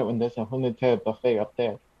with dessert when there's a whole entire buffet up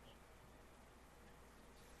there?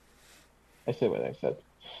 I said what I said.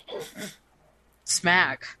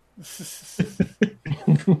 Smack.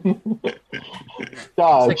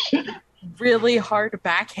 Dodge. Like really hard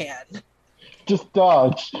backhand. Just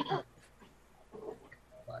dodge.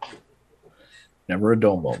 Never a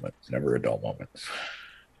dull moment. Never a dull moment.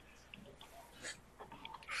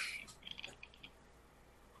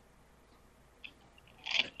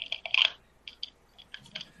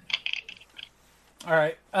 All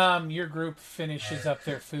right. Your group finishes up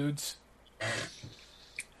their foods.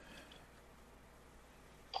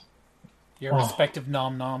 Your respective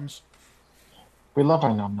nom-noms. We love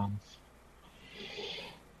our nom-noms.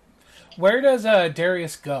 Where does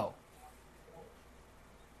Darius go?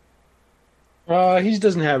 He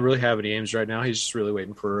doesn't really have any aims right now. He's just really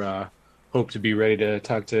waiting for Hope to be ready to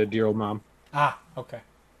talk to dear old mom. Ah, okay.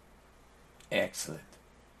 Excellent.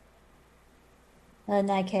 In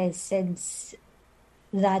that case, since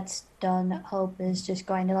that's done, Hope is just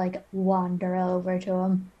going to, like, wander over to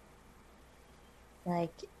him.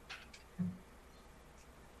 Like,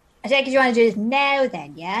 I think you want to do this now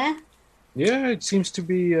then, yeah? Yeah, it seems to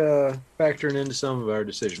be factoring into some of our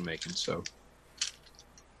decision making, so.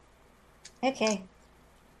 Okay.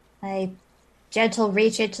 I gentle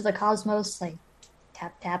reach into the cosmos, like,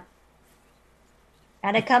 tap, tap.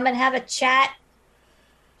 Gotta come and have a chat.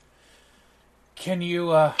 Can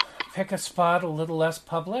you pick a spot a little less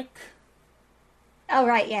public? Oh,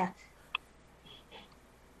 right, yeah.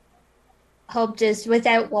 Hope just,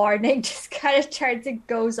 without warning, just kind of turns and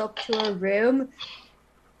goes up to her room.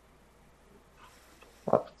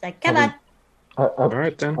 It's like, come on. All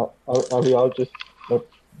right, then. Are we all just...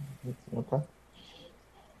 Okay.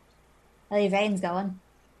 Well, Yvain's going.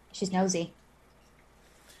 She's nosy.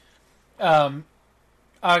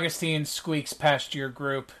 Augustine squeaks past your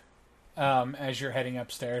group as you're heading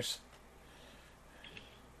upstairs.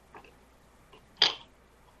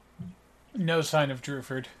 No sign of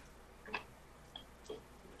Druford.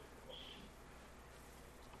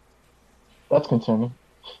 That's concerning.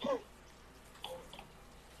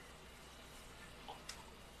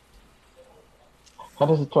 How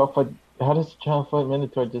does a 12-foot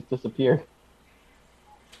minotaur just disappear?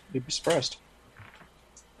 You'd be surprised.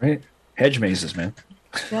 Right? Hedge mazes, man.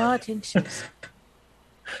 What inches?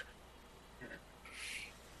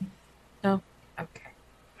 No.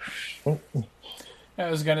 Okay. I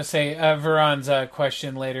was going to say, Veron's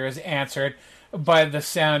question later is answered by the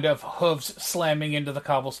sound of hooves slamming into the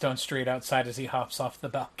cobblestone street outside as he hops off the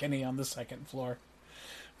balcony on the second floor.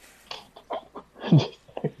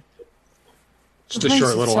 Just a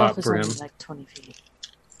short little hop is for him. only like 20 feet.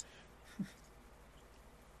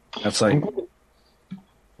 That's like,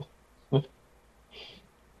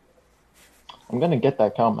 I'm gonna get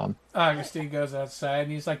that cow, man. Augustine goes outside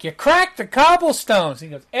and he's like, "You cracked the cobblestones." He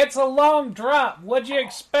goes, "It's a long drop. What'd you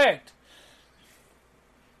expect?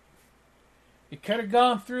 You could have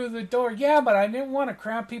gone through the door." "Yeah, but I didn't want to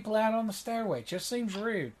crowd people out on the stairway. Just seems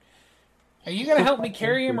rude." "Are you going to help me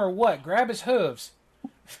carry him or what? Grab his hooves."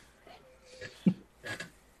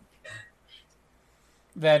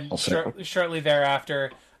 Then, shortly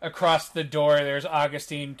thereafter, across the door, there's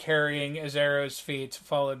Augustine carrying Azero's feet,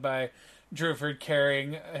 followed by Druford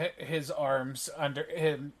carrying his arms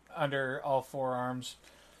under all four arms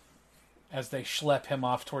as they schlep him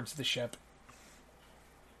off towards the ship.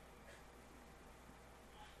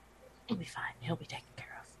 He'll be fine. He'll be taken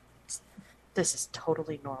care of. This is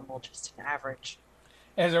totally normal, just an average.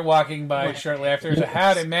 As they're walking by shortly after, there's a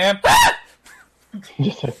 "Howdy, ma'am."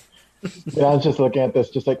 Just like, yeah, I was just looking at this,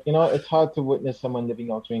 just like, it's hard to witness someone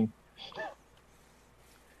living out dream.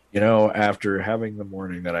 After having the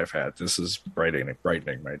morning that I've had, this is brightening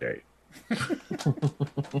my day.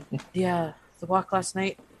 Yeah, the walk last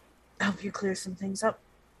night help you clear some things up.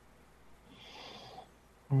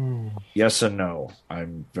 Yes and no.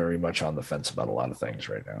 I'm very much on the fence about a lot of things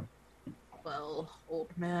right now. Well, old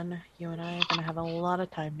man, you and I are going to have a lot of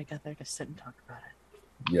time together to sit and talk about it.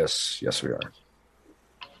 Yes, we are.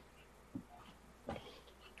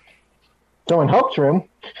 So in Hope's room.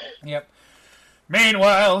 Yep.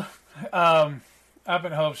 Meanwhile, up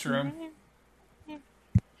in Hope's room.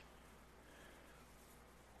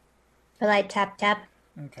 A light tap tap.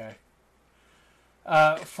 Okay.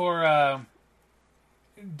 For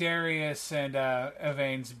Darius and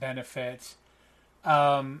Yvain's benefit,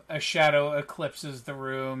 a shadow eclipses the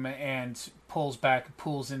room and pulls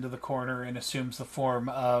into the corner and assumes the form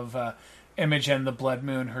of Imogen the Blood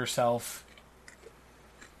Moon herself.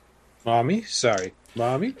 Mommy, sorry.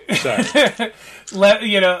 Leather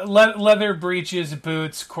breeches,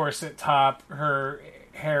 boots, corset top. Her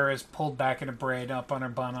hair is pulled back in a braid up on her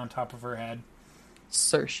bun on top of her head.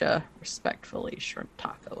 Saoirse respectfully shrimp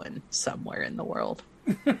taco in somewhere in the world.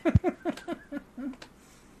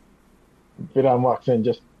 Vidan walks in,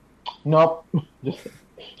 just nope,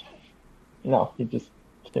 no, he just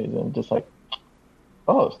stays in, just like,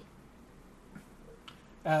 oh.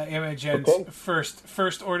 Imogen's okay.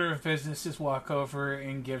 first order of business is walk over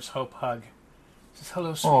and gives Hope a hug. Says,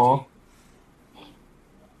 "Hello, sweetie." Aww.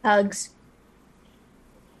 Hugs.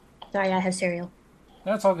 Sorry, I have cereal.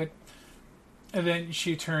 That's all good. And then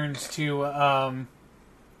she turns to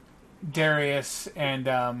Darius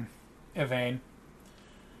and Yvain.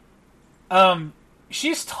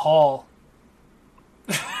 She's tall.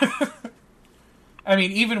 I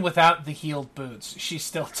mean, even without the heeled boots, she's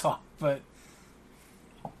still tall, but...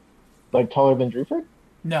 Like taller than Druford?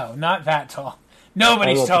 No, not that tall.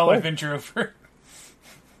 Nobody's taller than Druford.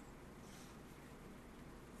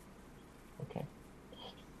 Okay.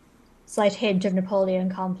 Slight hint of Napoleon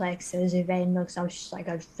complex as Yvain looks out. She's like,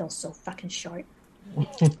 "I feel so fucking short."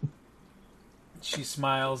 She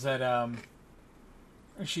smiles at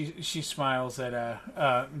she smiles at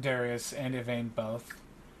Darius and Yvain both,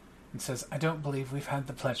 and says, "I don't believe we've had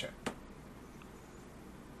the pleasure."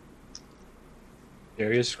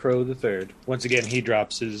 Darius Crow III. Once again, he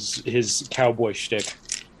drops his cowboy shtick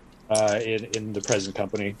in the present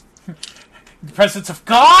company. The presence of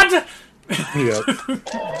God. Yep.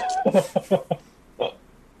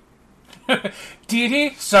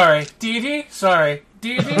 Dee sorry. Dee sorry.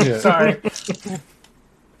 Dee sorry.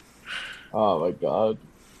 Oh my god.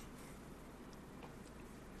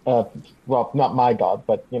 Well, not my god,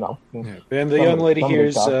 but Yeah. And the young lady here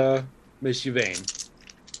is Miss Yvain.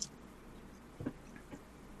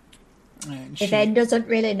 Yvain doesn't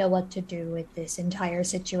really know what to do with this entire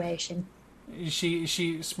situation.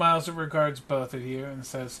 She smiles and regards both of you and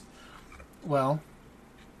says, "Well,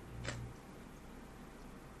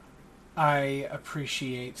 I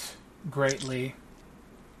appreciate greatly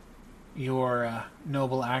your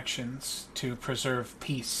noble actions to preserve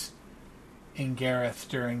peace in Gareth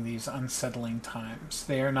during these unsettling times.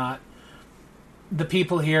 They are not... The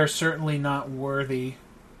people here are certainly not worthy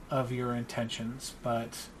of your intentions,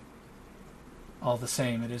 but all the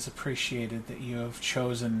same, it is appreciated that you have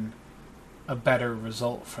chosen a better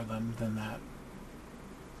result for them than that.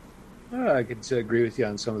 I could agree with you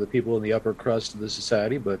on some of the people in the upper crust of the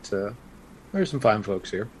society, but there's some fine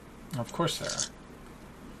folks here. Of course there are.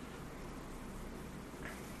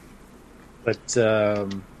 But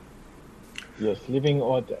Yes, living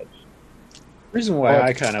or dead. the reason why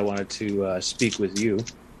I kind of wanted to speak with you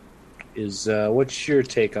is what's your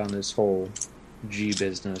take on this whole G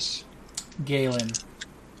business? Galen.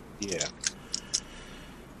 Yeah.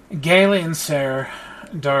 Galen, sir,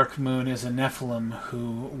 Dark Moon is a Nephilim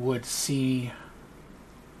who would see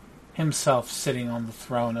himself sitting on the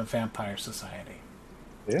throne of Vampire Society.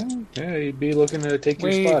 Yeah, he'd be looking to take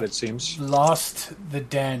your spot, it seems. Lost the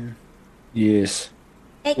den. Yes.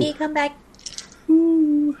 Eggy, come back.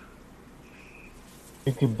 You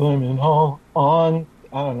could blame it all on,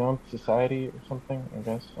 I don't know, society or something, I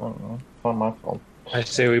guess. I don't know. It's not my fault. I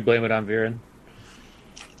say we blame it on Viren.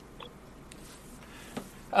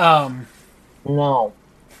 No.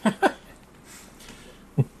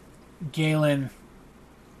 Galen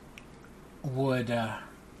would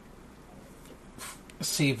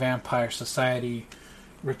see Vampire Society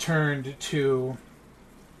returned to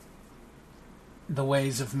the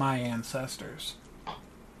ways of my ancestors.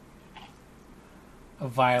 A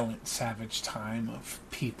violent, savage time of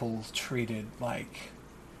people treated like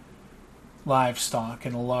livestock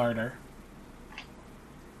in a larder.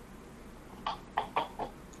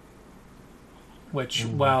 Which,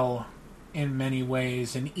 well, in many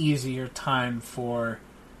ways, an easier time for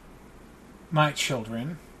my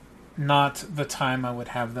children, not the time I would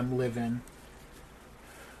have them live in.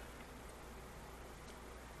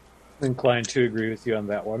 I'm inclined to agree with you on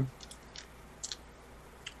that one.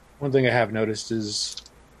 One thing I have noticed is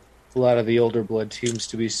a lot of the older blood seems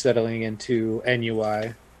to be settling into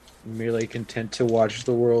NUI, merely content to watch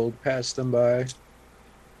the world pass them by.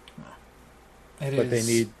 They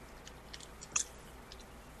need...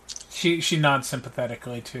 She nods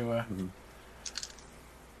sympathetically to...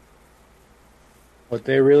 What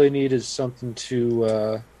they really need is something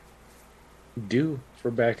to do, for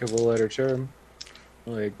back of a letter term.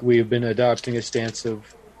 Like, we've been adopting a stance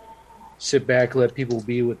of sit back, let people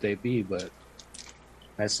be what they be, but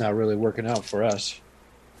that's not really working out for us.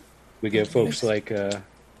 We get folks like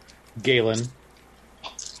Galen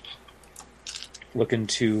looking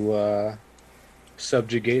to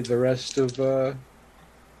subjugate the rest of the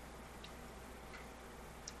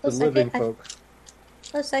living folk.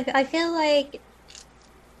 Plus, I feel like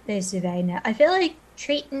there's Savannah. I feel like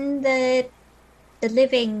treating the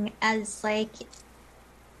living as like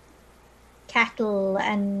cattle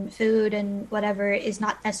and food and whatever is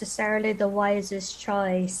not necessarily the wisest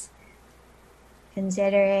choice,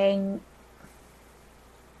 considering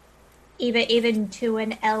even to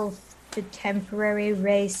an elf, the temporary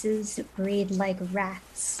races breed like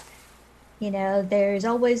rats. You know, there's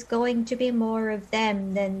always going to be more of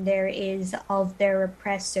them than there is of their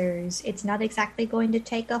oppressors. It's not exactly going to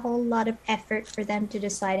take a whole lot of effort for them to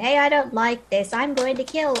decide, hey, I don't like this, I'm going to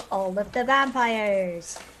kill all of the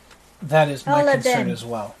vampires. That is my All of concern them. as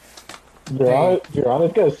well. Your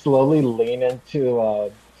Honor's gonna slowly lean into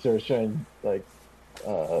Saoirse and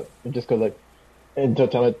and just go like, and to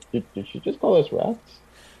tell it, did she just call us rats?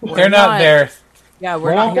 They're not there. Yeah, We're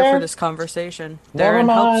we're not not here there? for this conversation. They're Never in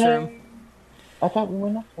Help's mind. room. I thought we were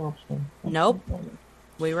not Help's room. Nope.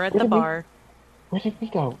 We were at Where the did we- bar. Where did we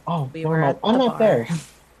go? Oh, We never were mind. at I'm the not bar. there.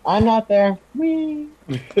 I'm not there. Whee!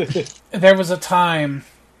 There was a time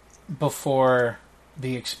before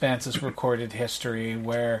the Expanse's recorded history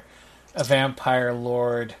where a vampire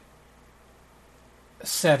lord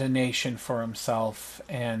set a nation for himself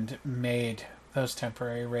and made those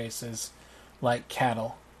temporary races like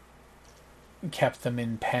cattle. Kept them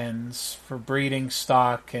in pens for breeding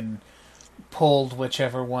stock and pulled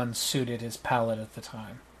whichever one suited his palate at the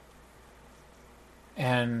time.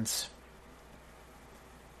 And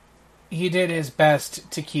he did his best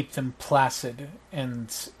to keep them placid and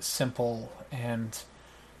simple and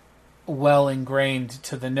well ingrained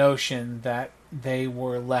to the notion that they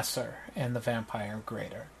were lesser and the vampire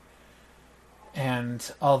greater.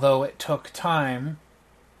 And although it took time,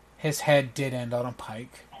 his head did end on a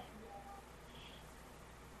pike.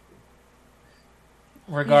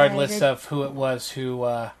 Regardless of who it was who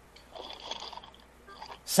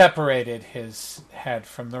separated his head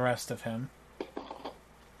from the rest of him.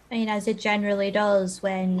 I mean, as it generally does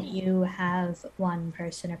when you have one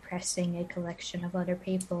person oppressing a collection of other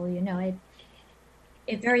people, you know,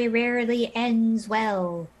 It very rarely ends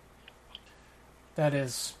well. That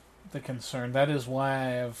is the concern. That is why I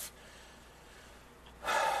have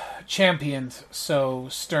championed so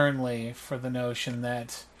sternly for the notion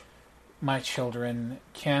that my children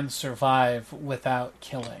can survive without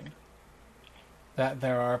killing. That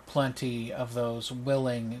there are plenty of those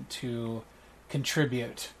willing to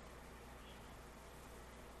contribute.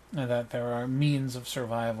 And that there are means of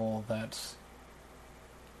survival that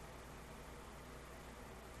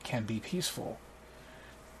can be peaceful.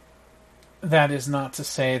 That is not to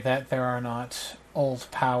say that there are not old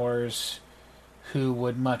powers who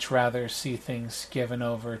would much rather see things given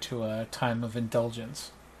over to a time of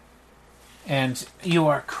indulgence. And you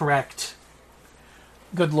are correct,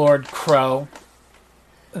 good Lord Crow,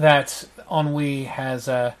 that ennui has,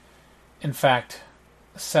 in fact,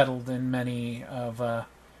 settled in many of the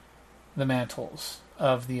mantles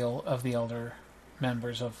of the elder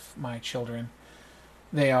members of my children.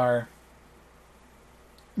 They are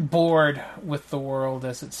bored with the world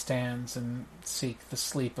as it stands and seek the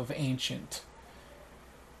sleep of ancient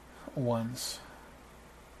ones.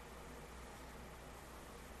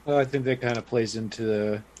 Well, I think that kind of plays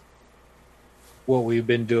into what we've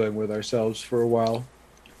been doing with ourselves for a while.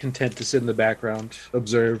 Content to sit in the background,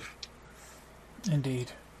 observe,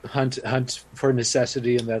 Indeed. hunt for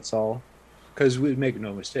necessity, and that's all. Because we make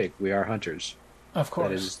no mistake, we are hunters. Of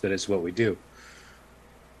course. That is what we do.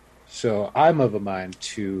 So I'm of a mind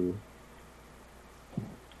to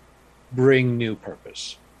bring new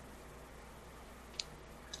purpose.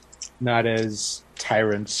 Not as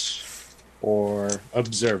tyrants or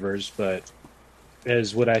observers, but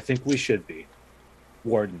as what I think we should be.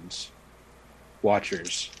 Wardens,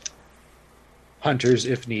 watchers, hunters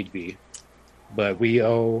if need be. But we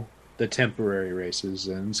owe the temporary races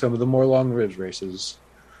and some of the more long-lived races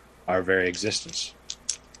our very existence.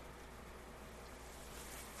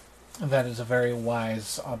 That is a very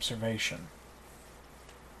wise observation.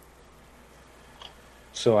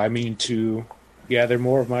 So I mean to gather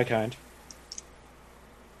more of my kind,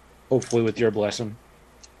 hopefully with your blessing,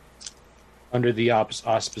 under the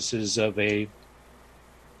auspices of a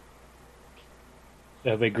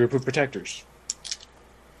group of protectors.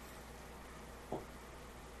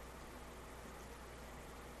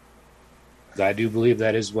 I do believe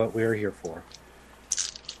that is what we are here for.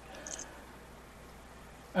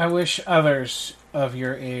 I wish others of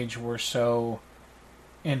your age were so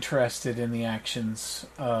interested in the actions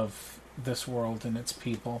of this world and its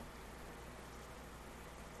people.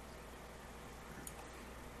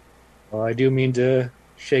 Well, I do mean to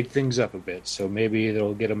shake things up a bit, so maybe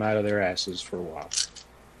it'll get them out of their asses for a while.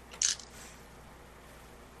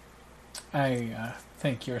 I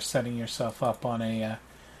think you're setting yourself up on a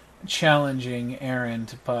challenging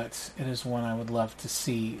errand, but it is one I would love to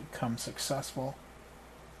see come successful.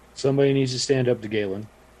 Somebody needs to stand up to Galen.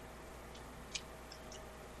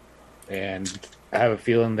 And I have a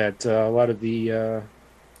feeling that a lot of the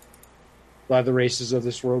races of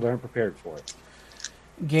this world aren't prepared for it.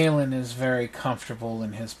 Galen is very comfortable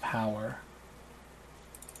in his power.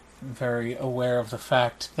 Very aware of the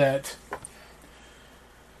fact that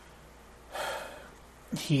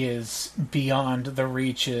he is beyond the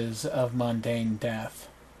reaches of mundane death.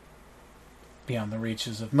 Beyond the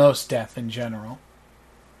reaches of most death in general.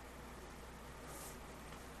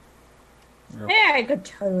 Yeah, I could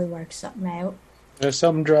totally work something out. If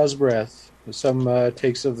some draws breath, if some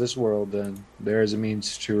takes of this world, then there is a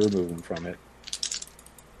means to remove him from it.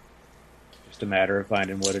 Just a matter of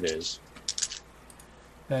finding what it is.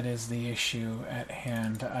 That is the issue at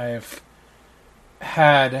hand. I've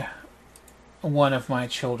had one of my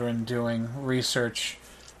children doing research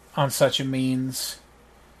on such a means.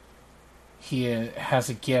 He has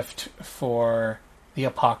a gift for the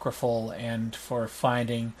apocryphal and for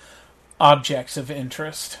finding objects of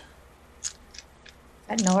interest. Is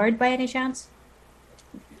that Nord by any chance?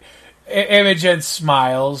 Imogen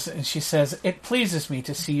smiles and she says, "It pleases me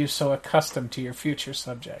to see you so accustomed to your future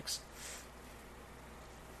subjects."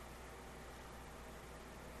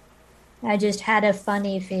 I just had a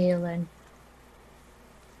funny feeling.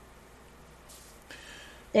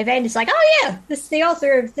 It's like, oh yeah, this is the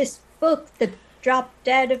author of this book that dropped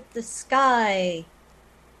out of the sky.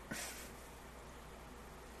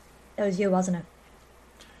 That was you, wasn't it?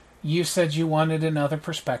 You said you wanted another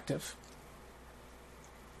perspective.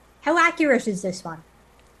 How accurate is this one?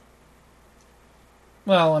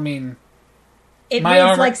 Well, I mean, it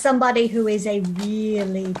reads like somebody who is a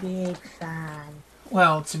really big fan.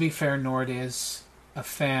 Well, to be fair, Nord is a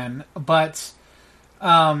fan, but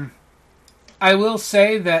I will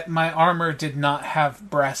say that my armor did not have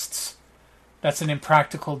breasts That's an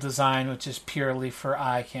impractical design, which is purely for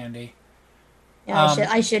eye candy. Yeah,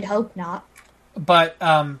 I should hope not. But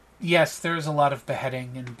yes, there is a lot of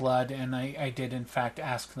beheading and blood, and I did in fact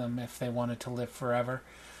ask them if they wanted to live forever.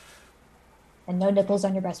 And no nipples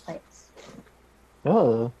on your breastplates.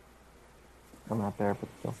 Oh. I'm not there, but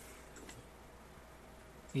still.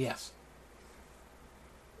 Yes.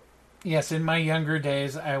 Yes, in my younger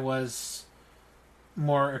days, I was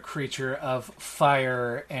more a creature of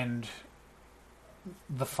fire and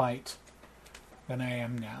the fight than I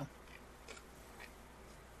am now.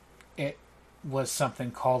 It was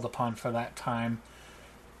something called upon for that time.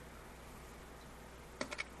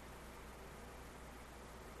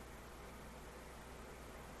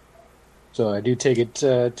 So I do take it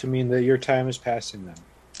to mean that your time is passing then.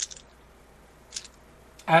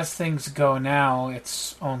 As things go now,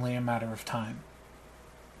 it's only a matter of time.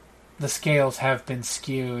 The scales have been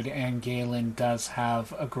skewed, and Galen does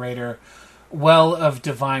have a greater well of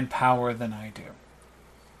divine power than I do.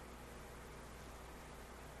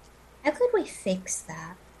 How could we fix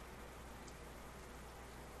that?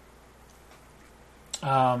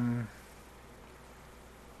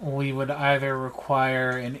 We would either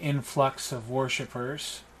require an influx of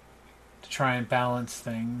worshippers to try and balance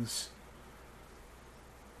things,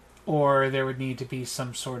 or there would need to be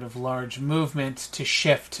some sort of large movement to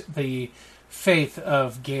shift the faith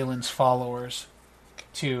of Galen's followers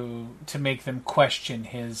to make them question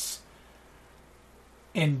his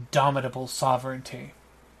indomitable sovereignty.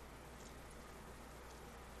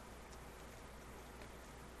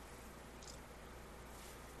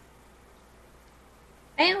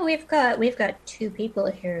 And we've got two people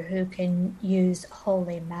here who can use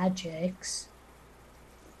holy magics.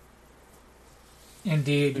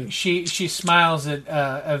 Indeed, she smiles at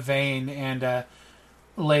Yvain and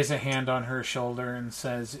lays a hand on her shoulder and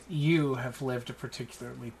says, "You have lived a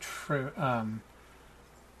particularly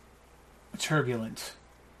turbulent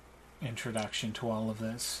introduction to all of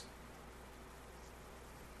this,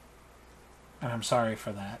 and I'm sorry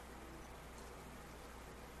for that.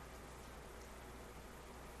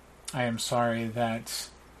 I am sorry that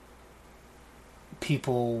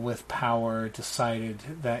people with power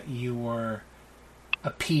decided that you were a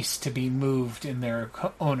piece to be moved in their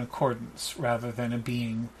own accordance rather than a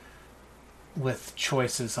being with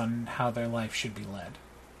choices on how their life should be led."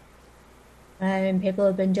 And people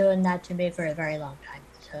have been doing that to me for a very long time.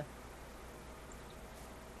 So.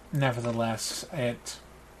 Nevertheless,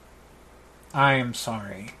 I am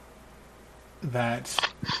sorry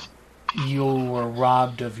that you were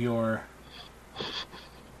robbed of your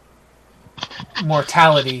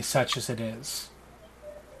mortality, such as it is,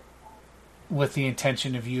 with the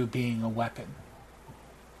intention of you being a weapon.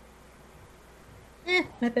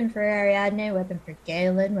 Weapon for Ariadne, weapon for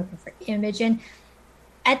Galen, weapon for Imogen.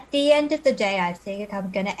 At the end of the day, I think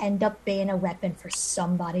I'm going to end up being a weapon for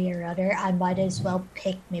somebody or other. I might as well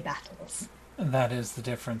pick me battles. That is the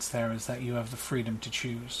difference there, is that you have the freedom to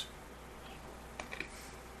choose.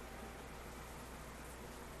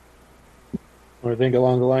 Or I think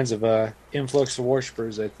along the lines of influx of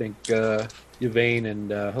worshippers, I think Yvain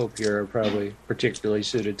and Hope here are probably particularly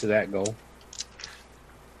suited to that goal.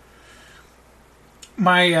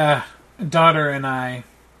 My daughter and I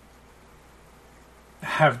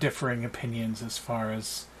have differing opinions as far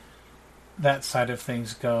as that side of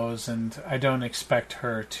things goes, and I don't expect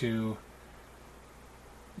her to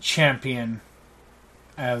champion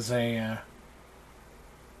as a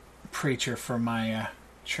preacher for my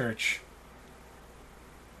church.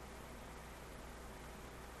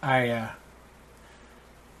 I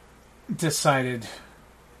decided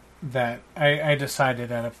that I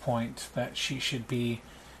decided at a point that she should be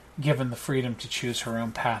given the freedom to choose her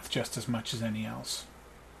own path just as much as any else.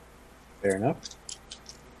 Fair enough.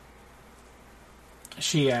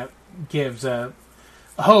 She gives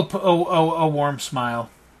Hope a warm smile.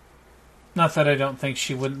 Not that I don't think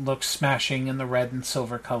she wouldn't look smashing in the red and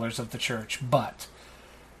silver colors of the church, but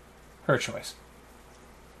her choice.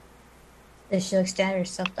 She looks down at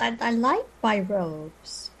herself. I like my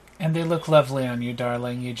robes. And they look lovely on you,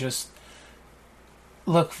 darling. You just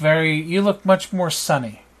look you look much more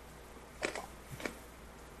sunny.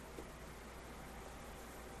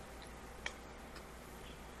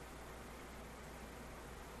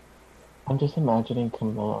 I'm just imagining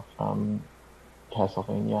Camilla from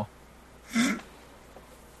Castlevania.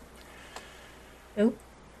 Who?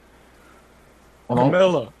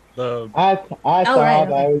 Camilla. I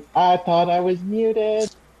thought I was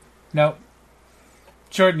muted. Nope.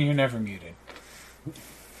 Jordan, you're never muted.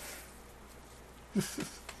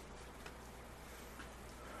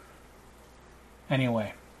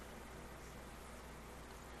 Anyway.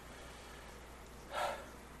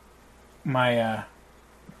 my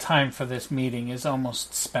time for this meeting is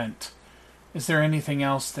almost spent. Is there anything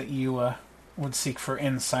else that you would seek for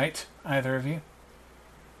insight, either of you?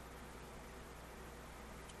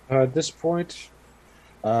 At this point,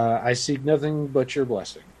 I seek nothing but your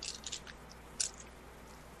blessing.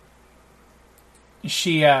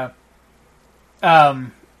 She,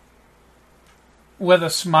 with a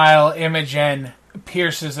smile, Imogen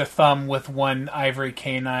pierces a thumb with one ivory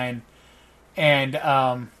canine, and,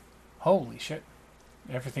 holy shit.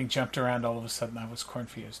 Everything jumped around all of a sudden. I was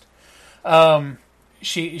confused.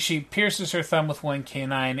 She pierces her thumb with one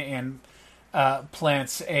canine and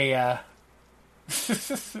plants a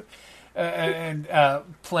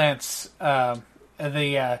plants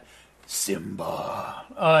the Simba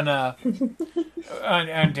on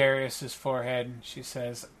Darius's forehead. She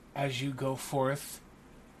says, "As you go forth,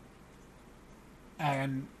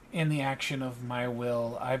 and in the action of my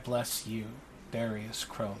will, I bless you, Darius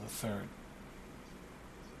Crow III."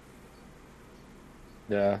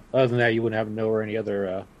 Other than that, you wouldn't happen to know where any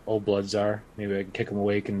other old bloods are. Maybe I can kick them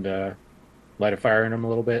awake and light a fire in them a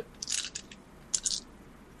little bit.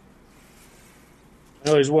 I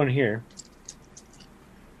know there's one here.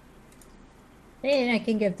 Then I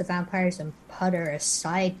can give the vampires and Putter a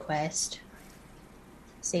side quest.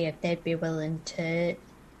 See if they'd be willing to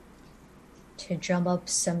drum up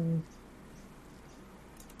some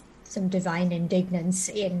divine indignance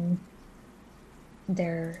in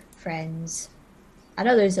their friends. I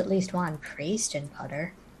know there's at least one priest in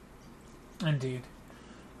Putter. Indeed.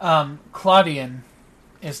 Claudian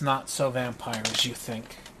is not so vampire as you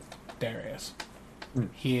think, Darius.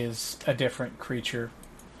 He is a different creature.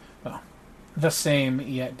 Well, the same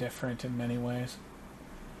yet different in many ways.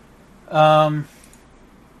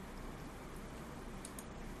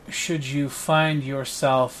 Should you find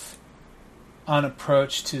yourself on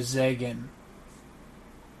approach to Zagan,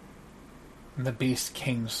 the Beast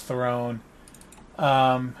King's throne,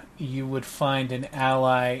 you would find an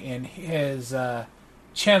ally in his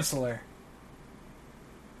Chancellor,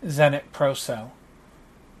 Zenit Procel.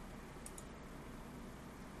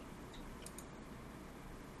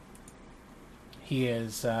 He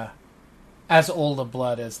is as old a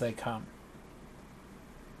blood as they come.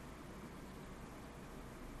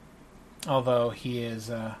 Although he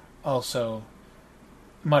is also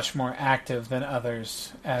much more active than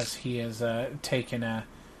others, as he is taken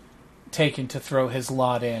to throw his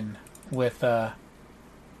lot in with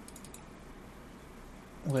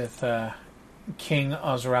King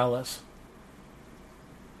Osralis.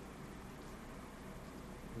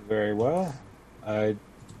 Very well. I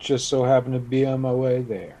just so happen to be on my way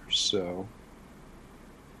there, so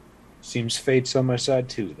seems fate's on my side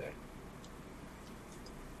too then.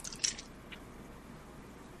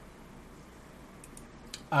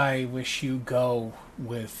 I wish you go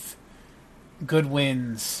with good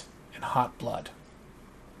winds and hot blood.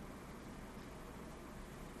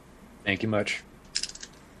 Thank you much.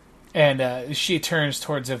 And she turns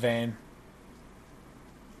towards Yvain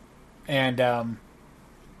and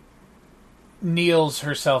kneels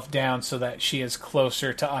herself down so that she is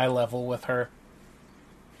closer to eye level with her.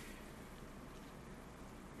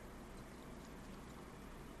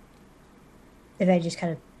 Yvain just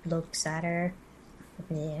kind of looks at her.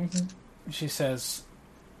 Yeah. She says,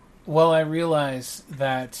 "Well, I realize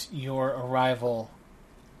that your arrival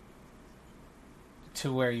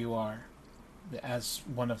to where you are as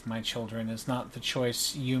one of my children is not the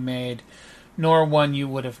choice you made, nor one you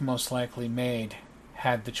would have most likely made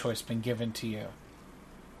had the choice been given to you.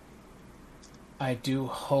 I do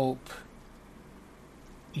hope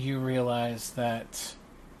you realize that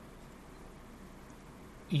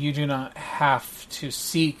you do not have to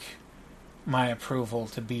seek my approval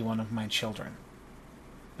to be one of my children.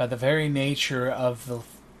 By the very nature of the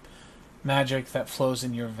magic that flows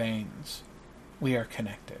in your veins, we are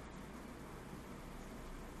connected."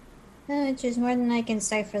 Which is more than I can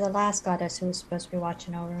say for the last goddess who was supposed to be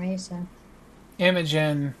watching over me, so...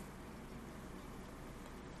 Imogen,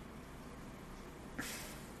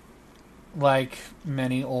 like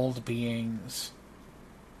many old beings,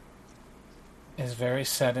 is very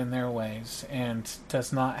set in their ways and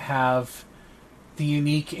does not have the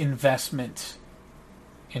unique investment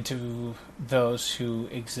into those who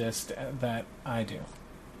exist that I do.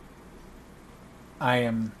 I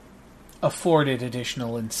am afforded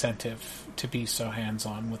additional incentive to be so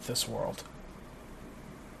hands-on with this world.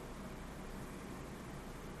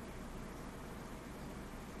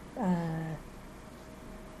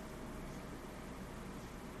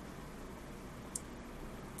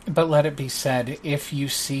 But let it be said, if you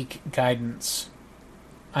seek guidance,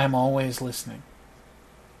 I am always listening.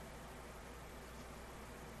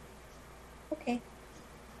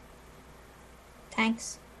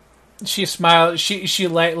 Thanks. She smiles. She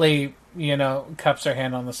lightly, cups her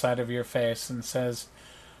hand on the side of your face and says,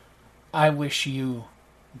 "I wish you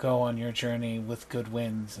go on your journey with good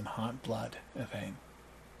winds and hot blood, Yvain."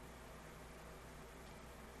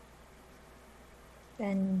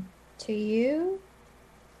 And to you?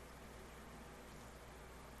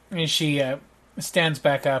 And she stands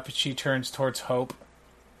back up and she turns towards Hope.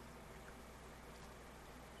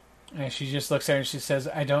 And she just looks at her and she says,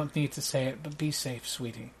 "I don't need to say it, but be safe,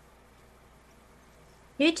 sweetie."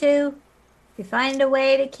 You too. If you find a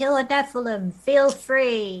way to kill a Nephilim, feel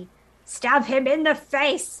free. Stab him in the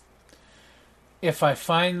face. If I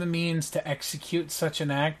find the means to execute such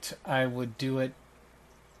an act, I would do it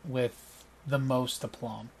with the most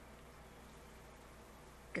aplomb.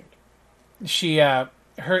 Good. She,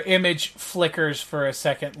 her image flickers for a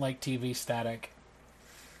second like TV static.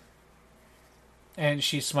 And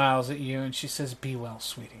she smiles at you and she says, "Be well,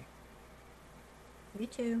 sweetie." You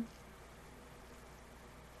too.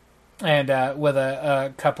 And with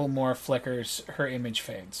a couple more flickers, her image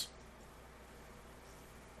fades.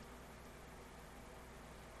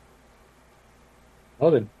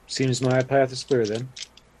 Well then, seems my path is clear then.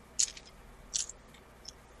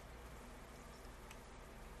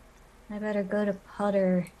 I better go to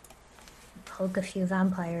Potter and poke a few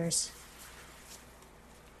vampires.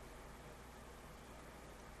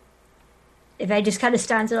 If I just kind of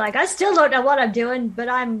stands there like, I still don't know what I'm doing, but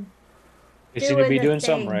I'm They seem to be the doing thing.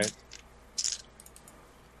 something right.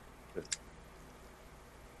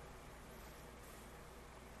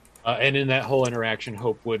 And in that whole interaction,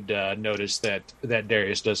 Hope would notice that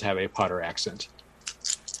Darius does have a Potter accent.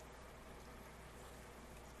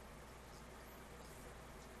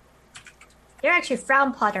 You're actually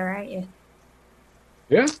from Potter, aren't you?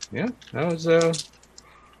 Yeah. I was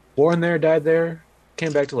born there, died there,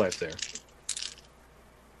 came back to life there.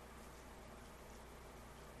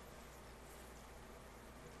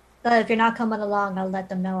 But if you're not coming along, I'll let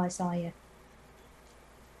them know I saw you.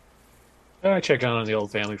 I check on the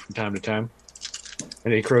old family from time to time.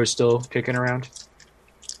 Any crows still kicking around?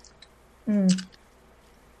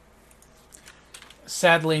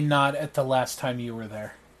 Sadly, not at the last time you were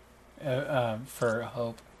there. For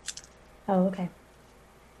Hope. Oh, okay.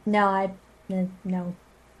 No, no.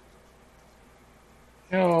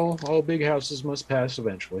 No, all big houses must pass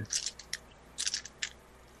eventually.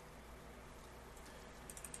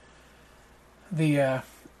 The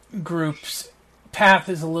group's path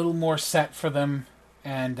is a little more set for them,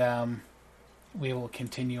 and we will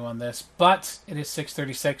continue on this. But it is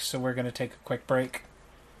 6:36, so we're going to take a quick break.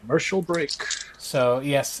 Commercial break. So,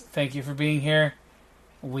 yes, thank you for being here.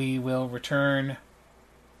 We will return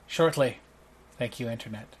shortly. Thank you,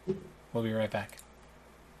 Internet. We'll be right back.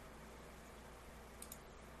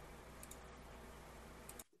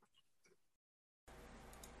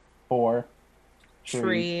 Four,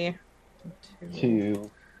 Tree.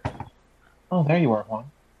 two. Oh, there you are,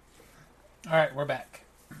 Juan. All right, we're back.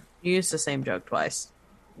 You used the same joke twice.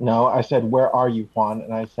 No, I said, "Where are you, Juan?"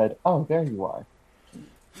 And I said, "Oh, there you are."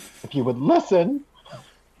 If you would listen.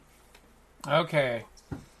 Okay.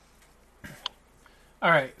 All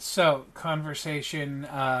right, so conversation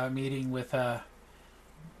meeting with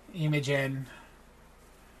Imogen.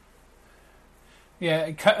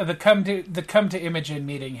 Yeah, the come to Imogen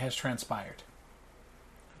meeting has transpired.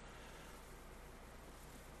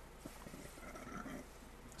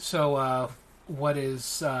 So what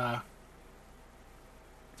are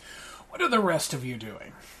the rest of you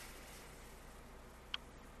doing?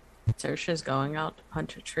 Saoirse's going out to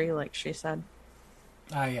punch a tree, like she said.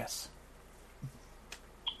 Yes.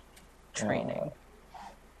 Training.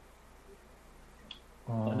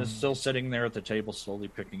 And is still sitting there at the table, slowly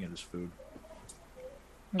picking at his food.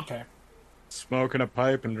 Okay. Smoking a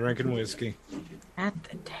pipe and drinking whiskey. At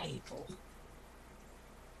the table.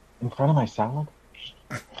 In front of my salad?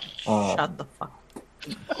 Shut the fuck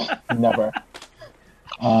up. Never.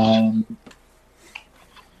 I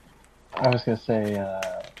was gonna say,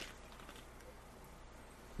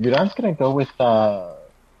 Yudan's gonna go with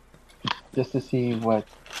just to see what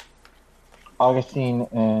Augustine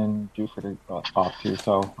and Duford are off to.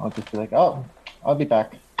 So I'll just be like, "Oh, I'll be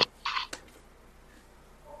back."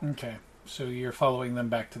 Okay. So you're following them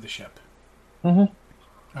back to the ship. Mm-hmm.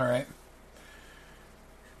 All right.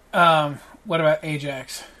 What about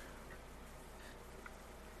Ajax?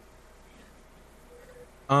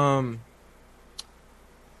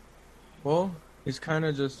 Well, he's kind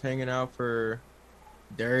of just hanging out for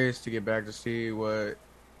Darius to get back to see what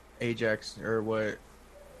Ajax or what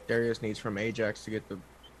Darius needs from Ajax to get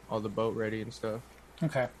all the boat ready and stuff.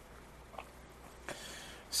 Okay.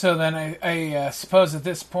 So then I suppose at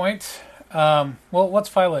this point, Well, what's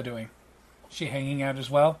Phyla doing? Is she hanging out as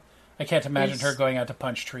well? I can't imagine her going out to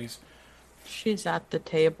punch trees. She's at the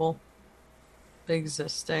table,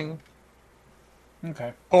 existing.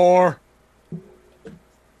 Okay. Or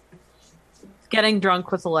Getting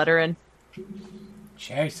drunk with a letter in.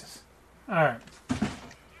 Jesus. All right.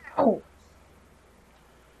 Oh.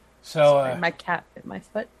 So, Sorry, my cat bit my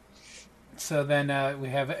foot. So then we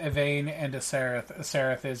have Evane and Asareth.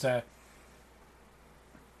 Asareth is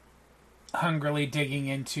hungrily digging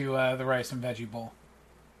into the rice and veggie bowl.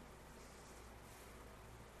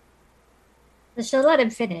 She'll let him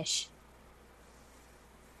finish.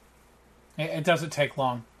 It doesn't take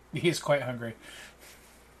long. He's quite hungry.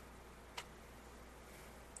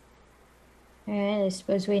 I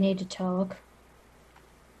suppose we need to talk.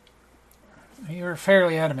 You were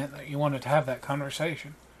fairly adamant that you wanted to have that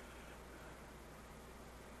conversation.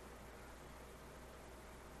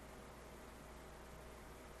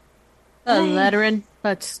 Lettering.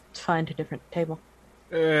 Let's find a different table.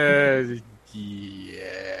 yeah.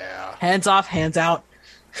 Hands off, hands out.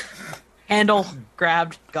 Handle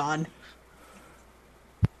grabbed, gone.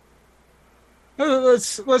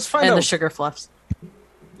 Let's find And out. the sugar fluffs.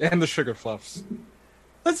 And the sugar fluffs.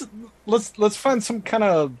 Let's find some kind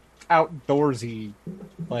of outdoorsy,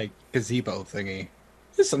 like gazebo thingy.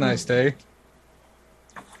 It's a nice day.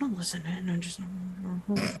 I want to listen in. I just.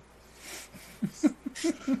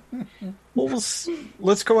 Well,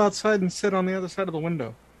 let's go outside and sit on the other side of the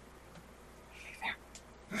window.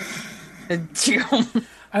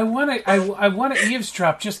 I want to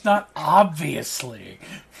eavesdrop, just not obviously.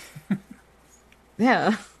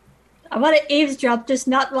 Yeah. I want to eavesdrop, just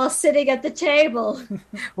not while sitting at the table.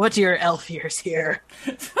 What do your elf ears hear?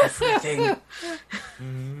 Everything.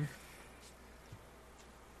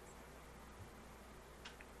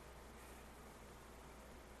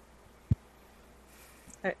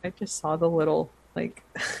 I just saw the little like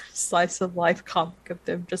slice of life comic of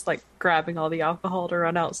them just like grabbing all the alcohol to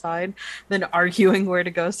run outside, then arguing where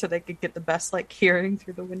to go so they could get the best like hearing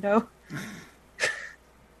through the window.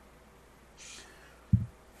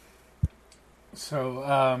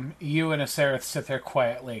 So you and Asareth sit there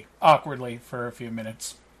quietly, awkwardly for a few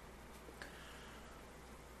minutes.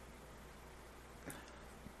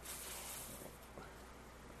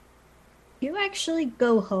 You actually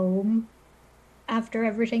go home after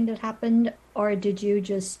everything that happened, or did you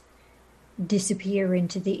just disappear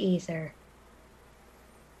into the ether?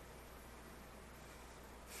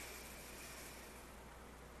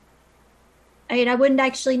 I mean, I wouldn't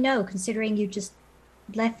actually know, considering you just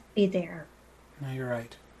left me there. No, you're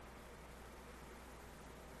right.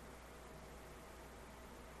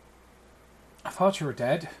 I thought you were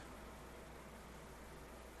dead.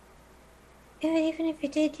 Yeah, even if you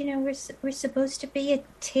did, we're supposed to be a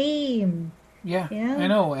team. Yeah, Yeah. I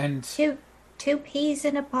know, and Two peas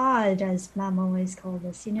in a pod, as Mom always called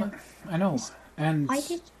us, I know, and Why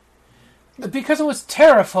did... because I was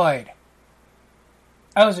terrified.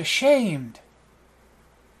 I was ashamed.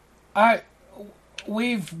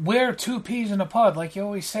 We're two peas in a pod, like you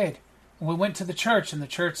always said. We went to the church, and the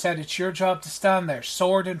church said it's your job to stand there,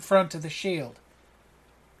 sword in front of the shield.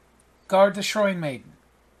 Guard the shrine maiden.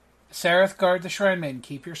 Sareth, guard the shrine maiden.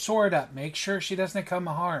 Keep your sword up. Make sure she doesn't come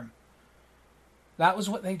to harm. That was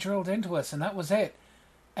what they drilled into us, and that was it.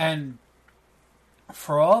 And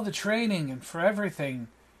for all the training and for everything,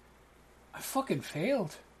 I fucking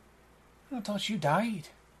failed. I thought you died.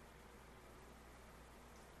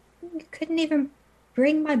 You couldn't even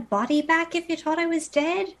bring my body back if you thought I was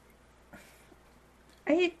dead?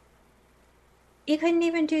 You couldn't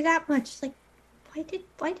even do that much. Like,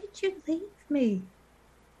 why did you leave me?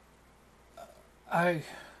 I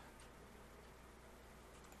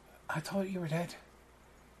thought you were dead.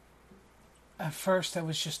 At first, I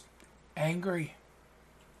was just angry.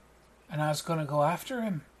 And I was going to go after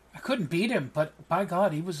him. I couldn't beat him, but by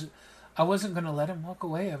God, I wasn't going to let him walk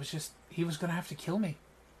away. He was going to have to kill me.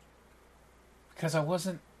 Because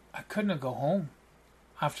I couldn't go home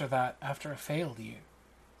after that, after I failed you.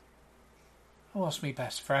 I lost my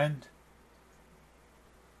best friend.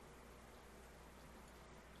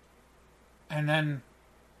 And then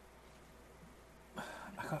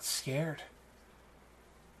I got scared.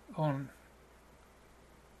 Going,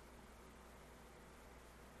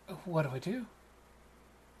 what do I do?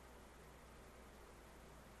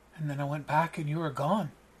 And then I went back and you were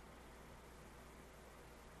gone.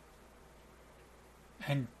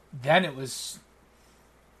 And then it was...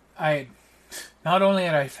 not only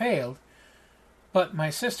had I failed, but my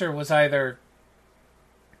sister was either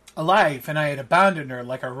alive and I had abandoned her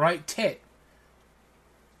like a right tit.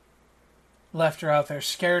 Left her out there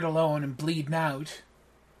scared alone and bleeding out.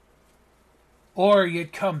 or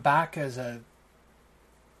you'd come back as a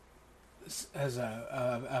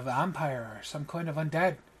vampire or some kind of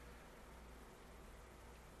undead,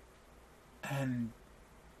 and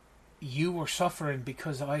you were suffering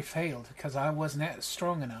because I failed, because I wasn't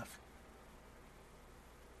strong enough.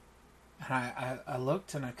 And I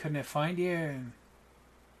looked and I couldn't find you, and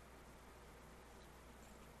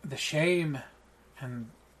the shame and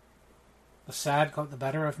the sad got the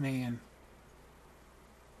better of me, and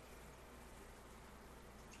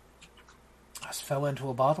I just fell into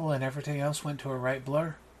a bottle and everything else went to a right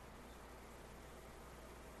blur.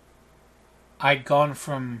 I'd gone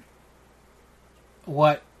from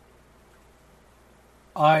what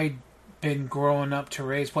I'd been growing up to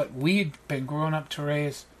raise, what we'd been growing up to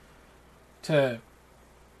raise, to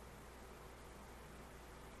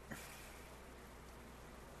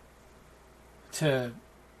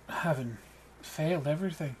having failed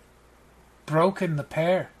everything, broken the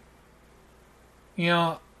pair. You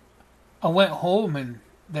know, I went home and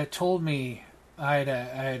they told me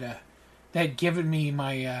they'd given me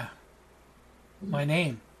my my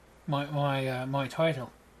name, my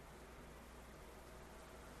title.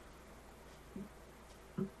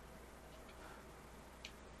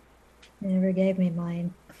 They never gave me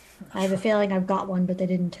mine. I have a feeling I've got one, but they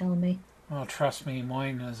didn't tell me. Oh, trust me,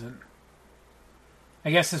 mine isn't.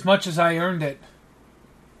 I guess as much as I earned it,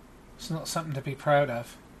 it's not something to be proud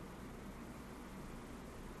of.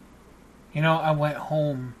 You know, I went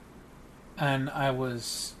home and I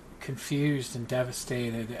was confused and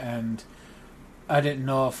devastated, and I didn't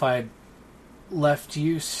know if I'd left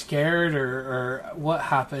you scared or what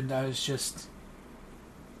happened. I was just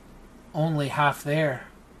only half there.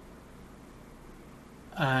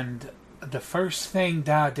 And the first thing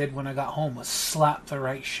Dad did when I got home was slap the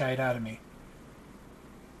right shite out of me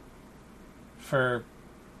for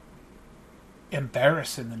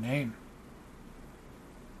embarrassing the name,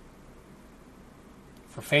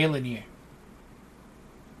 for failing you.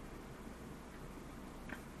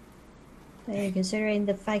 Considering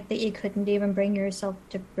the fact that you couldn't even bring yourself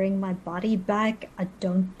to bring my body back, I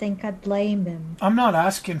don't think I blame him. I'm not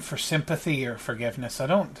asking for sympathy or forgiveness. I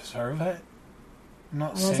don't deserve it. I'm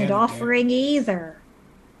not I wasn't offering either.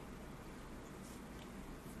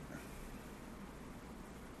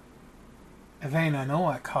 Yvain, I know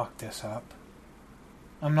I cocked this up.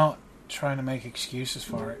 I'm not trying to make excuses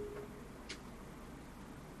for it.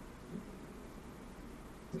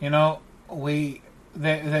 You know,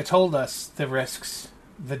 they told us the risks,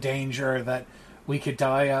 the danger, that we could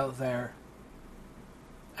die out there.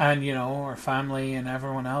 And, you know, our family and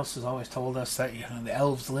everyone else has always told us that, you know, the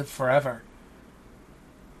elves live forever.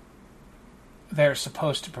 They're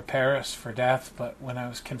supposed to prepare us for death, but when I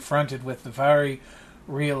was confronted with the very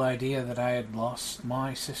real idea that I had lost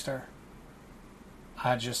my sister,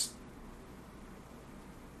 I didn't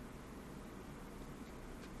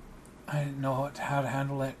know how to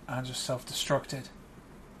handle it. I just self-destructed.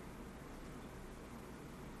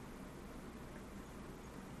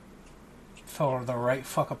 Fell the right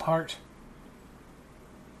fuck apart.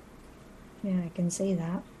 Yeah, I can see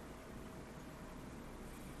that.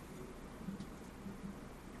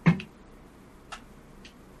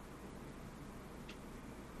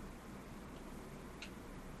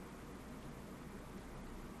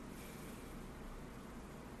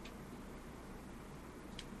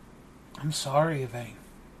 I'm sorry, Yvain.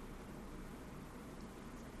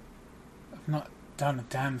 I've not done a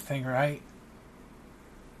damn thing right.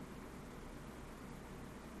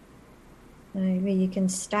 Maybe you can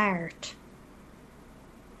start.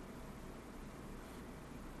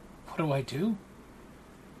 What do I do?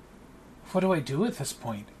 What do I do at this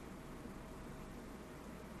point?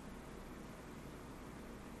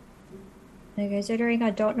 Considering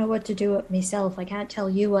I don't know what to do with myself, I can't tell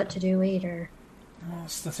you what to do either. Well,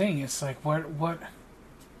 it's the thing. It's like, where do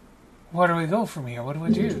we go from here? What do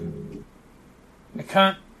I do? I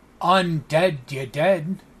can't undead you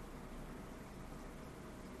dead.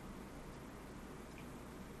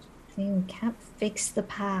 I mean, we can't fix the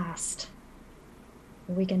past.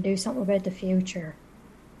 But we can do something about the future.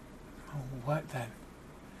 Oh, what then?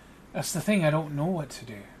 That's the thing. I don't know what to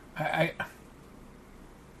do.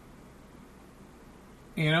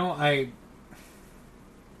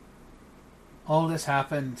 All this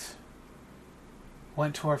happened.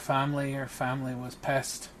 Went to our family. Our family was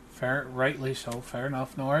pissed. Rightly so. Fair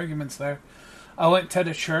enough. No arguments there. I went to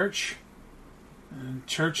the church. And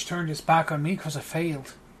church turned its back on me because I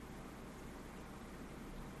failed.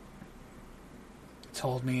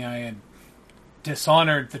 Told me I had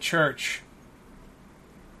dishonored the church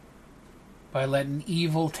by letting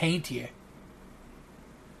evil taint you.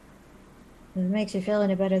 If it makes you feel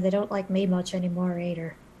any better, they don't like me much anymore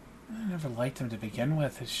either. I never liked them to begin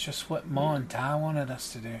with. It's just what Ma and Da wanted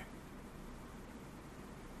us to do.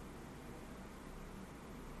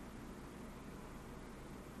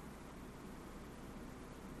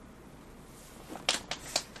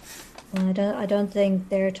 Well, I don't think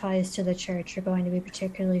their ties to the church are going to be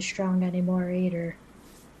particularly strong anymore either.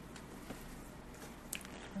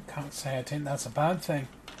 I can't say I think that's a bad thing.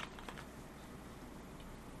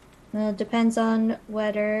 Well, it depends on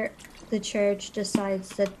whether the church decides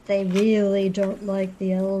that they really don't like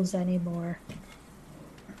the elves anymore.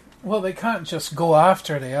 Well, they can't just go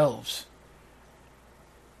after the elves.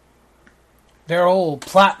 Their whole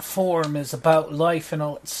platform is about life in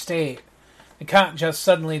all its state. They can't just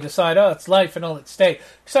suddenly decide, oh, it's life in all its state,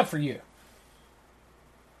 except for you.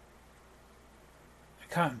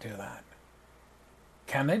 They can't do that.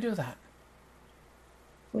 Can they do that?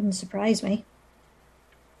 Wouldn't surprise me.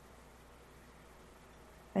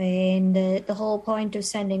 I mean, the whole point of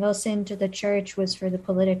sending us into the church was for the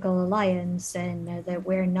political alliance, and that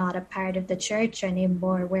we're not a part of the church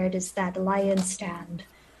anymore. Where does that alliance stand?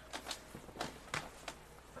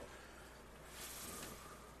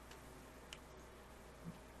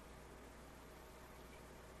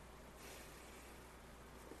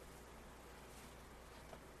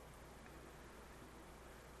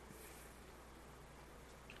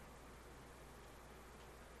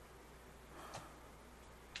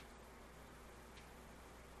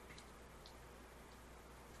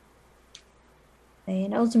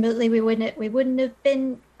 And ultimately, we wouldn't have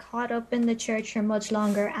been caught up in the church for much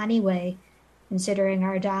longer anyway, considering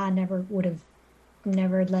our dad never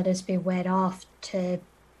let us be wed off to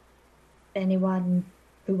anyone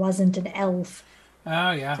who wasn't an elf.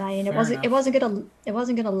 Oh yeah. I mean, fair it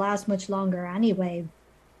wasn't gonna last much longer anyway.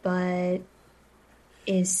 But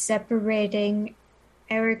is separating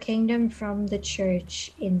our kingdom from the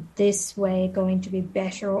church in this way going to be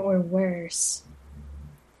better or worse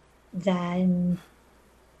than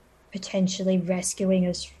potentially rescuing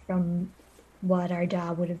us from what our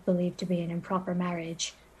dad would have believed to be an improper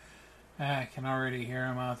marriage? I can already hear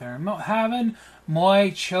him out there. I'm not having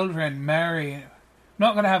my children marry. I'm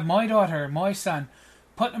not going to have my daughter, my son,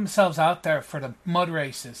 put themselves out there for the mud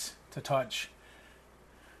races to touch.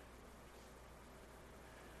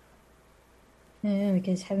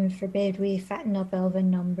 Because heaven forbid we fatten up elven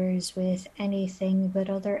numbers with anything but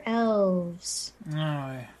other elves. Oh,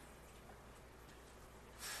 yeah.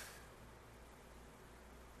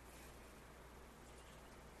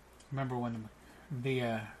 Remember when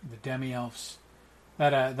the demi elves,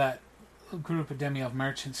 that group of demi elf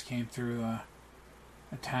merchants came through a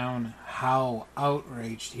town? How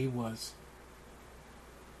outraged he was.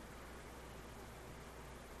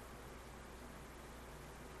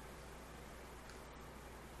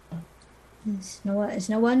 It's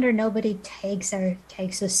no wonder nobody takes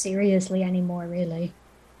us seriously anymore, really.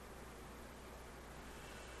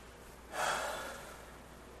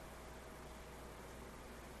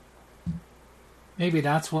 Maybe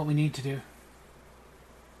that's what we need to do.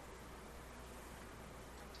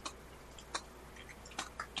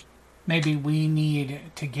 Maybe we need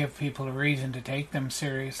to give people a reason to take them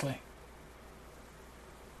seriously.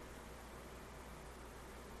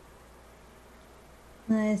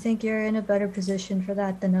 I think you're in a better position for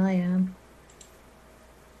that than I am.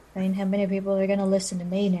 I mean, how many people are going to listen to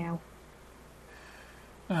me now?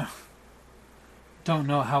 Don't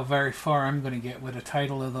know how very far I'm going to get with a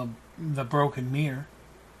title of the Broken Mirror.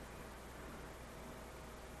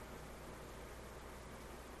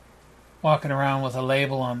 Walking around with a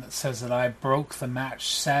label on that says that I broke the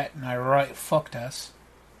match set and I right fucked us.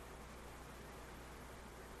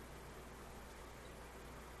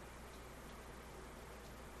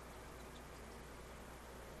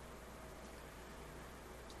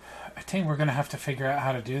 I think we're going to have to figure out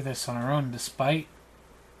how to do this on our own, despite,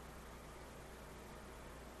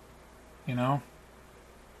 you know,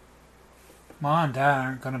 Ma and Dad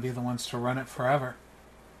aren't going to be the ones to run it forever.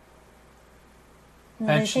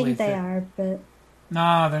 Eventually, I think they are, but...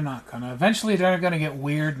 No, they're not going to. Eventually they're going to get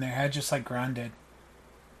weird in their head, just like Gran did.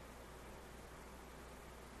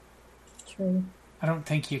 True. I don't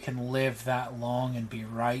think you can live that long and be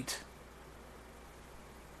right.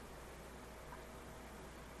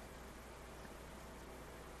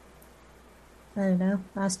 I don't know.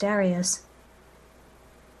 Ask Darius.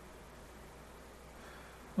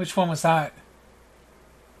 Which one was that?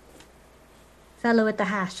 Fellow with the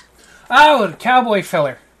hat. Oh, the cowboy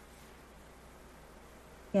filler.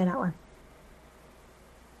 Yeah, that one.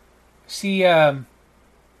 She,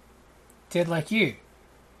 did like you?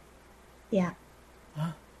 Yeah.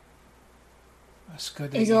 Huh? That's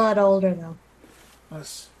good that He's a you, lot older, though.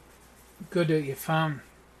 that's good that you found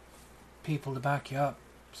people to back you up,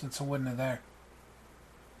 since I wasn't there.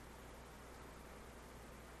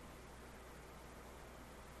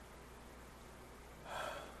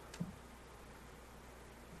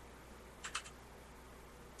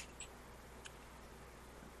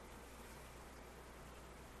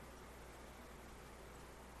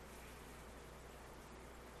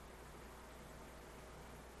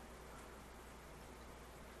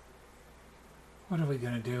 What are we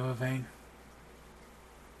gonna do, Yvain?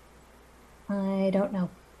 I don't know.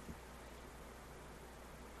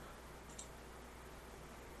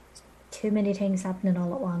 Too many things happening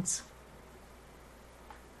all at once.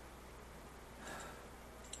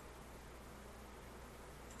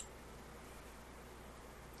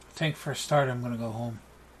 I think for a start, I'm gonna go home.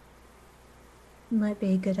 Might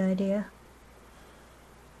be a good idea.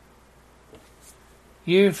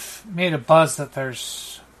 You've made a buzz that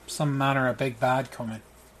there's some manner of big bad coming.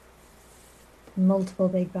 Multiple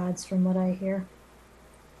big bads from what I hear.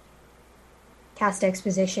 Cast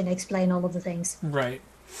exposition, explain all of the things. Right.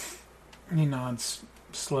 He nods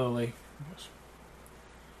slowly.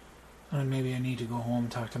 And maybe I need to go home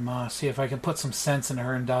and talk to Ma, see if I can put some sense into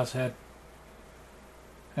her and Da's head.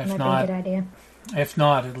 Might be a good idea. If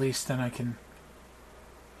not, at least then I can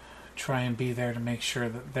try and be there to make sure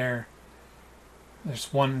that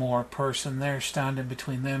there's one more person there standing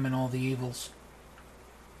between them and all the evils.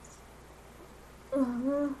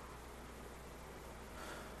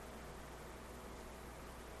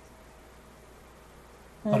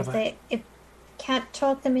 What about- If can't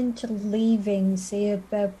talk them into leaving, see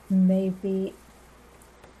about maybe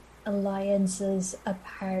alliances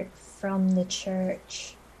apart from the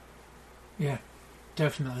church. Yeah,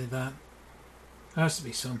 definitely that. There has to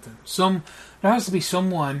be something. There has to be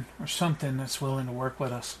someone or something that's willing to work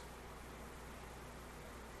with us.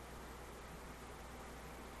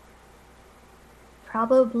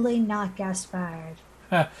 Probably not Gaspard.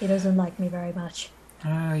 He doesn't like me very much.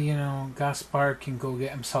 Gaspard can go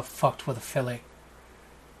get himself fucked with a filly.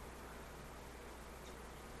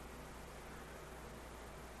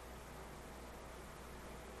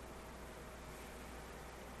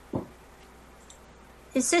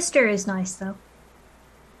 His sister is nice, though.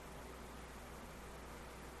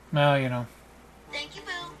 Well, Thank you,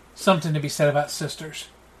 Boo. something to be said about sisters.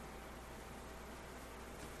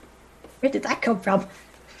 Where did that come from?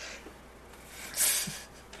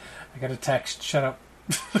 I got a text. Shut up.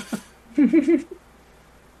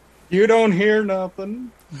 You don't hear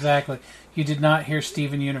nothing. Exactly. You did not hear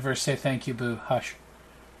Steven Universe say thank you, Boo. Hush.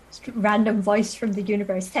 Just random voice from the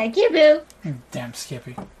universe. Thank you, Boo. Damn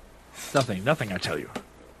Skippy. Nothing, I tell you.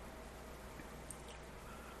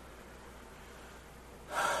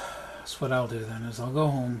 That's what I'll do then, is I'll go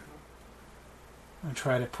home and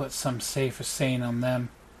try to put some safe or sane on them.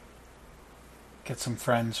 Get some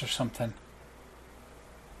friends or something.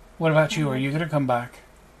 What about you? Are you going to come back?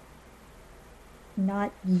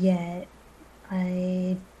 Not yet.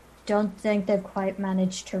 I don't think they've quite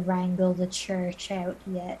managed to wrangle the church out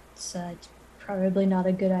yet, so it's probably not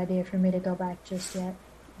a good idea for me to go back just yet.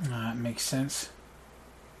 That makes sense.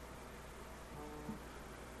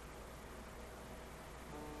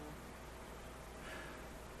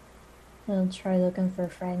 I'll try looking for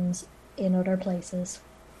friends in other places.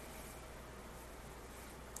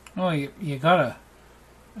 Oh, you got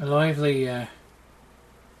a lively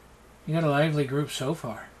group so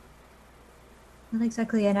far. Not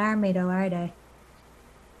exactly an army, though, are they?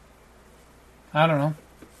 I don't know.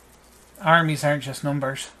 Armies aren't just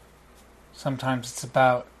numbers. Sometimes it's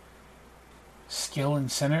about skill and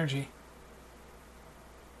synergy.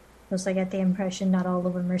 Plus, I get the impression not all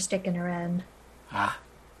of them are sticking around. Ah.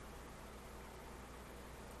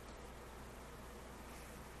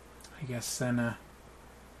 I guess then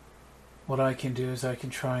what I can do is I can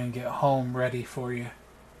try and get home ready for you.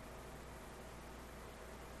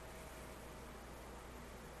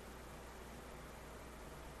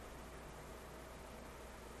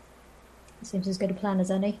 Seems as good a plan as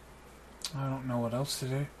any. I don't know what else to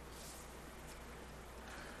do.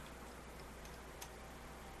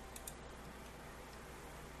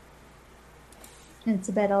 It's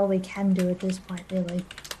about all we can do at this point, really.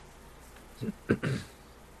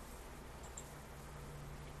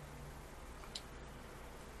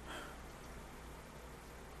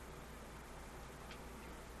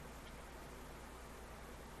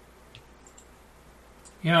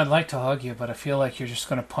 I'd like to hug you, but I feel like you're just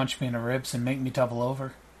going to punch me in the ribs and make me double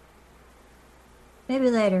over. Maybe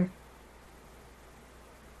later.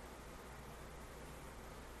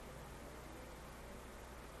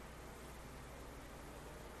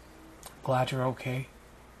 Glad you're okay.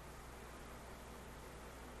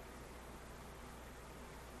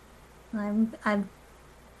 I'm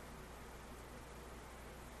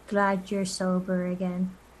glad you're sober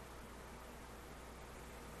again.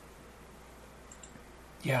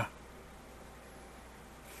 Yeah.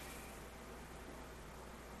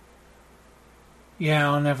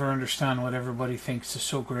 Yeah, I'll never understand what everybody thinks is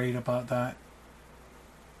so great about that.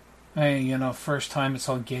 Hey, first time it's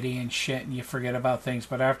all giddy and shit and you forget about things,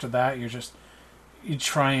 but after that you're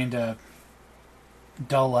trying to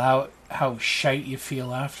dull out how shite you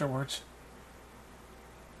feel afterwards.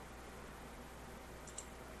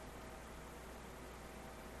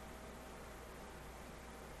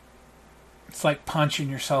 It's like punching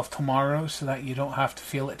yourself tomorrow so that you don't have to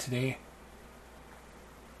feel it today.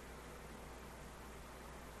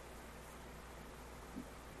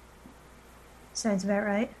 Sounds about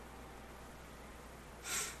right.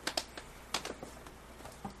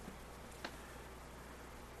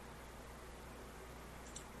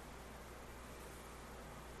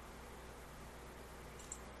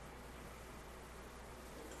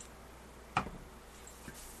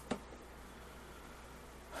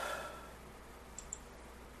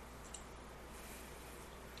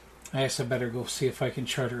 I guess I better go see if I can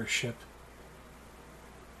charter a ship.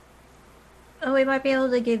 Oh, we might be able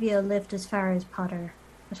to give you a lift as far as Potter.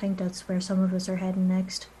 I think that's where some of us are heading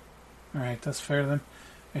next. Alright, that's fair then.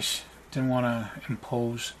 I didn't want to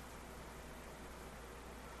impose.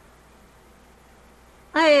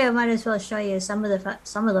 I might as well show you some of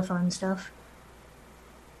the fun stuff.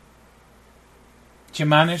 Did you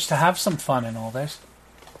manage to have some fun in all this?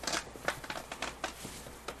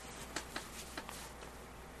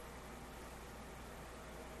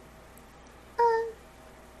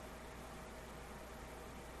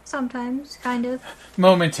 Sometimes, kind of.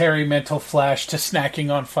 Momentary mental flash to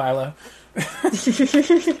snacking on Philo.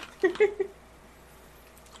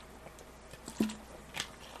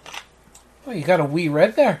 Oh, you got a wee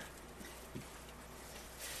red there.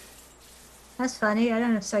 That's funny. I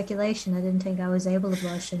don't have circulation. I didn't think I was able to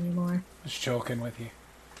blush anymore. Just joking with you.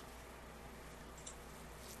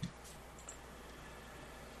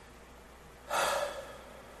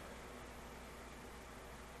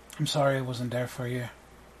 I'm sorry I wasn't there for you.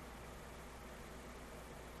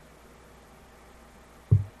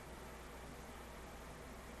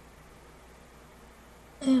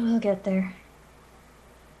 We'll get there.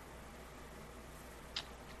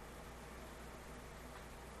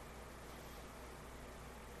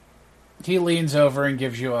 He leans over and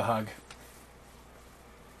gives you a hug.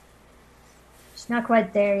 She's not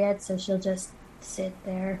quite there yet, so she'll just sit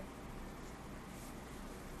there.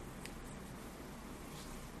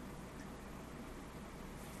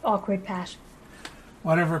 Awkward pat.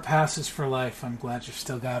 Whatever passes for life, I'm glad you've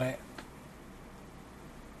still got it.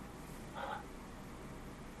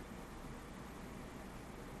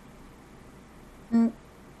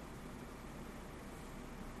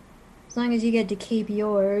 As long as you get to keep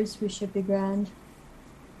yours, we should be grand.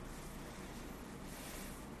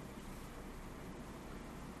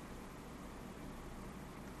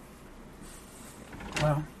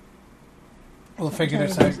 Well, we'll figure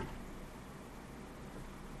this out.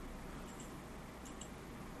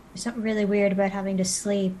 There's something really weird about having to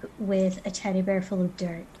sleep with a teddy bear full of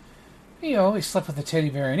dirt. You always slept with a teddy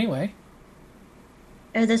bear anyway.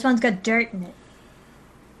 Oh, this one's got dirt in it.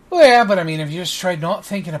 Well, yeah, but I mean, have you just tried not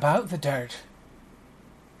thinking about the dirt?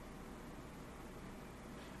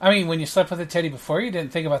 I mean, when you slept with a teddy before, you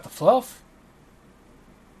didn't think about the fluff.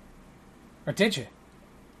 Or did you?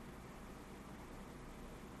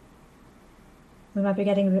 We might be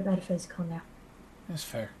getting a bit metaphysical now. That's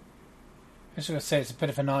fair. I was going to say, it's a bit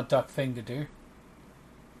of an odd duck thing to do.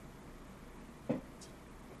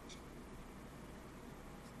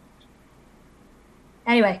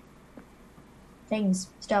 Anyway.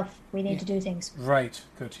 Stuff. We need to do things. Right.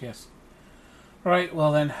 Good, yes. Right,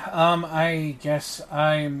 well then, I guess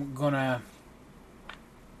I'm gonna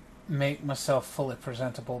make myself fully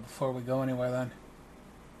presentable before we go anywhere then.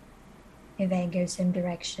 Yvain gives him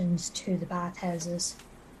directions to the bathhouses.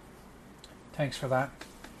 Thanks for that.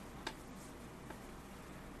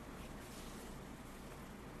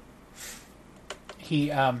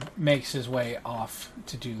 He makes his way off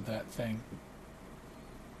to do that thing.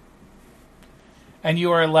 And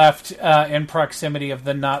you are left in proximity of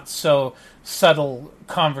the not-so-subtle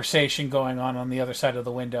conversation going on the other side of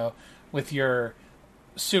the window with your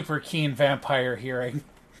super keen vampire hearing.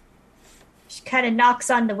 She kind of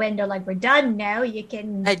knocks on the window like, we're done now, you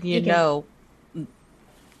can... And you can... know...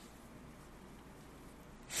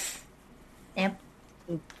 Yep.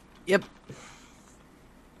 Yep.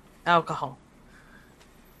 Alcohol.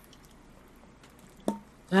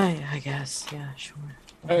 I guess, yeah, sure.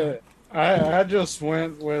 I just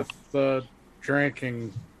went with the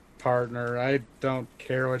drinking partner. I don't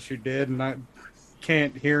care what you did, and I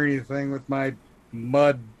can't hear anything with my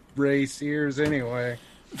mud race ears anyway.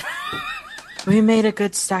 We made a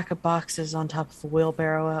good stack of boxes on top of a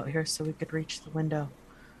wheelbarrow out here so we could reach the window.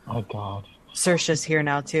 My God. Saoirse's here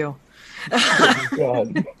now, too. Oh my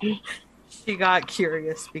God. She got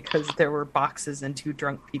curious because there were boxes and two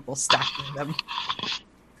drunk people stacking them.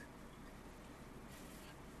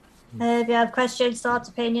 If you have questions, thoughts,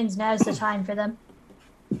 opinions, now's the time for them.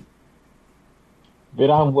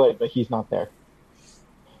 Viran would, but he's not there.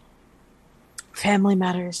 Family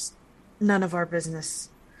matters. None of our business.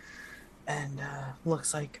 And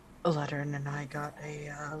looks like Lettern and I got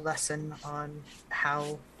a lesson on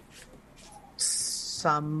how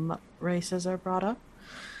some races are brought up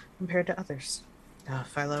compared to others.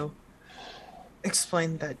 Philo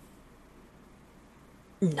explained that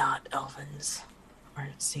not Elvins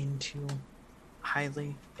aren't seen too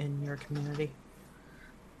highly in your community.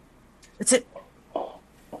 That's it.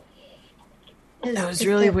 That was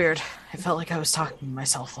really weird. I felt like I was talking to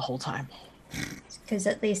myself the whole time. Because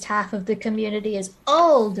at least half of the community is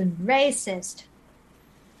old and racist.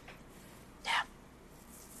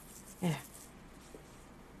 Yeah.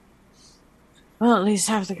 Well, at least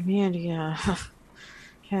half the community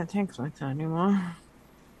can't think like that anymore.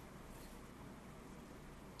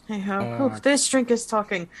 Hey ho, this drink is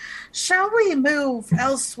talking. Shall we move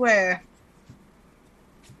elsewhere?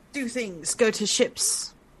 Do things, go to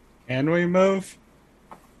ships. Can we move?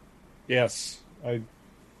 Yes.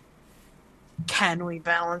 Can we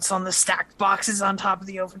balance on the stacked boxes on top of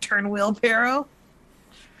the overturned wheelbarrow?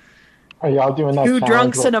 Are y'all doing that Two challenge?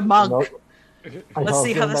 drunks and a monk. Are Let's y'all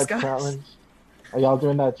see how doing this that goes. challenge? Are y'all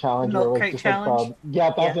doing that challenge? Milk where crate it's just challenge? Like,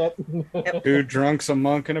 yeah, that's Yeah. it. Yep. 2 drunks, a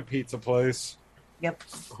monk, and a pizza place. Yep.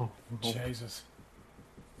 Jesus.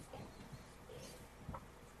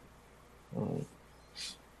 Mm.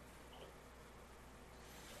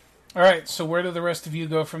 All right, so where do the rest of you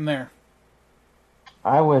go from there?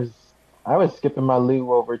 I was skipping my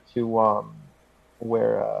loo over to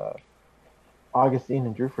where Augustine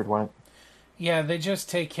and Druford went. Yeah, they just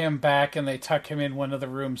take him back and they tuck him in one of the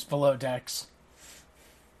rooms below decks.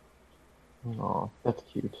 Oh, that's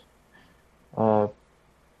cute.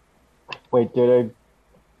 Wait, did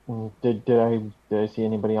I see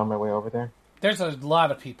anybody on my way over there? There's a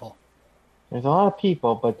lot of people. There's a lot of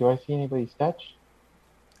people, but do I see anybody sketch?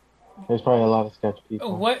 There's probably a lot of sketch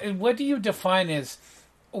people. What do you define as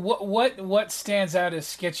what stands out as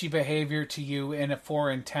sketchy behavior to you in a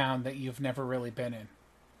foreign town that you've never really been in?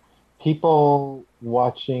 People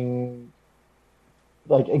watching,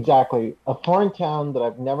 like, exactly, a foreign town that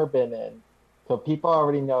I've never been in, so people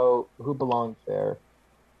already know who belongs there.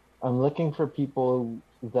 I'm looking for people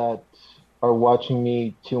that are watching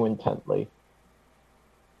me too intently.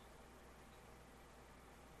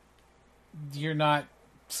 You're not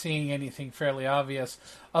seeing anything fairly obvious,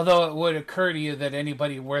 although it would occur to you that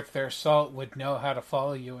anybody worth their salt would know how to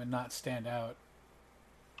follow you and not stand out.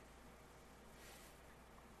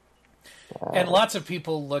 And lots of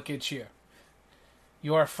people look at you.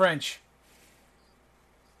 You are French.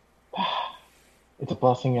 It's a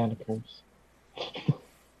blessing and a curse.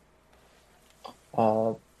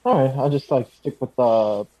 All right, I'll just stick with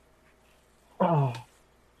the.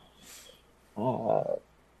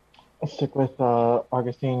 Stick with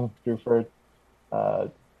Augustine Druford.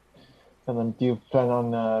 And then, do you plan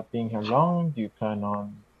on being here long? Do you plan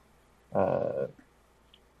on?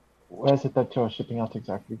 Where is it that you're shipping out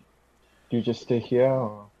exactly? Do you just stay here,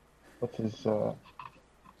 or what's his?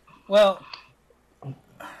 Well,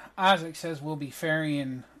 Isaac says we'll be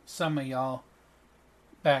ferrying some of y'all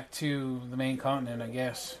back to the main continent, I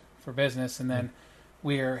guess, for business, and then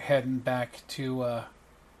we're heading back to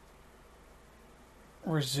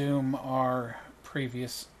resume our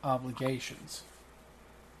previous obligations.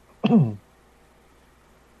 Yeah.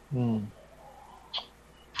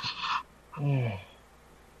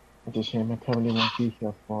 It's a shame. I probably won't be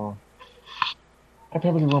here for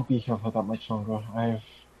that much longer.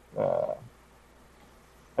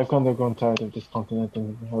 I've kind of grown tired of this continent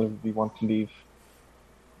and really want to leave.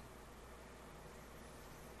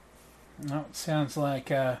 Well, it sounds like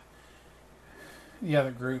the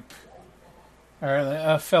other group, or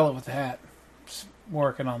a fellow with the hat, is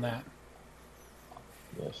working on that.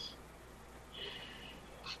 Yes.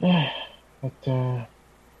 Yeah, but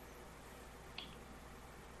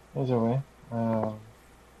either way,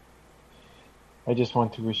 I just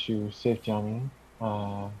want to wish you safe journey.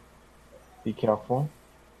 Be careful,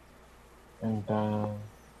 and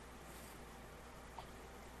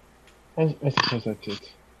I suppose that's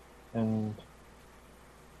it. And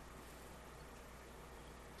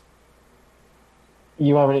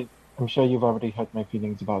I'm sure you've already heard my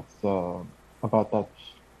feelings about that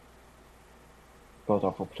god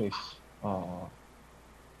awful place.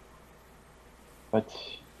 But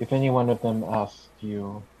if any one of them asked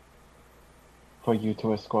you for you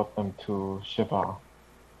to escort them to Shiva,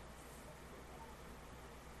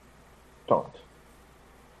 don't.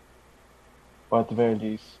 Or at the very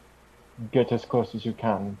least, get as close as you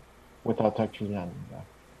can without actually landing there.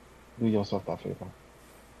 Do yourself that favor.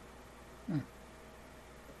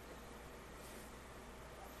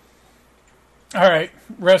 All right,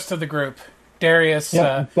 rest of the group. Darius,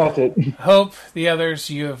 Yeah, that's it. Hope, the others,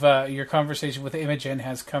 your conversation with Imogen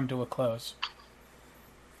has come to a close.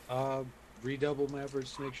 Redouble my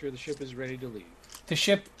efforts to make sure the ship is ready to leave. The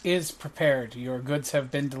ship is prepared. Your goods have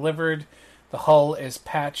been delivered. The hull is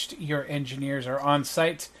patched. Your engineers are on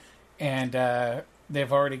site, and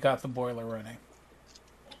they've already got the boiler running.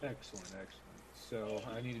 Excellent. So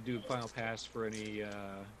I need to do a final pass for anybody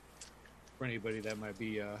that might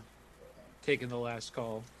be taking the last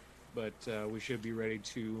call, but we should be ready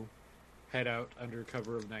to head out under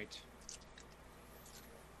cover of night.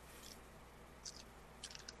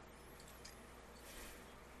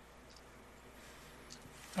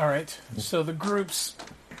 All right. So the groups: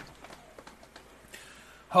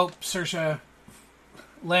 Hope, Saoirse,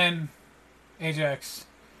 Len, Ajax,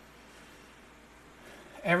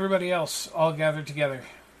 everybody else all gathered together.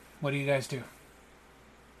 What do you guys do?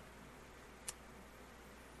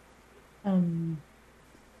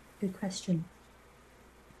 Good question.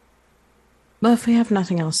 Well, if we have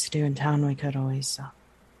nothing else to do in town, we could always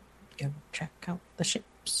go check out the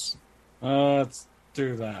ships. Let's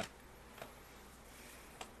do that.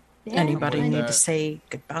 Yeah, Anybody I'm with need to that. say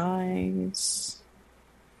goodbyes?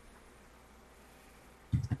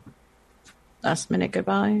 Last minute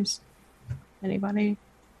goodbyes? Anybody?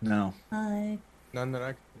 No. I None that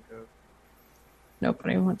I can think of.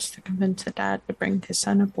 Nobody wants to convince a dad to bring his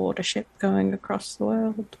son aboard a ship going across the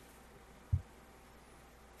world.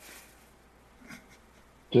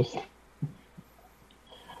 Just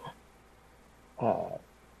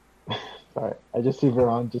sorry, I just see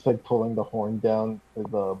Veron just like pulling the horn down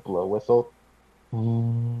with the blow whistle.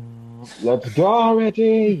 Let's go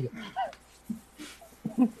already!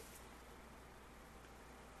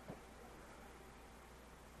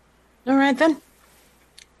 All right then.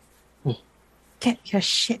 Get your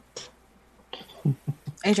shit.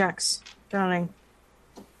 Ajax, darling,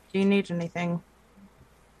 do you need anything?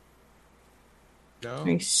 No? Are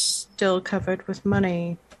you still covered with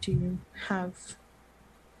money? Do you have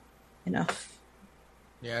enough?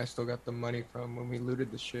 Yeah, I still got the money from when we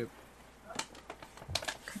looted the ship.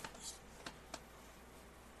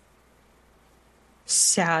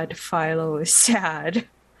 Sad Philo is sad.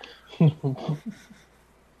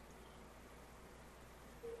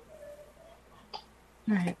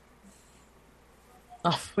 Alright.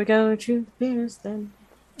 Off we go to the piers then.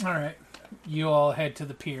 All right. You all head to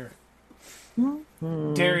the pier.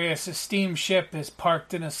 Mm-hmm. Darius' steam ship is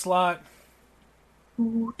parked in a slot.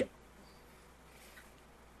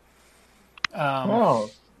 Oh,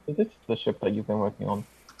 so this is the ship that you've been working on.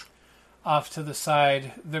 Off to the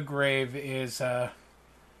side, the grave is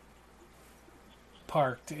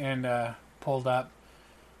parked and pulled up.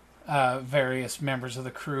 Various members of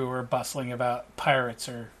the crew are bustling about. Pirates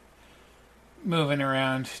are moving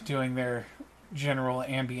around, doing their general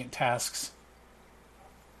ambient tasks.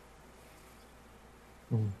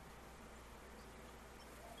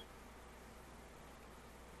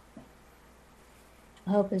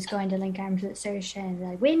 Hope is going to link arms with Saoirse and be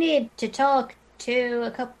like, we need to talk to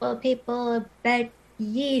a couple of people about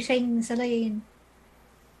yeeting Celine.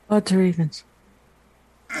 Odds or evens?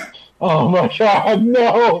 Oh my god,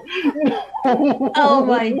 no! Oh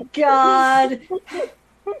my god!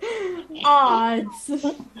 Odds.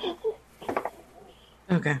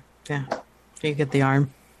 Okay, yeah. You get the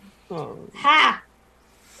arm. Oh, Ha!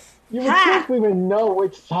 you would Ha! think we would know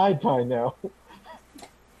which side by now.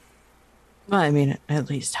 Well, I mean, at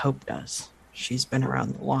least Hope does. She's been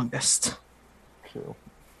around the longest. True.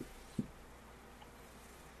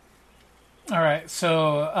 All right,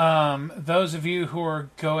 so those of you who are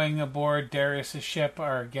going aboard Darius' ship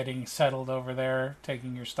are getting settled over there,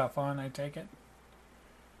 taking your stuff on, I take it?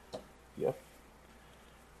 Yep.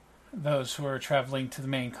 Those who are traveling to the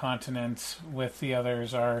main continent with the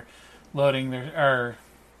others are are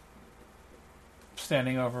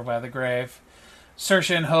standing over by the grave.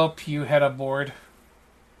 Saoirse and Hope, you head aboard.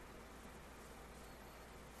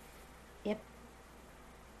 Yep.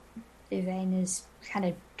 Yvain is kind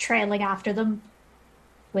of trailing after them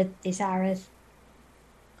with Isareth.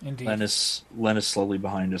 Indeed. Len is slowly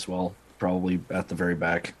behind as well, probably at the very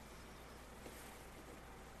back.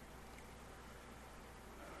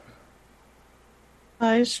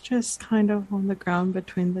 I's just kind of on the ground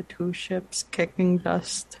between the two ships, kicking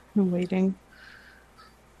dust and waiting.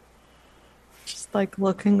 Just like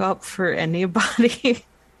looking up for anybody.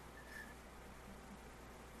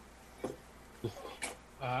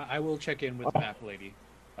 I will check in with the map lady.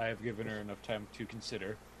 I have given her enough time to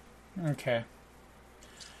consider. Okay.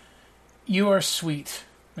 You are sweet,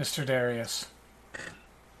 Mr. Darius.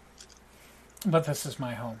 But this is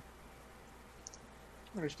my home.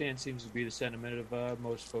 I understand seems to be the sentiment of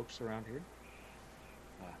most folks around here.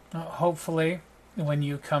 Hopefully, when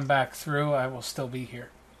you come back through, I will still be here.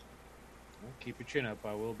 Well, keep your chin up.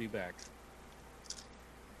 I will be back.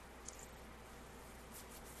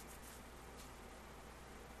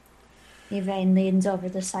 Yvain leans over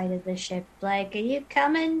the side of the ship, like, are you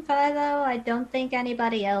coming, Philo? I don't think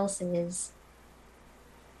anybody else is.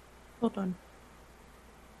 Hold on.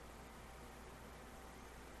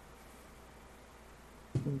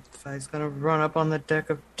 Phi's gonna run up on the deck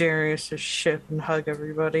of Darius's ship and hug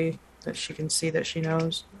everybody that she can see that she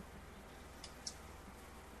knows.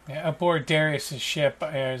 Yeah, aboard Darius's ship,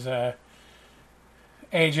 there's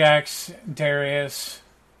Ajax, Darius,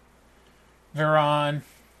 Viron.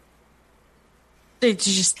 It's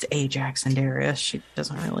just Ajax and Darius. She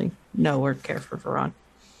doesn't really know or care for Veron.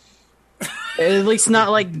 At least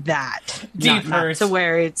not like that. Deep not hurts. to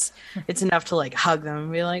where it's enough to like hug them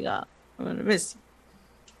and be like, oh, I'm gonna miss you.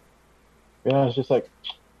 Yeah, it's just like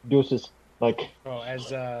deuces. Like, Oh,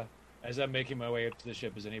 as I'm making my way up to the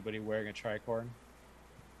ship, is anybody wearing a tricorn?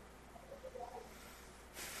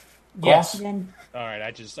 Yes. Then All right,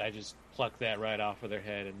 I just pluck that right off of their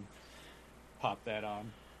head and pop that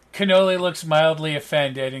on. Cannoli looks mildly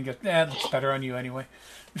offended and goes, it looks better on you anyway.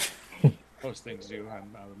 Most things do.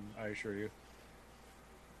 I assure you.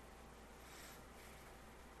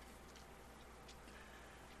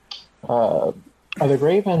 are the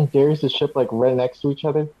Grave and Darius' ship like right next to each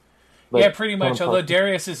other? Like, Yeah, pretty much, kind of although parked-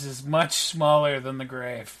 Darius is much smaller than the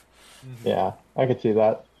Grave. Yeah, I could see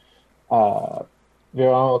that. Viron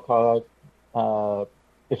will call out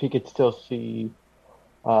if he could still see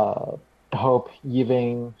Hope,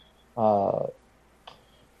 Yving, well,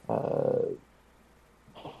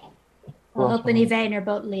 Hope and Yvain are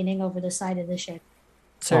both leaning over the side of the ship.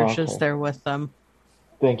 Saoirse's okay. there with them.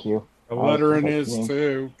 Thank you. A letter in That's his me.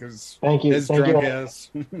 too, because Thank you. his Thank drunk you. ass.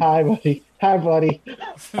 Hi, buddy. Hi, buddy.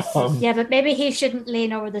 Yeah, but maybe he shouldn't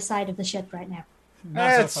lean over the side of the ship right now.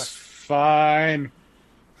 Not so That's far. fine.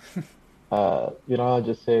 I'll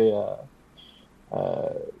just say,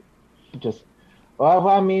 well,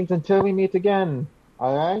 that means until we meet again.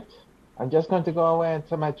 All right. I'm just going to go away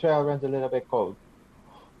until my trail runs a little bit cold.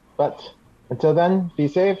 But until then, be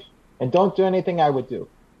safe and don't do anything I would do.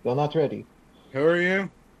 You're not ready. Who are you?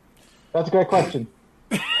 That's a great question.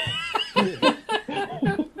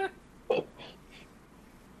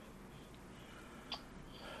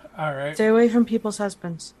 All right. Stay away from people's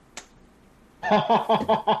husbands.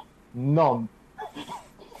 None.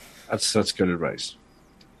 That's good advice.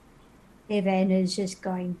 Yvain is just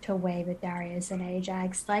going to wave at Darius and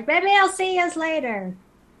Ajax, like, maybe I'll see you later.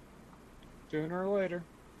 Sooner or later.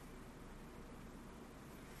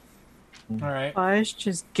 All right. Phi's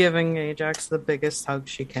just giving Ajax the biggest hug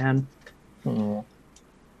she can.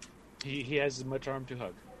 He has as much arm to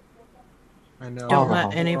hug. I know. Don't let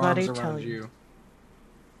Arms anybody around tell you.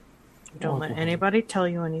 Don't let anybody tell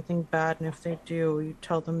you anything bad, and if they do, you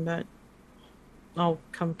tell them that I'll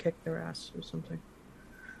come kick their ass or something.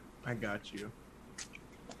 I got you.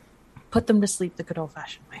 Put them to sleep the good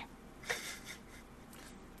old-fashioned way.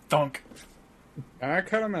 Dunk. I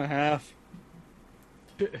cut him in half.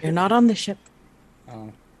 You're not on the ship.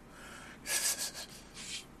 Oh.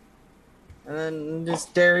 And then is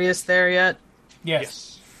Darius there yet?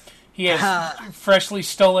 Yes. He has freshly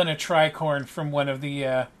stolen a tricorn from one of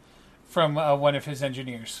the from one of his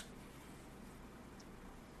engineers.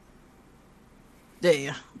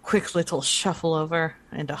 A quick little shuffle over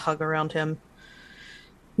and a hug around him.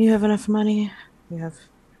 You have enough money? You have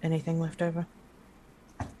anything left over?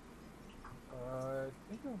 I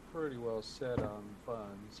think I'm pretty well set on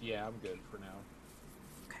funds. Yeah, I'm good for now.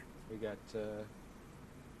 Okay. We got a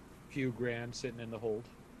few grand sitting in the hold.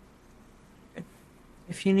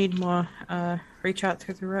 If you need more, reach out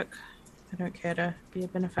through the Rook. I don't care to be a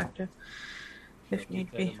benefactor, if Keep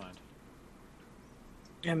need that be. in mind.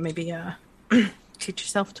 Yeah, maybe teach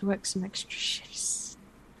yourself to work some extra shifts.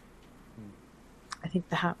 I think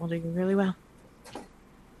the hat will do you really well.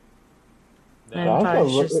 Now, And also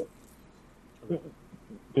Phi's just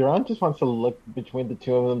Biran just wants to look between the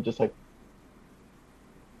two of them, just like,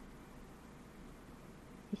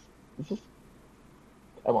 this is.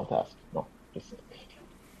 I won't ask. No,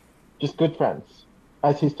 just good friends,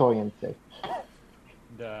 as historians say.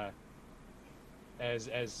 And,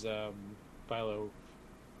 as Philo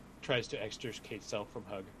tries to extricate self from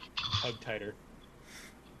hug tighter.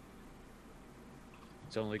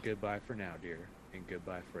 It's only goodbye for now, dear, and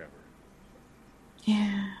goodbye forever.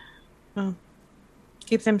 Yeah. Well,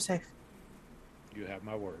 keep them safe. You have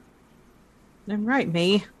my word. Then right,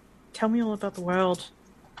 me. Tell me all about the world.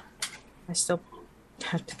 I still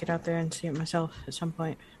have to get out there and see it myself at some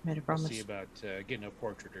point. Made a I'll promise. see about getting a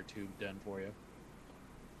portrait or two done for you.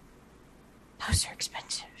 Those are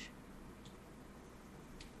expensive.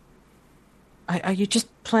 Are you just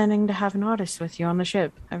planning to have an artist with you on the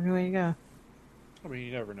ship everywhere you go? I mean,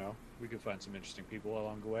 you never know. We could find some interesting people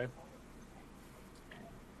along the way.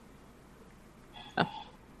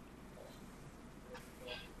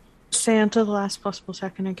 Stay until the last possible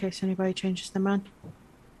second in case anybody changes their mind.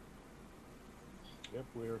 Yep,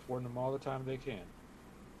 we're affording them all the time they can.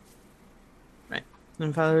 Right.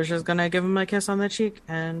 And Father's just gonna give him a kiss on the cheek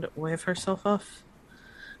and wave herself off.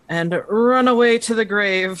 And run away to the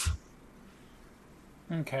grave.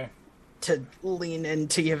 Okay. To lean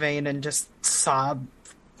into Yvain and just sob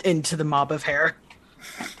into the mob of hair.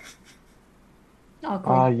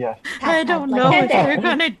 Awkward. Yeah. I don't Like, know head if there. you're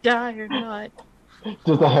gonna die or not.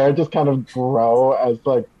 Does the hair just kind of grow as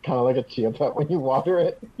kind of like a chia pet when you water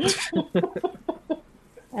it?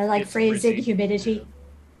 I like It's freezing frizzy. humidity.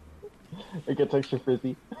 It gets extra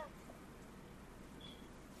frizzy.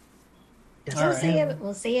 All right.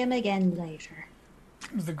 We'll see him again later.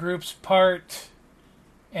 The groups part,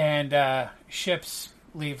 and ships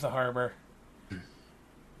leave the harbor.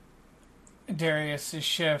 Darius's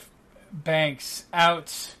ship banks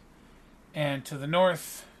out and to the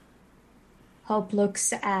north. Hope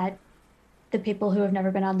looks at the people who have never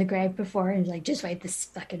been on the grave before and is like, just wait, this is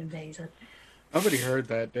fucking amazing. Nobody heard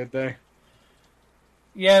that, did they?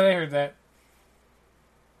 Yeah, they heard that.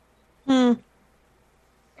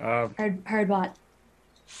 Heard what?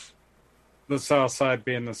 The south side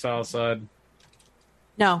being the south side.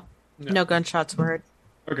 No gunshots were heard.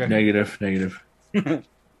 Okay. Negative.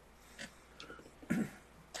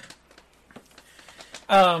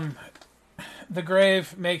 The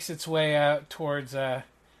grave makes its way out towards the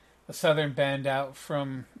southern bend out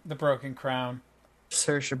from the Broken Crown.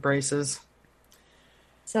 Saoirse braces.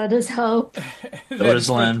 So does Hope. So does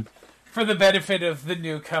Len. For the benefit of the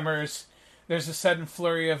newcomers, there's a sudden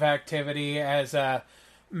flurry of activity as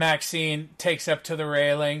Maxine takes up to the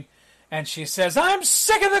railing and she says, "I'm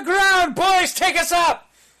sick of the ground, boys, take us up!"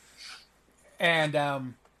 And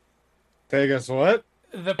Take us what?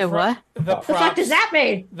 What? The fuck does that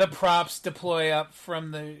mean? The props deploy up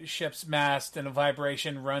from the ship's mast, and a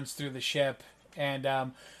vibration runs through the ship.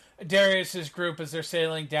 And Darius's group, as they're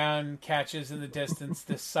sailing down, catches in the distance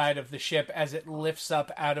the side of the ship as it lifts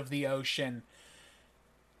up out of the ocean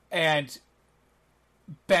and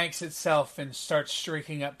banks itself and starts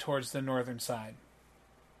streaking up towards the northern side.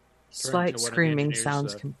 Slight to one of the screaming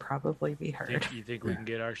engineers, can probably be heard. You think we can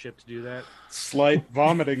get our ship to do that? Slight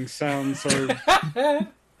vomiting sounds are.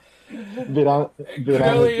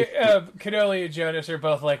 Canoli and Jonas are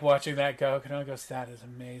both like watching that go. Canoli goes, "That is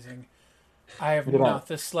amazing. I have not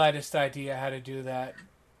the slightest idea how to do that.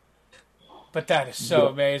 But that is so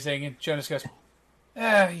amazing." And Jonas goes,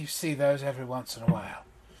 "You see those every once in a while."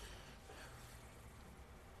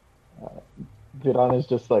 Viran is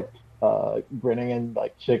just like grinning and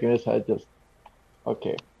like shaking his head, just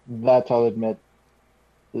okay. That I'll admit,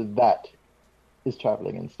 that is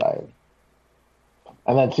traveling in style.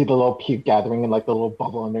 And then see the little puke gathering and like the little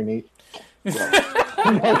bubble underneath.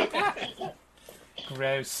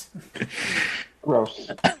 Gross. Gross.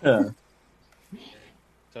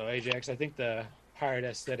 So Ajax, I think the pirate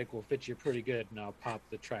aesthetic will fit you pretty good, and I'll pop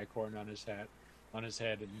the tricorn on his head,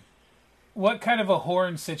 and What kind of a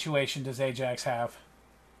horn situation does Ajax have?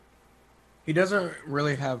 He doesn't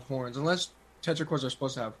really have horns, unless tetracorns are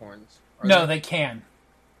supposed to have horns. No, they can.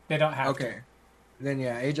 They don't have to. Okay. Then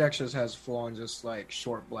yeah, Ajax just has full on just like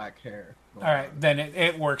short black hair. All right, then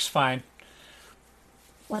it works fine.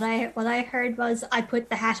 What I heard was I put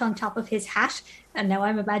the hat on top of his hat, and now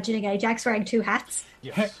I'm imagining Ajax wearing two hats.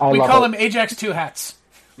 yes, We call him Ajax Two Hats.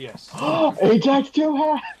 yes. Ajax Two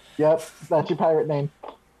Hat. Yep, that's your pirate name.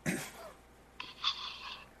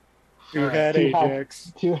 Who had Two hats.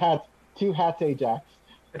 Ajax? Two hats. Ajax.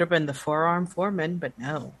 Could have been the forearm foreman, but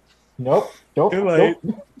no. Nope. Too late.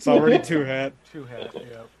 It's already two hat. Two heads.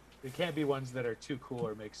 Yeah. They can't be ones that are too cool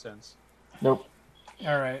or make sense. Nope.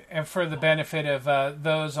 All right, and for the benefit of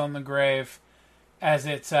those on the grave, as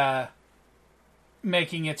it's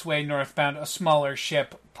making its way northbound, a smaller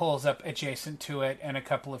ship pulls up adjacent to it, and a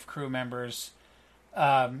couple of crew members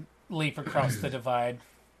leap across the divide.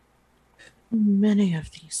 Many of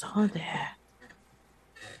these are there.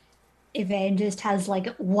 Yvain just has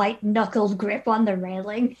like white knuckled grip on the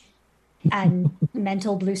railing and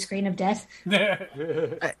mental blue screen of death.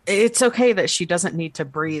 It's okay that she doesn't need to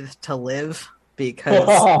breathe to live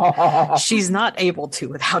because she's not able to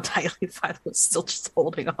without Dilate Philo still just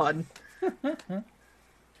holding on.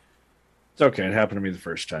 It's okay. It happened to me the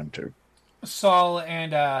first time, too. Saul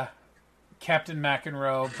and Captain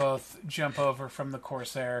McEnroe both jump over from the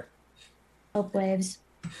Corsair. Hope waves.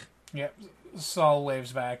 Yep. Saul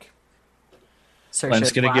waves back.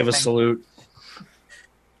 Glenn's going to give a salute.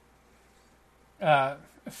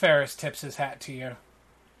 Ferris tips his hat to you.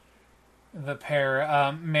 The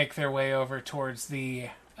pair make their way over towards the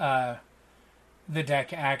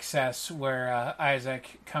deck access where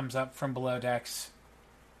Isaac comes up from below decks.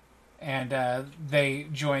 And they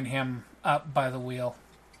join him up by the wheel.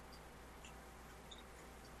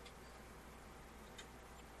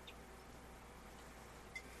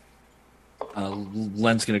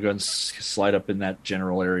 Len's going to go and slide up in that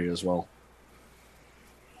general area as well.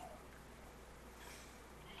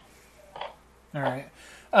 All right.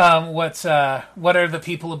 What are the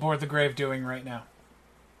people aboard the grave doing right now?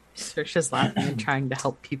 Saoirse's laughing and trying to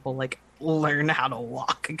help people like learn how to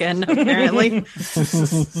walk again, apparently.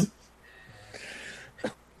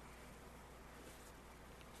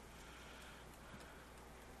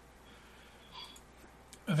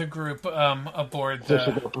 The group aboard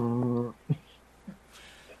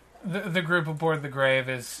the group aboard the grave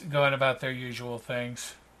is going about their usual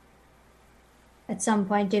things. At some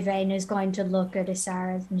point, Yvain is going to look at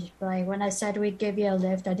Isareth and just be like, when I said we'd give you a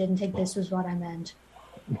lift, I didn't think this was what I meant.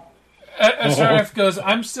 Isareth goes,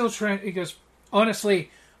 I'm still trying... He goes,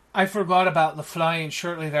 honestly, I forgot about the flying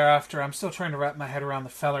shortly thereafter. I'm still trying to wrap my head around the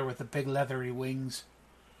feller with the big leathery wings.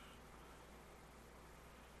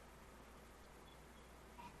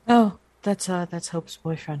 Oh, that's Hope's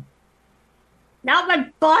boyfriend. Not my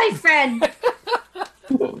boyfriend!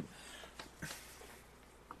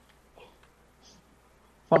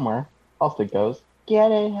 Somewhere else it goes.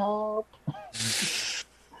 Get it, Hope.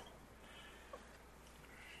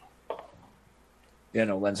 Yeah,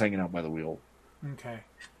 no, Len's hanging out by the wheel. Okay.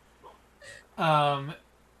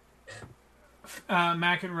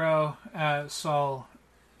 McEnroe, Saul,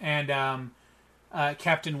 and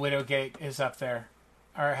Captain Widowgate is up there,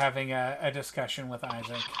 are having a discussion with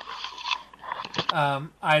Isaac.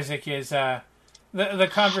 Isaac is the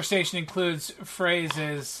conversation includes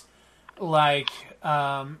phrases like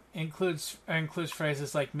includes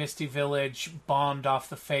phrases like Misty Village bombed off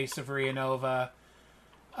the face of Rianova,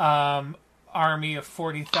 army of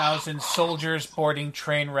 40,000 soldiers boarding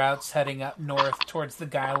train routes heading up north towards the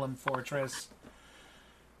Gylem fortress.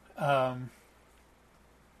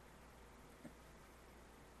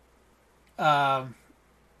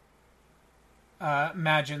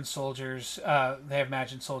 Magin soldiers. They have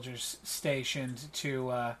Magin soldiers stationed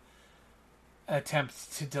to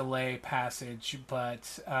attempt to delay passage,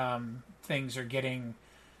 but things are getting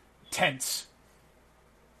tense.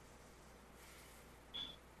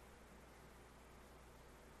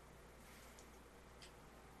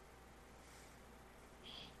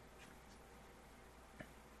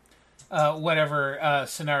 Whatever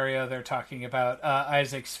scenario they're talking about,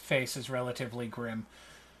 Isaac's face is relatively grim.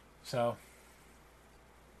 So,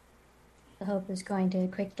 The Hope is going to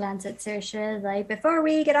quick glance at Saoirse, like, before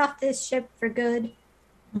we get off this ship for good,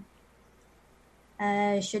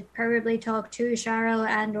 should probably talk to Sharo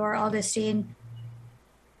and or Augustine.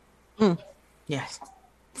 Yes.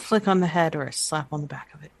 Flick on the head or a slap on the back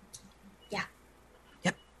of it. Yeah.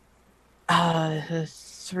 Yep. The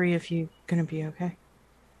three of you gonna be okay?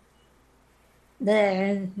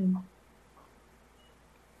 The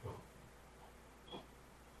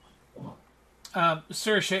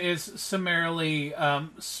Saoirse is summarily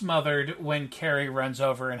smothered when Carrie runs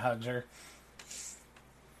over and hugs her.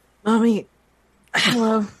 Mommy,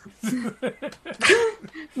 hello.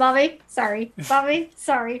 Mommy, sorry. Mommy,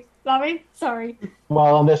 sorry. Mommy, sorry.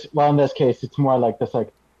 Well, in this case, it's more like this,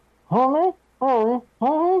 like, sorry.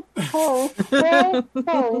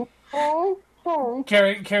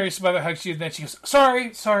 Carrie smother hugs you, and then she goes,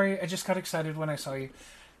 sorry, I just got excited when I saw you.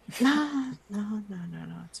 No,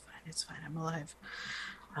 it's fine, I'm alive.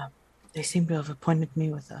 They seem to have appointed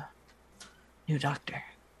me with a new doctor.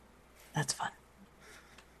 That's fun.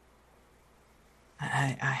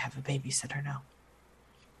 I have a babysitter now.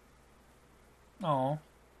 Oh.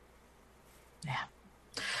 Yeah.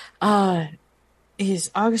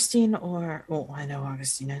 Is Augustine I know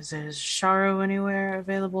Augustine is. Is Sharo anywhere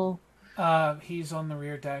available? He's on the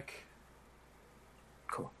rear deck.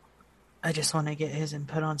 Cool. I just want to get his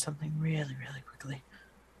input on something really, really quickly.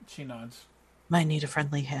 She nods. Might need a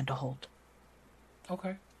friendly hand to hold.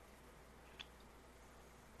 Okay.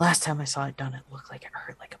 Last time I saw it done, it looked like it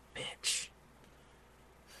hurt like a bitch.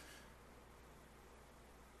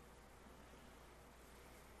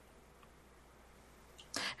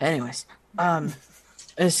 Anyways,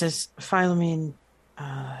 this is Philomene,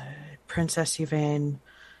 Princess Yvain,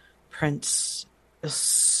 Prince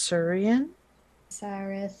Surian?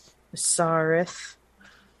 Sarith. Sarith.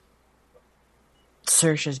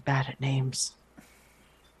 Saoirse's bad at names.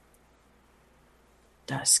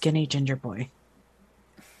 Skinny ginger boy.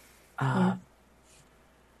 And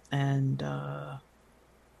I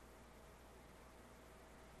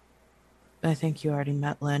think you already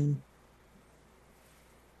met Lynn.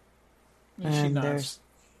 She And nods. there's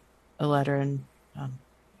a letter and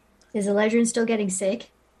Is Eledrin still getting sick?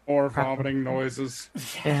 Or vomiting noises.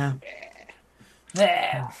 yeah.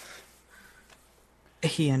 Yeah.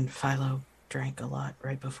 He and Philo drank a lot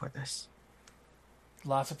right before this.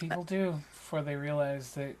 Lots of people do before they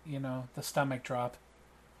realize that, the stomach drop.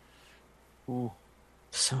 Ooh.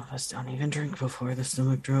 Some of us don't even drink before the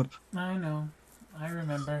stomach drop. I know. I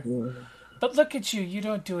remember. But look at you. You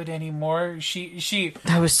don't do it anymore. She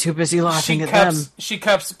I was too busy laughing at them. She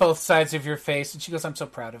cups both sides of your face and she goes, I'm so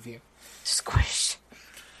proud of you. Squish.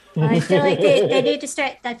 I feel like they need to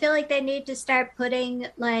start. I feel like they need to start putting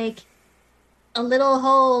like a little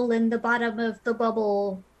hole in the bottom of the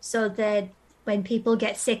bubble so that when people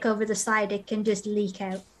get sick over the side, it can just leak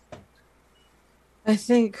out. I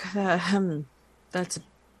think that that's a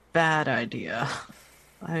bad idea.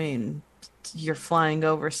 I mean, you're flying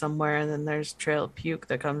over somewhere and then there's a trail of puke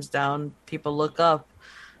that comes down. People look up.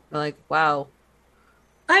 They're like, wow.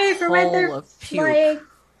 I Hole remember of puke.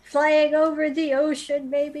 flying over the ocean,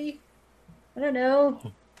 maybe. I don't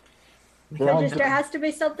know. There has to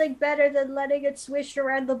be something better than letting it swish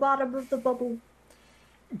around the bottom of the bubble.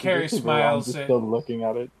 Carrie smiles at Still looking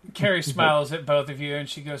at it. Carrie smiles at both of you and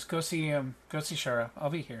she goes, Go see Shara. I'll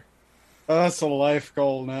be here. That's a life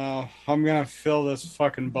goal now. I'm gonna fill this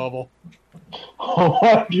fucking bubble. Oh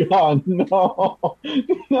my god, no.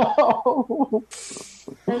 No.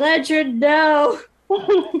 Eledrin, no.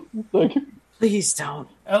 Like, Please don't.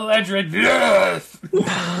 Eledrin, yes!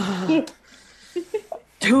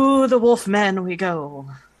 To the Wolfmen we go.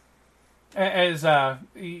 As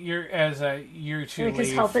you two Because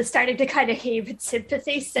leave, Hope is starting to kind of heave in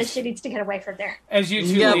sympathy, says she needs to get away from there. as you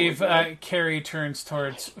two Yep. leave, Carrie turns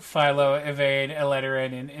towards Philo, Evane,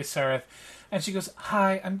 Eledrin, and Isareth, and she goes,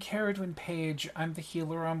 "Hi, I'm Caradwin Page. I'm the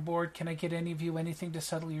healer on board. Can I get any of you anything to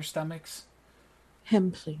settle your stomachs?"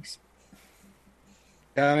 Him, please.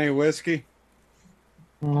 Got any whiskey?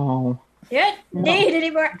 no. You don't need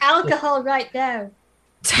any more alcohol right now.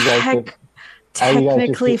 You guys should- you guys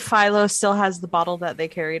Technically, just- Philo still has the bottle that they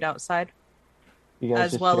carried outside, You guys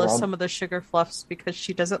as just well sit as on- some of the sugar fluffs, because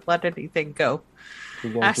she doesn't let anything go.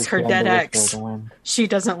 you guys ask just her sit on dead the whisper ex. of the wind. She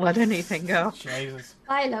doesn't let anything go. Jesus.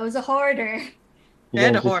 Philo's a hoarder. You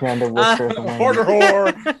And guys a just whore. sit on the whisper of the wind. Hoarder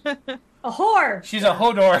whore! A whore. She's a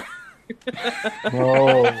Hodor.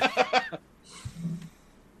 No.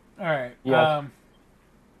 All right. Yeah.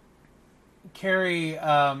 Carrie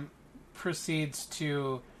proceeds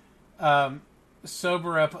to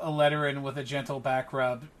sober up Eledrin with a gentle back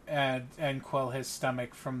rub and quell his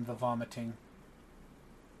stomach from the vomiting.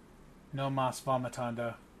 No mas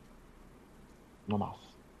vomitando. No mas.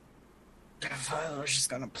 Philo's just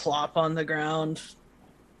gonna plop on the ground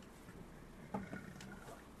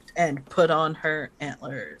and put on her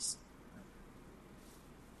antlers.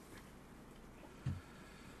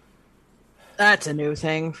 That's a new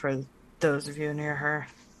thing for those of you near her.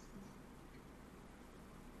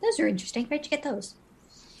 Those are interesting. Where'd you get those?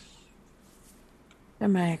 They're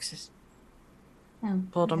my exes. Oh,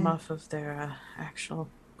 Pulled them okay. off of their actual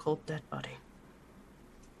cold dead body.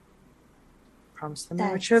 Promised them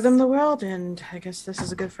I would show them the world, and I guess this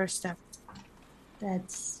is a good first step.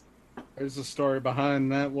 That's There's a story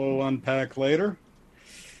behind that we'll unpack later.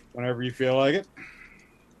 Whenever you feel like it.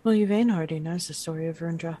 Well, Yvain already knows the story of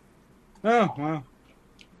Rundra. Oh, well.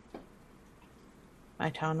 My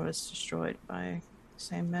town was destroyed by the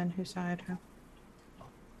same men who sired her.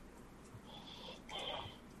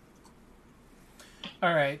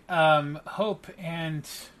 All right. Hope and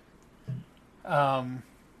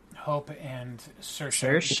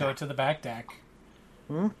Saoirse go to the back deck.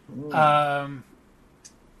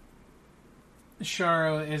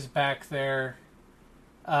 Sharo is back there,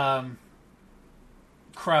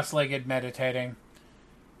 cross-legged meditating.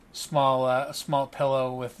 Small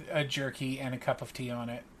pillow with a jerky and a cup of tea on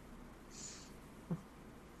it.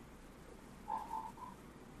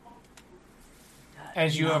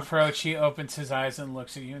 As you approach, he opens his eyes and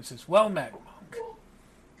looks at you and says, "Well met, monk."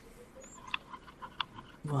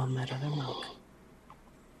 Well met, other monk.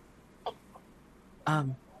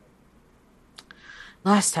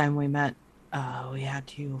 Last time we met, we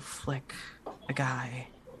had you flick a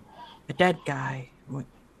dead guy.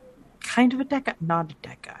 Kind of a dead guy, not a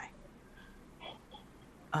dead guy.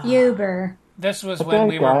 Uber. This was A when dead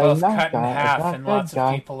we were guy, both not cut in guy, a half not and dead lots of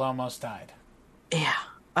guy. people almost died. Yeah,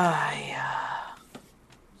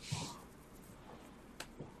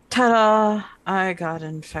 ta-da! I got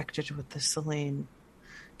infected with the saline.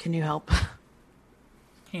 Can you help?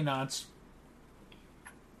 He nods.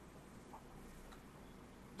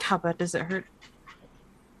 How bad does it hurt?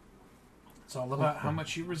 It's all about how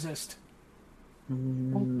much you resist.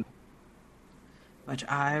 Much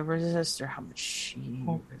I resist or how much she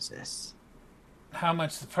resists? How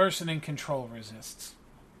much the person in control resists.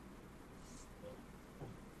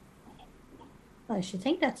 Well, I should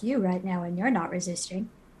think that's you right now, and you're not resisting.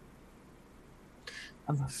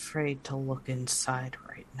 I'm afraid to look inside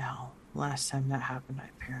right now. Last time that happened, I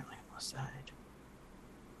apparently almost died.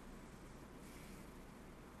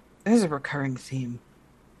 There's a recurring theme.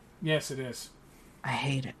 Yes, it is. I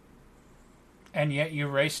hate it. And yet you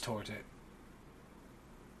race toward it.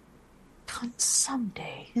 On some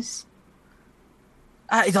days.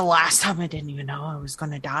 The last time I didn't even know I was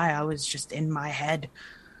going to die. I was just in my head.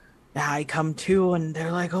 Now I come to and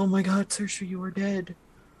they're like, "Oh my god, Saoirse, you are dead."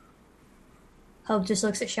 Hope just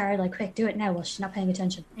looks at Shara like, "Quick, do it now," while she's not paying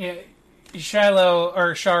attention. Yeah,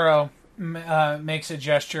 Sharo makes a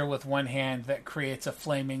gesture with one hand that creates a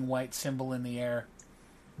flaming white symbol in the air.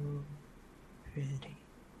 Pretty.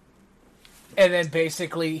 And then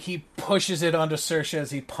basically he pushes it onto Saoirse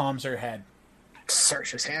as he palms her head.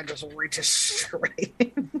 Saoirse's hand just reaches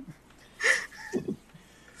straight.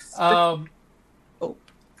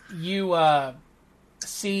 You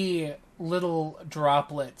see little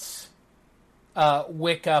droplets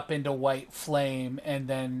wick up into white flame and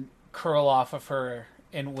then curl off of her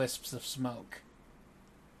in wisps of smoke.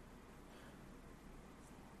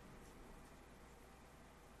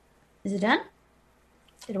 Is it done?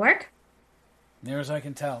 Did it work? Near as I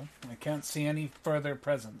can tell. I can't see any further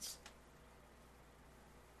presence.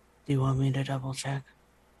 Do you want me to double check?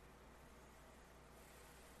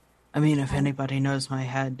 I mean, if anybody knows my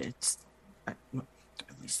head, it's... At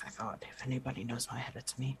least I thought. If anybody knows my head,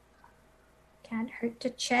 it's me. Can't hurt to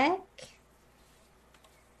check.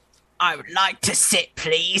 I would like to sit,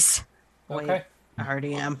 please. Okay. Wait, I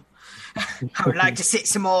already am. I would like to sit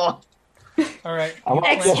some more. All right. I want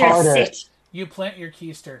to get Extra harder. sit. You plant your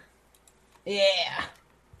keister. Yeah.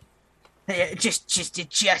 Just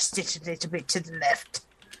adjust it a little bit to the left.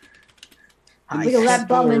 Wiggle that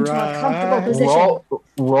bum into a comfortable position.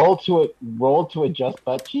 Roll to adjust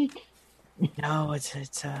butt cheek. No, it's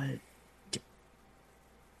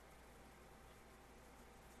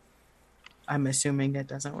I'm assuming it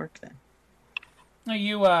doesn't work then. No,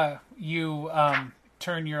 you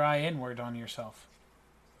turn your eye inward on yourself.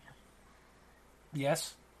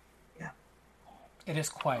 Yes? Yeah. It is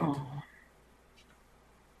quiet.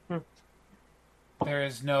 There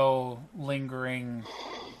is no lingering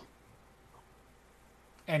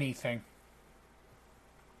anything.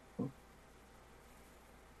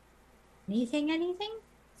 Anything?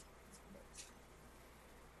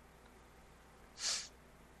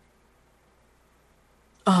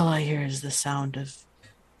 All I hear is the sound of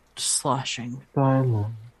sloshing,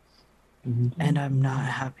 Silence. and I'm not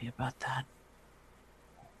happy about that.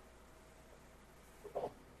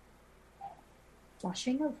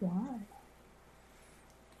 Flushing of what?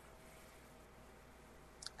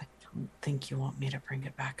 I don't think you want me to bring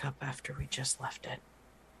it back up after we just left it.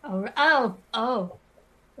 Oh.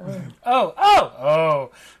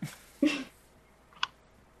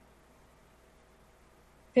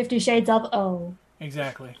 50 Shades of oh.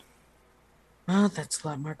 Exactly. Well, that's a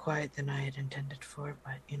lot more quiet than I had intended for,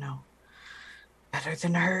 but, better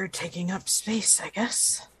than her taking up space, I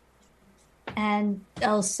guess. And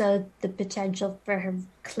also the potential for her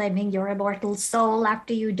claiming your immortal soul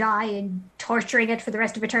after you die and torturing it for the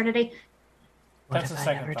rest of eternity. What That's if a I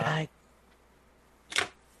second never thought. die?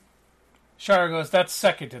 Shara goes, that's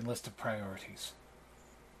second in list of priorities.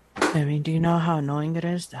 I mean, do you know how annoying it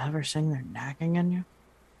is to have her sing their nagging in you?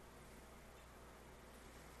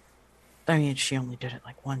 I mean, she only did it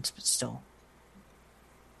like once, but still.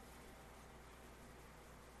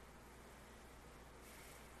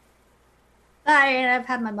 I've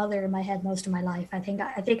had my mother in my head most of my life. I think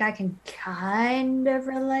I can kind of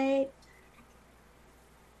relate.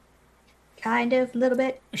 Kind of, a little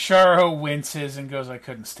bit. Sharo winces and goes, I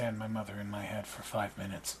couldn't stand my mother in my head for 5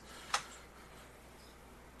 minutes.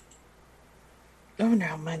 Oh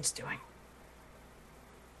no, mine's doing.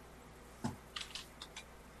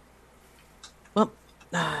 Well,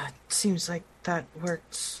 seems like that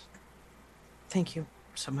works. Thank you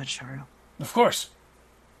so much, Sharo. Of course.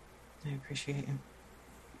 I appreciate you.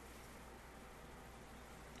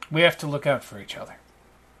 We have to look out for each other.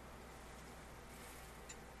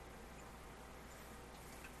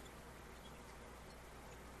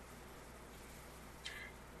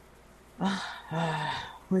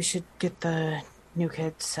 We should get the new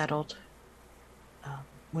kids settled.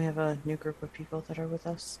 We have a new group of people that are with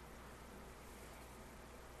us.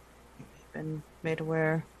 We've been made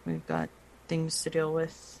aware. We've got things to deal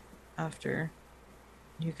with after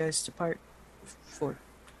you guys depart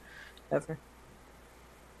forever.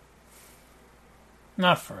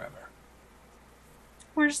 Not forever.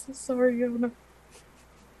 Where's the Soriona?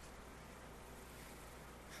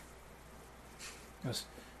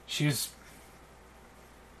 She's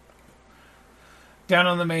down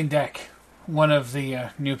on the main deck. One of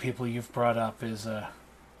the new people you've brought up is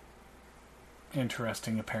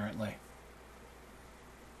interesting, apparently.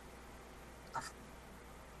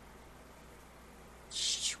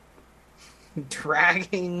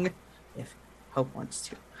 Dragging, if Hope wants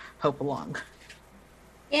to, Hope along.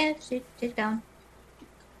 Yeah, she's gone.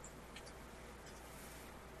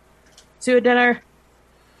 See you at dinner.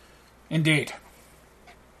 Indeed.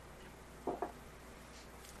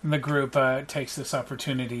 The group takes this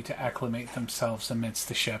opportunity to acclimate themselves amidst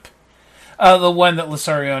the ship. The one that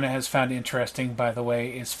Lissariona has found interesting, by the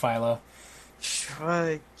way, is Philo.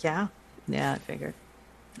 Yeah, I figured.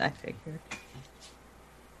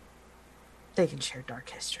 They can share dark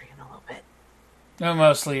history in a little bit. No,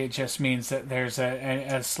 mostly it just means that there's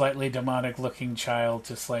a slightly demonic-looking child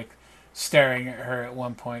just, like, staring at her at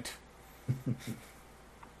one point.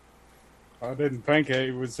 I didn't think he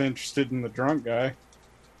was interested in the drunk guy.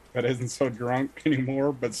 That isn't so drunk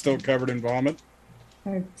anymore, but still covered in vomit.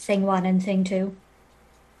 Or thing one and thing two.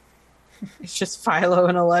 It's just Philo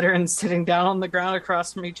and a letter and sitting down on the ground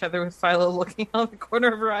across from each other with Philo looking out the corner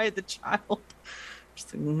of her eye at the child.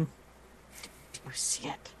 Just like, do you see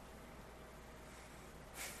it?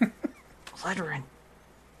 Lettering.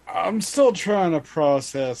 I'm still trying to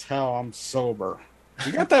process how I'm sober.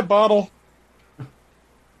 You got that bottle?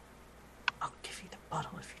 I'll give you the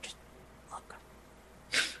bottle if you just look.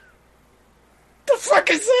 The fuck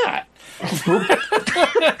is that?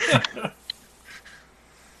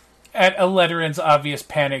 At Aletarin's obvious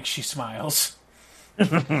panic, she smiles.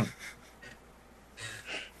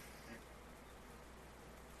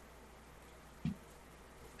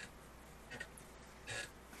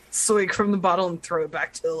 Swig from the bottle and throw it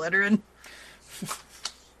back to Aletarin.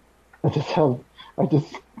 I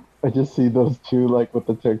just see those two like with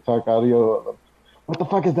the TikTok audio of them. What the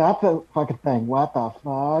fuck is that fucking thing? What the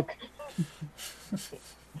fuck?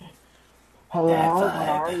 Hello, what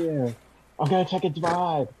are you? I'm gonna check its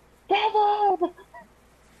vibe. Vibe!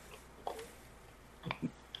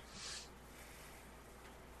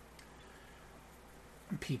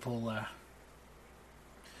 People,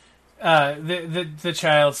 the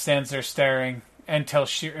child stands there staring until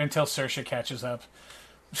Saoirse catches up.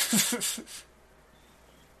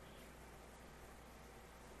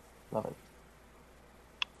 Love it.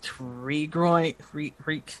 Regroin.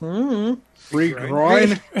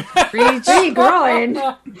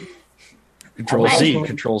 Control Z.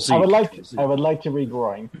 Control Z. I would like to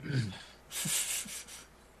regroin.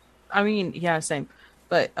 I mean, yeah, same.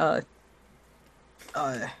 But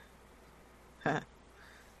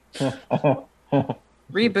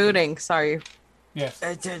rebooting, sorry. Yes.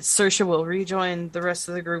 Saoirse will rejoin the rest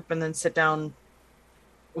of the group and then sit down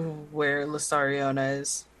where Lissariona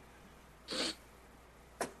is.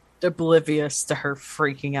 Oblivious to her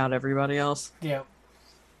freaking out everybody else. Yeah.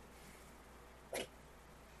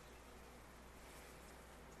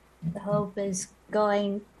 Hope is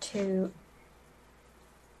going to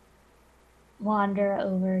wander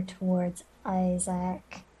over towards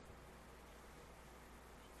Isaac.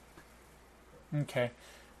 Okay.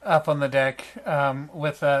 Up on the deck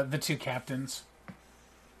with the two captains.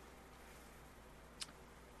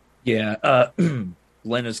 Yeah.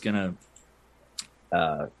 Len is going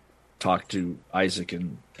to talk to Isaac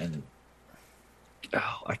and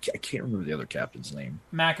I can't remember the other captain's name.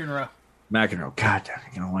 McEnroe. God damn,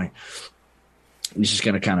 you know why? He's just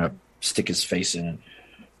going to kind of stick his face in.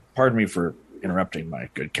 Pardon me for interrupting my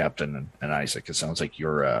good captain and Isaac. It sounds like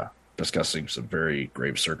you're discussing some very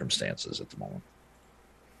grave circumstances at the moment.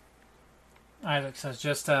 Isaac says,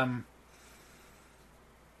 just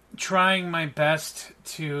trying my best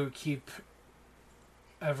to keep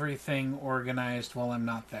everything organized while I'm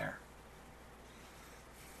not there.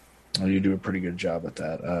 Well, you do a pretty good job at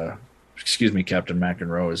that. Excuse me, Captain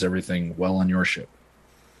McEnroe, is everything well on your ship?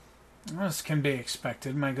 This can be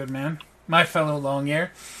expected, my good man. My fellow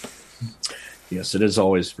Long-Ear. Yes, it is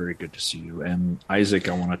always very good to see you. And Isaac,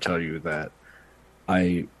 I want to tell you that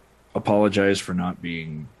I apologize for not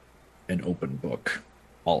being an open book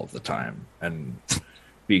all of the time and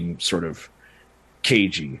being sort of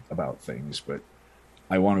cagey about things, but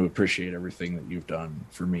I want to appreciate everything that you've done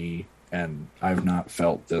for me, and I've not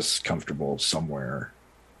felt this comfortable somewhere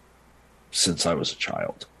since I was a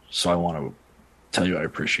child. So I want to tell you I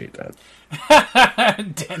appreciate that.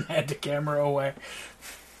 Dan had the camera away.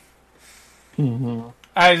 Mm-hmm.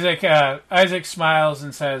 Isaac smiles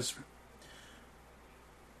and says,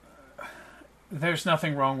 there's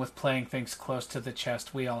nothing wrong with playing things close to the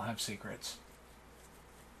chest. We all have secrets.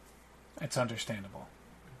 It's understandable.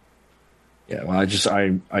 Yeah, well,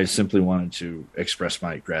 I simply wanted to express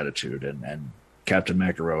my gratitude, and Captain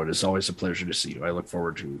McEnroe, it is always a pleasure to see you. I look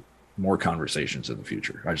forward to more conversations in the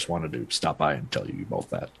future. I just wanted to stop by and tell you both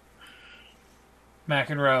that.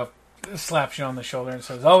 McEnroe slaps you on the shoulder and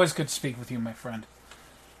says, always good to speak with you, my friend.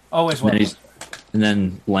 Always welcome. And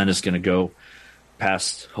then Len is going to go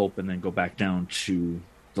past Hope and then go back down to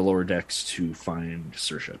the lower decks to find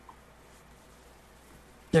Saoirse.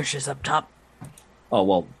 Saoirse's up top, Oh,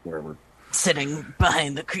 well, wherever. sitting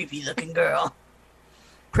behind the creepy-looking girl,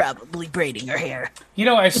 probably braiding her hair. You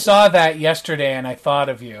know, I saw that yesterday and I thought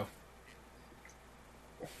of you.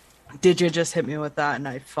 Did you just hit me with that and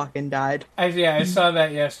I fucking died? I saw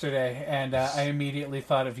that yesterday and I immediately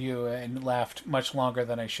thought of you and laughed much longer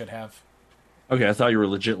than I should have. Okay, I thought you were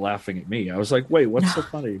legit laughing at me. I was like, wait, what's so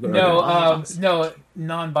funny? No,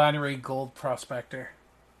 non-binary gold prospector.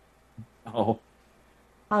 Oh.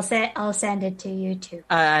 I'll send it to you too.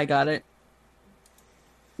 I got it.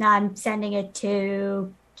 No, I'm sending it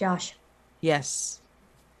to Josh. Yes.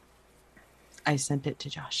 I sent it to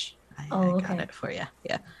Josh. I got it for you.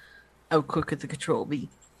 Yeah. How quick could the control be?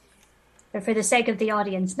 But for the sake of the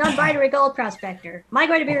audience, non-binary gold prospector. Am I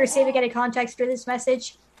going to be receiving any context for this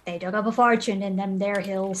message? They dug up a fortune in them there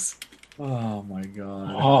hills. Oh my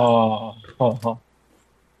god. Oh.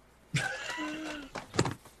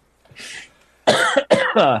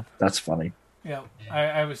 That's funny. Yeah,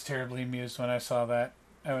 I was terribly amused when I saw that.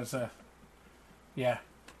 I was, yeah.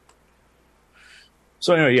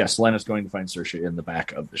 So anyway, yes, Len is going to find Saoirse in the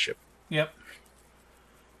back of the ship. Yep.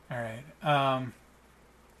 All right.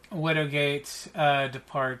 Widowgate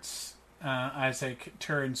departs. Isaac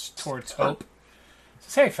turns towards Hope.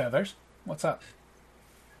 Says, hey, Feathers. What's up?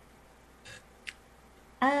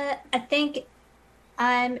 I think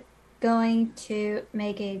I'm going to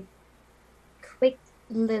make a quick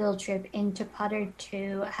little trip into Potter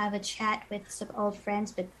to have a chat with some old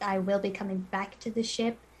friends, but I will be coming back to the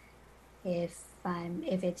ship if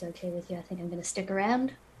it's okay with you. I think I'm going to stick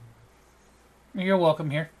around. You're welcome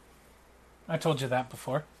here. I told you that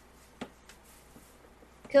before.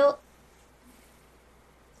 Cool.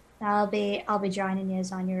 I'll be joining you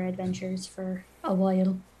on your adventures for a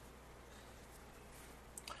while.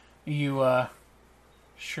 You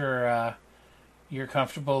sure you're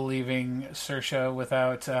comfortable leaving Saoirse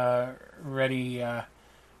without ready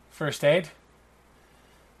first aid?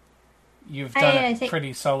 You've done a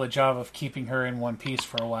pretty solid job of keeping her in one piece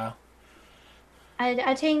for a while.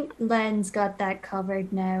 I think Len's got that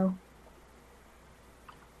covered now.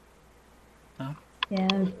 Oh.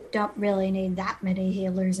 Yeah, don't really need that many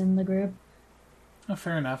healers in the group. Oh,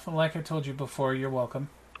 fair enough. Like I told you before, you're welcome.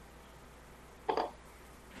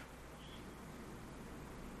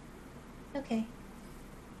 Okay.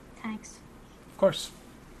 Thanks. Of course.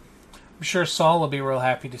 I'm sure Saul will be real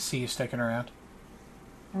happy to see you sticking around.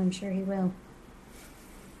 I'm sure he will.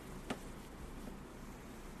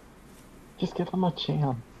 Just give him a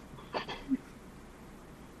chance.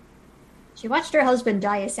 She watched her husband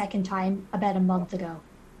die a second time about a month ago.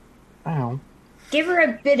 Ow. Give her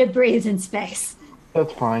a bit of breathing space.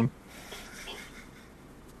 That's fine.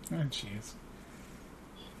 Oh, jeez.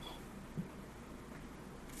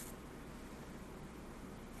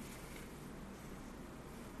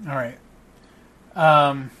 All right.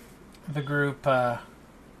 The group,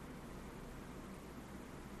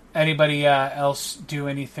 anybody else do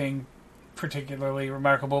anything particularly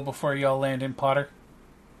remarkable before y'all land in Potter?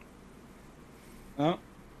 No.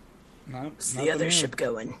 What's the other ship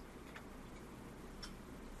going?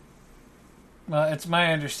 Well, it's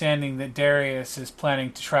my understanding that Darius is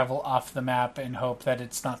planning to travel off the map and hope that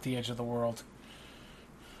it's not the edge of the world.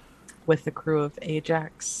 With the crew of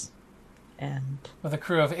Ajax and With a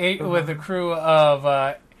crew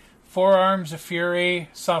of Four Arms of Fury,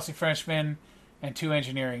 Saucy Frenchman, and 2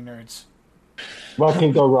 engineering nerds. What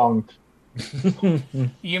can go wrong?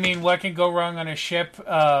 You mean what can go wrong on a ship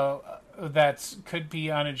that could be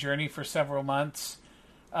on a journey for several months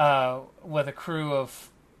with a crew of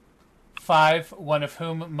 5, one of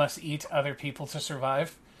whom must eat other people to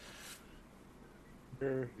survive?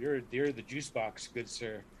 You're the juice box, good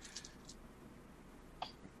sir.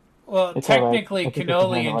 Well, It's all right. technically, I think we can cannoli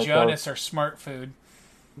handle and ourselves. Jonas are smart food.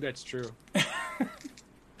 That's true.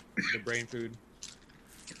 The brain food.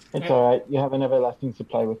 It's alright. You have an everlasting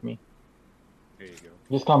supply with me. There you go.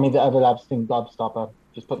 Just call me the everlasting gobstopper.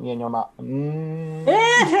 Just put me in your mouth.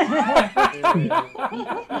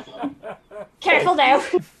 Careful now.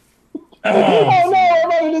 Oh no,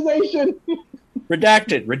 monetization!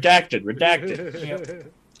 Redacted.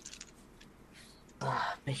 Yep.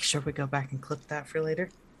 make sure we go back and clip that for later.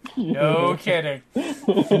 No kidding.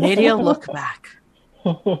 Media look back.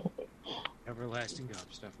 Everlasting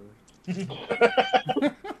gobstopper.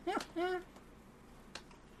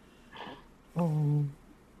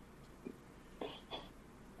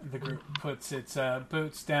 The group puts its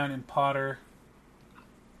boots down in Potter.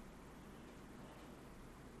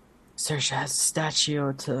 Saoirse has a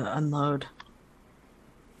statue to unload.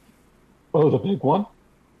 Oh, the big one?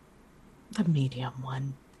 The medium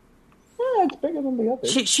one. Yeah, it's bigger than the other.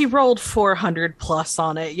 She rolled 400 plus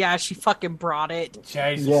on it. Yeah, she fucking brought it.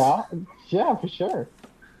 Jesus. Yeah, for sure.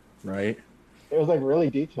 Right? It was like really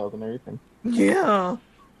detailed and everything. Yeah.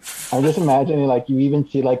 I'm just imagining like you even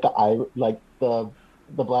see like the eye, like the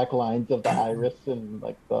black lines of the iris and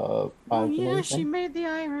like the Oh eyes and yeah, everything. she made the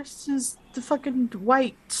iris is the fucking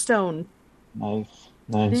white stone. Nice.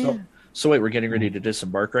 Yeah. So wait, we're getting ready to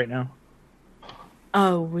disembark right now?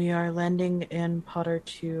 Oh, we are landing in Potter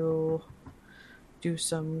to do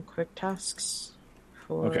some quick tasks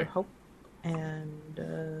for Okay. Hope and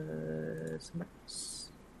somebody else.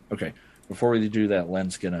 Okay. Before we do that,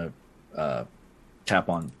 Len's gonna tap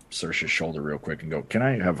on Saoirse's shoulder real quick and go, "Can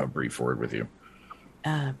I have a brief word with you?"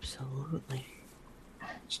 Absolutely.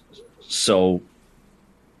 So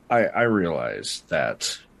I realize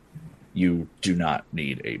that you do not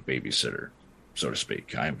need a babysitter, so to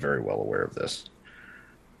speak. I am very well aware of this.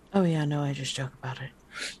 Oh yeah, no, I just joke about it.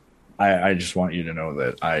 I just want you to know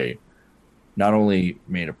that I not only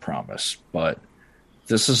made a promise, but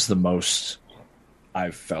this is the most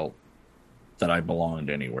I've felt that I belonged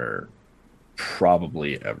anywhere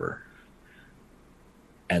probably ever.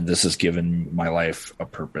 And this has given my life a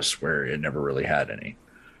purpose where it never really had any.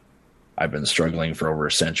 I've been struggling for over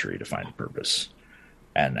a century to find a purpose.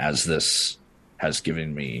 And as this has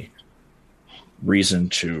given me reason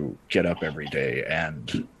to get up every day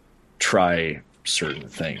and try certain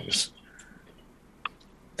things,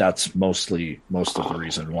 that's most of the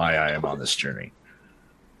reason why I am on this journey.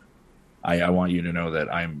 I want you to know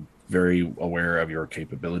that I'm very aware of your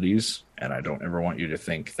capabilities, and I don't ever want you to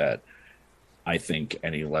think that I think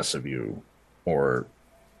any less of you or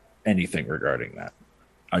anything regarding that.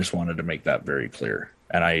 I just wanted to make that very clear,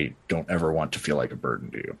 and I don't ever want to feel like a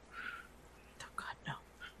burden to you. Oh God,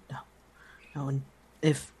 no. And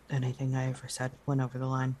if anything I ever said went over the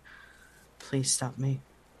line, please stop me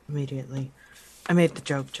immediately. I made the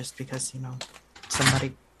joke just because,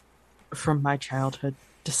 somebody from my childhood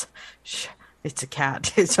it's a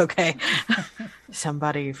cat. It's okay.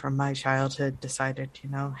 Somebody from my childhood decided,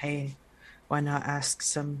 hey, why not ask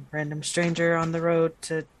some random stranger on the road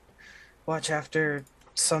to watch after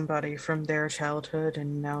somebody from their childhood?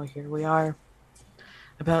 And now here we are,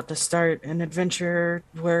 about to start an adventure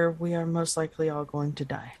where we are most likely all going to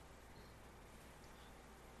die.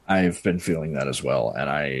 I've been feeling that as well, and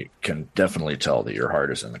I can definitely tell that your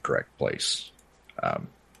heart is in the correct place.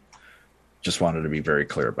 Just wanted to be very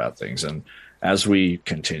clear about things. And as we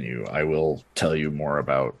continue, I will tell you more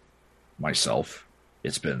about myself.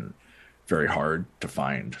 It's been very hard to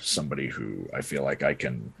find somebody who I feel like I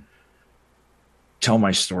can tell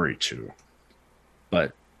my story to.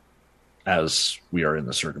 But as we are in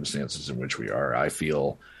the circumstances in which we are, I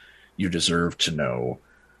feel you deserve to know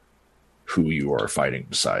who you are fighting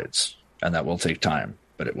besides. And that will take time,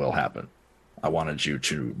 but it will happen. I wanted you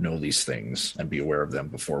to know these things and be aware of them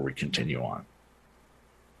before we continue on.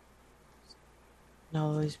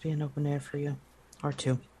 I'll always be an open ear for you. Or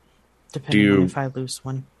two. Depending on if I lose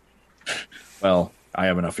one. Well, I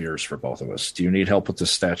have enough ears for both of us. Do you need help with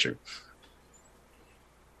this statue?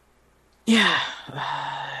 Yeah.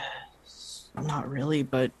 Not really,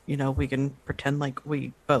 but we can pretend like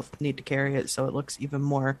we both need to carry it, so it looks even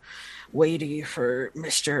more weighty for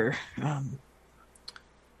Mr.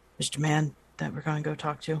 Man that we're going to go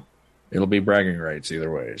talk to. It'll be bragging rights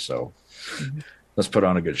either way, so let's put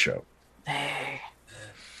on a good show. Hey,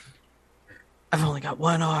 I've only got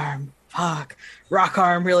one arm. Fuck, rock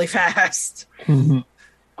arm really fast. Oh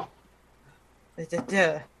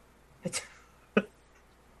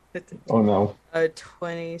no.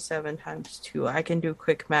 27 times 2. I can do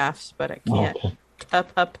quick maths, but I can't. Okay.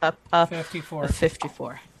 54.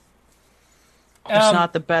 54. It's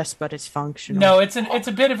not the best, but it's functional. No, it's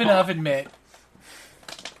a bit of an oven mitt.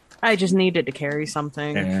 I just needed to carry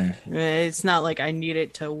something. Eh. It's not like I need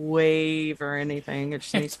it to wave or anything. It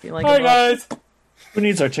just needs to be like, Hi guys. Who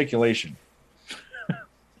needs articulation?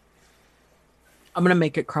 I'm going to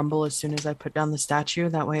make it crumble as soon as I put down the statue.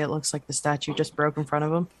 That way it looks like the statue just broke in front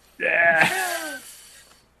of him. Yeah.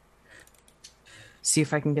 See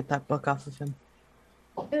if I can get that book off of him.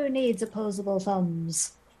 Who needs opposable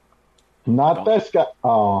thumbs? Not this guy.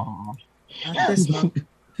 Oh. Not this one.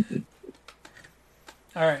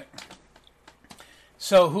 All right.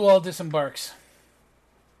 So who all disembarks?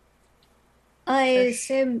 I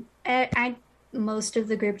assume aren't most of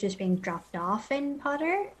the group just being dropped off in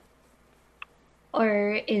Potter?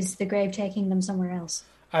 Or is the grave taking them somewhere else?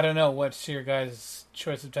 I don't know. What's your guys'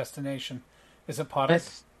 choice of destination? Is it Potter?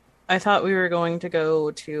 I thought we were going to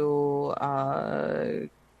go to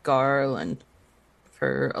Garland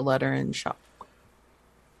for a letter and shop.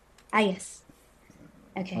 Ah, yes.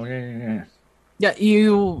 Okay. Oh, yeah. Yeah,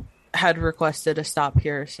 you had requested a stop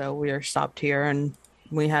here, so we are stopped here, and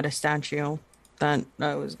we had a statue that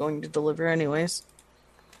I was going to deliver anyways.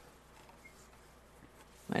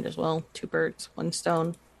 Might as well. 2 birds, 1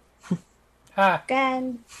 stone. Ha!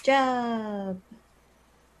 Grand job.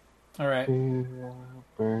 All right.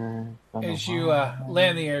 As you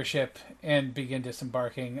land the airship and begin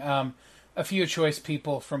disembarking, a few choice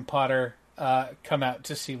people from Potter come out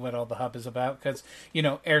to see what all the hub is about, because,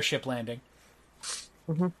 airship landing.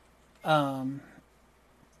 Mm-hmm.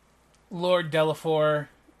 Lord Delafour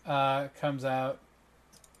comes out,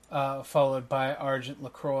 followed by Argent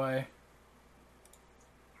LaCroix.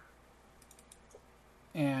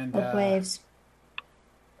 And waves.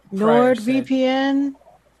 NordVPN.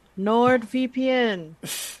 NordVPN.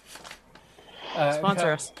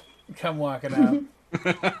 Sponsor us. Come walking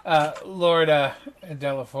out. Lord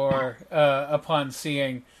Delafour, upon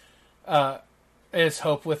seeing is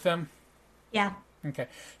Hope with them? Yeah. Okay.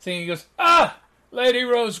 So he goes, Lady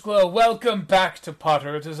Roseglow, welcome back to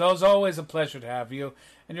Potter. It is always a pleasure to have you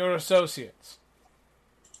and your associates.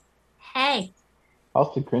 Hey.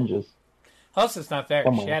 Halsey cringes. Halsey's not there.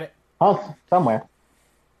 Somewhere. She had it. Halsey, somewhere.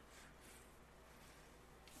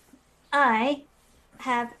 I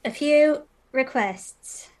have a few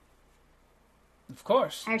requests. Of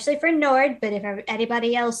course. Actually for Nord, but if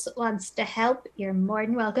anybody else wants to help, you're more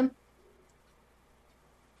than welcome.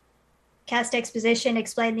 Cast exposition,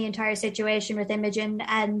 explain the entire situation with Imogen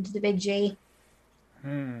and the Big G.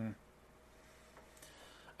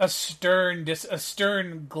 A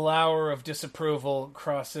stern glower of disapproval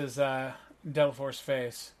crosses Delafour's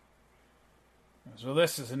face. Well,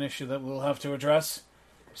 this is an issue that we'll have to address.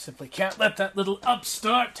 We simply can't let that little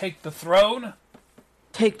upstart take the throne.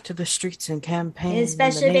 Take to the streets and campaign.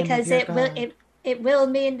 Especially because it will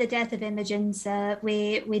mean the death of Imogen, so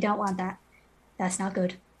we don't want that. That's not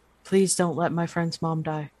good. Please don't let my friend's mom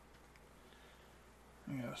die.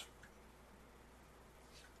 Yes.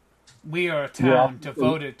 We are a town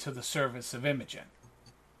devoted to the service of Imogen.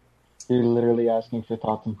 You're literally asking for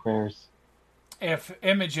thoughts and prayers. If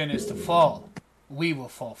Imogen is to fall, we will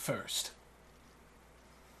fall first.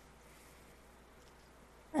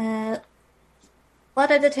 One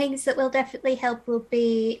of the things that will definitely help will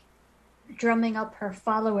be drumming up her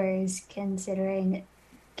followers, considering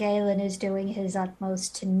Galen is doing his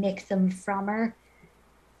utmost to nick them from her.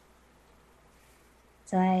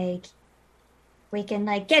 So, we can,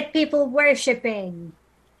 get people worshipping.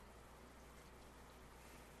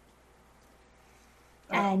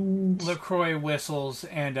 And LaCroix whistles,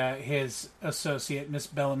 and his associate, Miss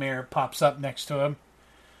Bellamere, pops up next to him.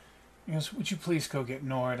 He goes, would you please go get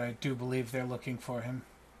Nord? I do believe they're looking for him.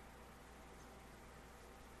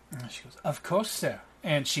 And she goes, of course, sir.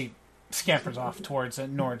 And she scampers off towards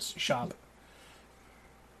Nord's shop.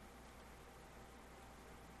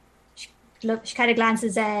 She kind of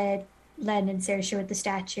glances at Len and Saoirse with the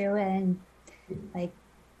statue and,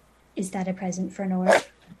 is that a present for Nord?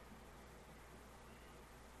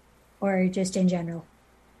 Or just in general?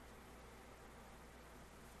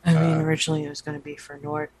 I mean, originally it was going to be for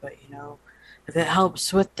Nord, but, If it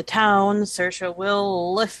helps with the town, Saoirse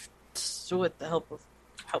will lift with the help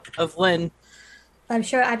of Lynn. I'm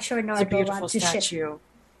sure It's a Nord will beautiful want to share. statue.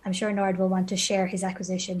 I'm sure Nord will want to share his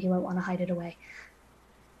acquisition. He won't want to hide it away.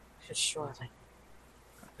 Surely.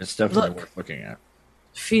 It's definitely Look. worth looking at.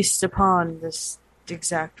 Feast upon this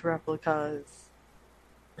exact replica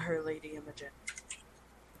of Her Lady Imogen.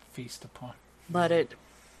 Feast upon. Let it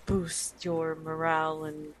boost your morale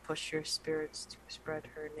and push your spirits to spread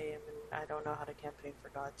her name. And I don't know how to campaign for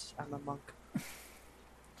gods. I'm a monk.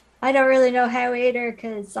 I don't really know how either,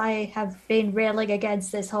 because I have been railing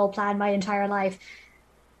against this whole plan my entire life.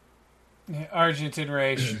 Yeah, Argent and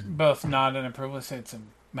Raish both nod in approval. Say it's a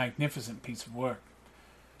magnificent piece of work.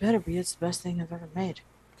 Better be. It's the best thing I've ever made.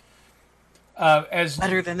 As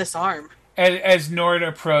Better than this arm. as Nord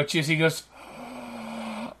approaches, he goes,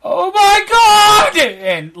 "Oh my god!"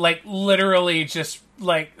 and like literally just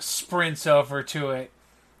like sprints over to it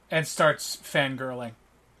and starts fangirling.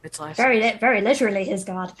 It's life. Very literally his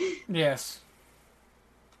god. Yes.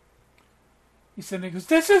 He said, he goes,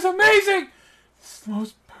 "This is amazing! This is the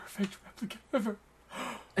most perfect replica ever."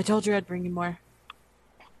 I told you I'd bring you more.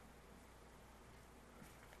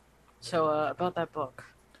 So, about that book.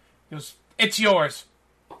 He goes, "It's yours."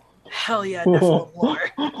 Hell yeah, Nephilim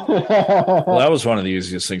lore. Well, that was one of the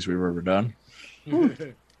easiest things we've ever done.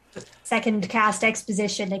 Second cast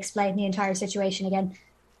exposition, explain the entire situation again.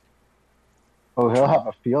 Oh, he'll have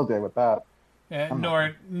a field day with that.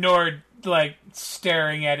 Nord, like,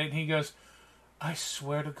 staring at it, and he goes, "I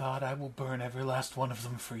swear to God, I will burn every last one of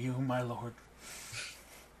them for you, my lord."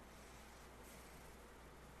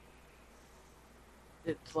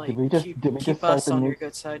 It's like, Did we just keep start us the on new- your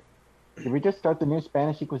good side. Did we just start the new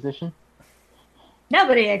Spanish Inquisition?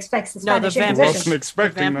 Nobody expects the No, the Spanish vampire. Inquisition. Wasn't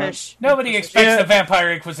expecting that. Vampish. Nobody expects the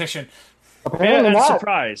Vampire Inquisition. Yeah, Apparently and not.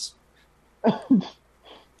 surprise.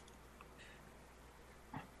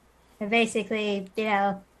 And basically,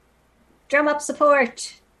 drum up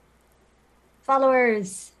support.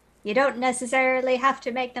 Followers. You don't necessarily have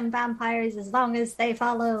to make them vampires as long as they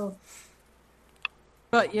follow.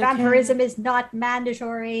 But you Vampirism is not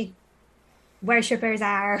mandatory. Worshippers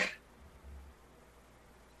are.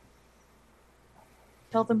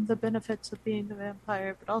 tell them the benefits of being a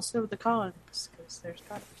vampire, but also the cons, because there's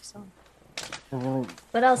got to be some. Really,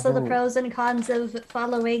 But also the Oh. pros and cons of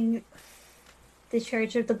following the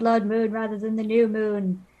Church of the Blood Moon rather than the New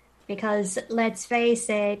Moon. Because let's face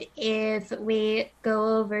it, if we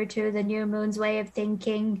go over to the New Moon's way of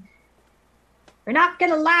thinking, we're not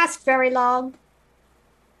going to last very long.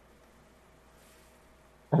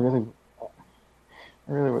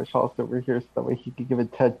 I really wish Halstead were here so that way he could give a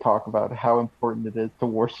TED talk about how important it is to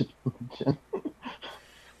worship religion.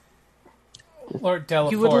 Lord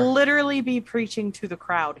Delafor. You would literally be preaching to the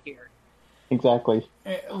crowd here. Exactly.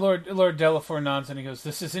 Lord Delafor nods and he goes,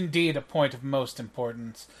 "This is indeed a point of most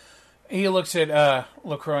importance." He looks at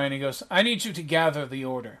LaCroix and he goes, "I need you to gather the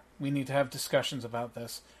order. We need to have discussions about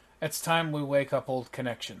this. It's time we wake up old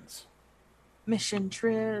connections." Mission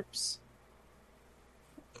trips.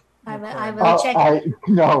 I will check.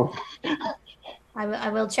 No. I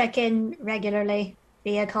will check in regularly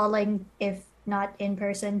via calling, if not in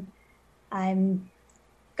person. I'm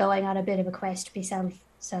going on a bit of a quest myself,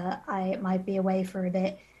 so I might be away for a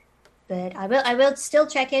bit. But I will still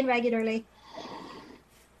check in regularly.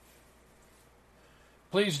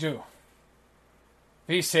 Please do.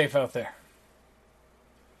 Be safe out there.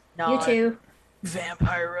 Not You too.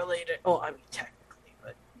 vampire related. Oh, I mean, technically,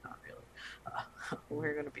 but not really.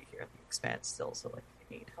 We're going to be here in the Expanse still, so, like,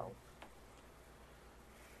 if you need help.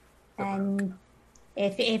 And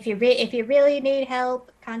if you really need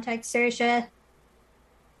help, contact Saoirse.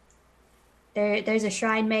 There's a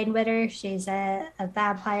shrine maiden with her. She's a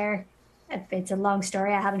vampire. It's a long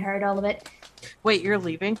story. I haven't heard all of it. Wait, you're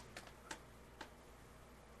leaving?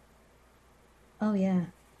 Oh yeah.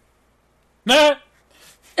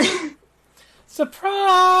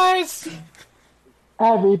 Surprise!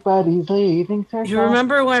 Everybody's leaving. You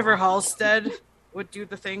remember whenever Halstead would do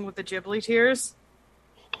the thing with the Ghibli tears?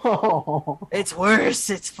 Oh, It's worse.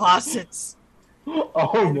 It's faucets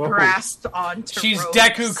oh no. grasped onto She's ropes.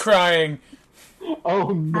 Deku crying. Oh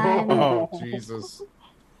no. Oh, Jesus.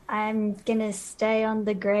 I'm gonna stay on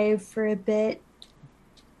the grave for a bit.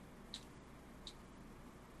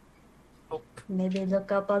 Oh. Maybe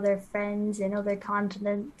look up other friends in other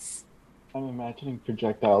continents. I'm imagining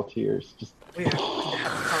projectile tears. Just We have to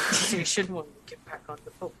have a conversation when we get back on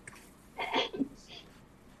the boat.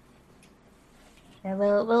 Yeah,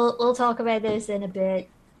 we'll talk about this in a bit.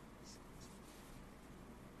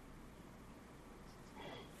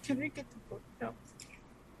 Can we get the book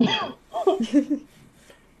now?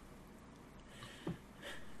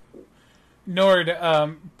 Nord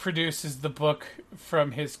produces the book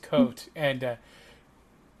from his coat and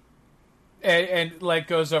like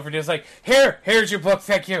goes over to is like, here's your book,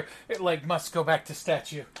 thank you. It like must go back to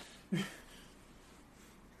statue.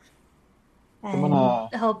 And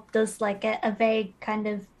Hope does like a vague kind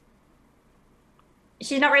of.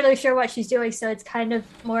 She's not really sure what she's doing, so it's kind of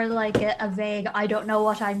more like a vague I don't know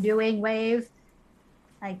what I'm doing wave.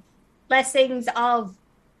 Like, blessings of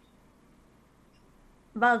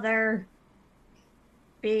Mother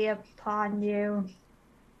be upon you.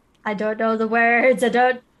 I don't know the words. I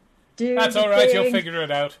don't do. That's all right. You'll figure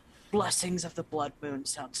it out. Blessings of the Blood Moon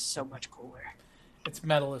sounds so much cooler. It's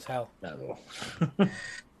metal as hell. Metal.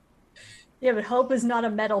 Yeah, but Hope is not a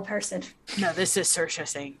metal person. No, this is Saoirse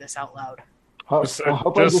saying this out loud.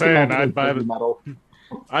 Just saying, I'd buy metal.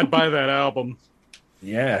 I'd buy that album.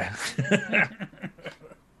 Yeah.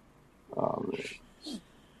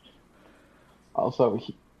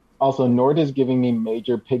 Also, Nord is giving me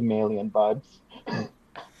major Pygmalion vibes.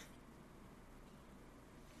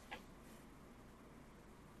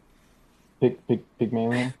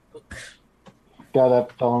 Pygmalion. Guy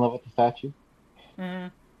that fell in love with the statue. Mm-hmm.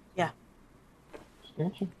 Yeah.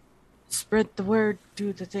 Gotcha. Spread the word.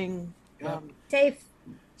 Do the thing. Safe.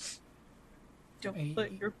 Don't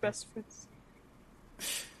let your best friends.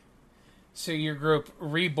 So your group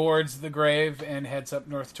reboards the grave and heads up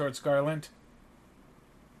north towards Garland?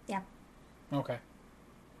 Yeah. Okay.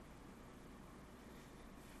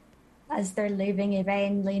 As they're leaving,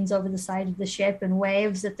 Yvain leans over the side of the ship and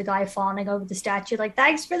waves at the guy fawning over the statue like,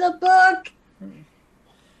 thanks for the book!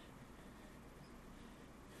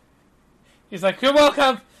 He's like, you're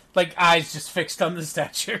welcome! Like, eyes just fixed on the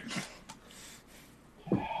statue.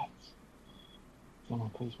 Someone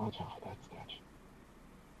please watch out for that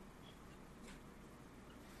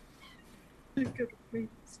statue.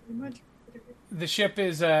 The ship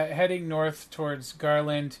is heading north towards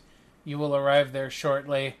Garland. You will arrive there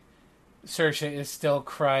shortly. Saoirse is still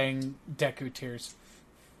crying Deku tears.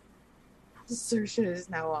 Saoirse is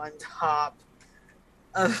now on top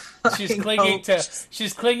of She's clinging Hope.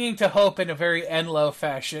 she's clinging to Hope in a very Enlo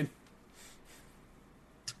fashion.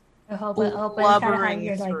 Hope Blubbering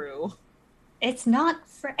you're through. like, it's not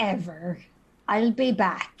forever. I'll be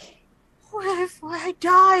back. What if I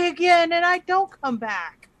die again and I don't come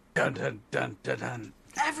back? Dun dun dun dun dun.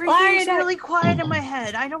 Everything's really quiet in my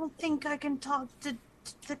head. I don't think I can talk to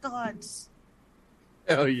the gods.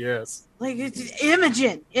 Hell yes. Like, it's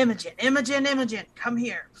Imogen, come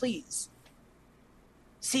here, please.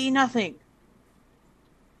 See nothing.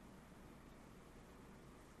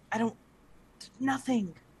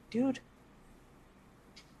 Nothing, dude.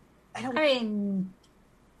 I mean,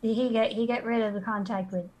 did he get rid of the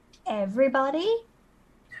contact with everybody?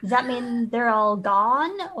 Does that mean they're all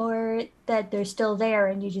gone, or that they're still there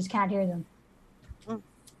and you just can't hear them?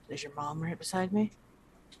 Is your mom right beside me?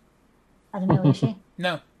 I don't know, is she?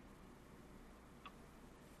 No.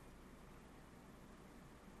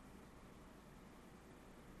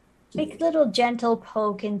 Make a little gentle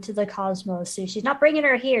poke into the cosmos. So she's not bringing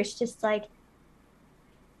her here. She's just like,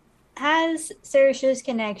 has Saoirse's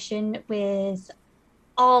connection with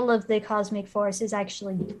all of the cosmic forces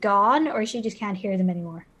actually gone, or she just can't hear them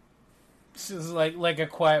anymore? This is like a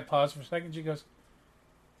quiet pause for a second. She goes,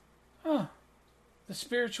 "Oh, the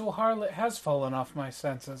spiritual harlot has fallen off my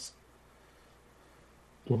senses."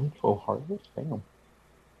 Spiritual harlot? Damn.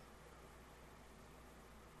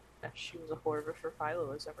 She was a horror for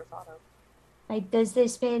Philo has ever thought of. Like, does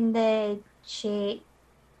this mean that she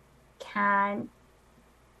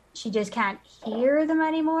just can't hear them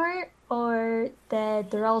anymore, or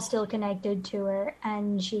that they're all still connected to her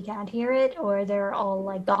and she can't hear it, or they're all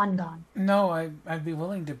like gone? No, I'd be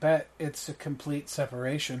willing to bet it's a complete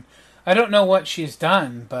separation. I don't know what she's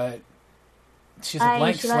done, but she's a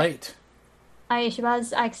blank slate. She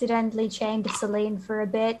was accidentally chained to Celine for a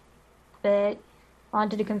bit, but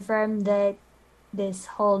wanted to confirm that this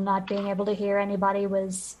whole not being able to hear anybody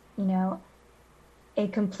was, a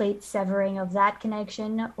complete severing of that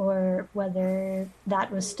connection, or whether that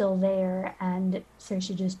was still there and so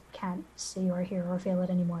she just can't see or hear or feel it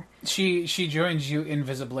anymore. She joins you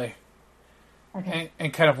invisibly. Okay.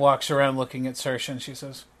 And kind of walks around looking at Saoirse, and she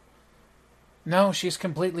says, "No, she's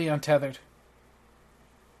completely untethered."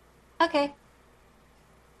 Okay.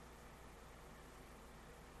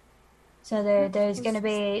 So there's going to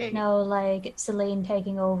be no, like, Celine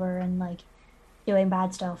taking over and, like, doing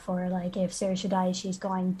bad stuff, or, like, if Saoirse dies, she's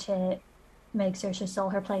going to make Saoirse's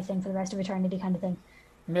soul her plaything for the rest of eternity kind of thing.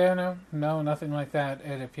 Yeah, no, nothing like that.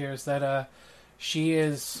 It appears that she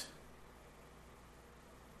is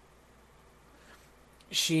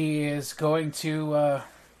going to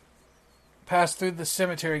pass through the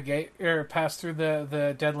cemetery gate, or pass through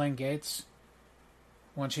the Deadling gates.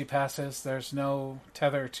 When she passes, there's no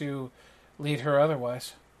tether to lead her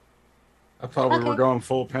otherwise. I thought we were Okay. going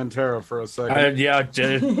full Pantera for a second. Yeah,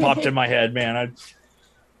 it popped in my head, man.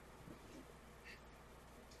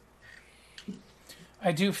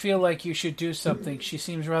 I do feel like you should do something. She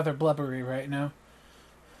seems rather blubbery right now.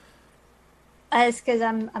 It's because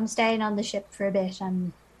I'm staying on the ship for a bit.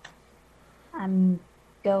 I'm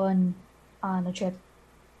going on a trip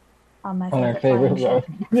on my On our favorite favorite flying road.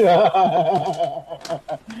 ship.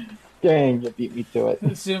 Yeah. Dang, you beat me to it.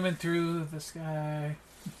 Zooming through the sky.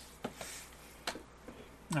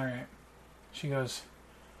 Alright. She goes,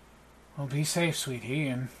 well, be safe, sweetie,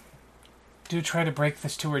 and do try to break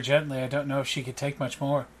this to her gently. I don't know if she could take much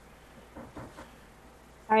more.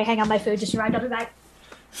 Sorry, hang on, my food just arrived. I'll be back.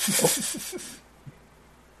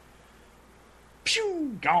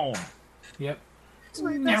 Pew, gone. Yep.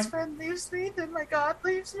 My best friend leaves me, then my god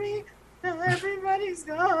leaves me, and everybody's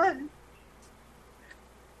gone.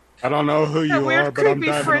 I don't know who you That weird, are, but I'm creepy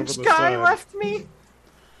diving French over the guy side. left me.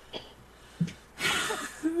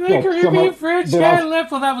 The creepy French guy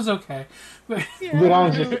left. Well, that was okay. But Yeah,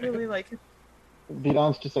 Vidon's I just- really like him.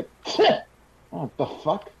 Vidon's just like, what the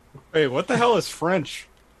fuck? Wait, what the hell is French?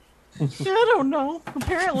 I don't know.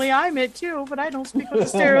 Apparently I'm it too, but I don't speak with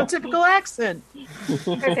a stereotypical accent.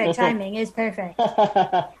 Perfect timing is perfect.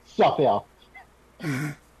 Stop y'all.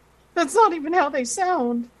 That's not even how they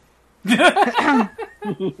sound.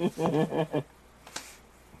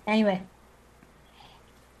 Anyway,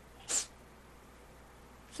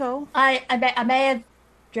 So, I may have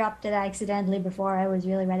dropped it accidentally before I was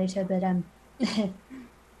really ready to, but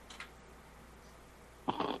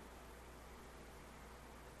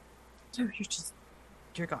so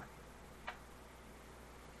you're gone.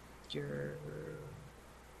 You're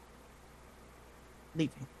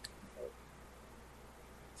leaving.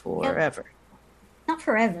 Forever. not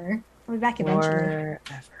forever. I'll be back eventually. Forever.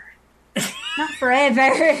 Not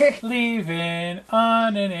forever. leaving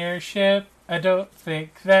on an airship. I don't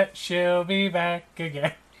think that she'll be back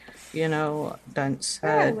again. You know, Dunt Sure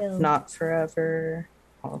I said will. not forever.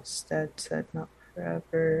 Halstead said not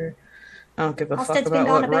forever. I don't give a Halstead's fuck been about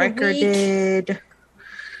gone what about a Riker week. did.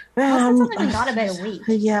 Halstead's only been gone about a week.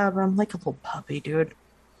 Yeah, but I'm like a little puppy, dude.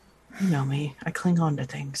 You know me. I cling on to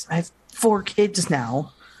things. I have 4 kids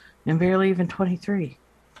now, and barely even 23.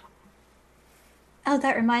 Oh,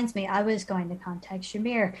 that reminds me. I was going to contact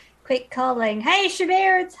Shamir. Quick calling. Hey,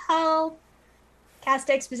 Shamir, it's Hal. Cast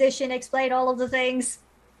exposition. Explain all of the things.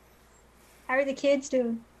 How are the kids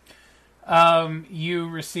doing? You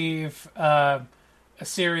receive a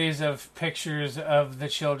series of pictures of the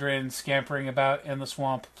children scampering about in the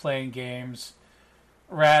swamp playing games.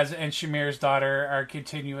 Raz and Shamir's daughter are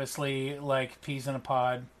continuously like peas in a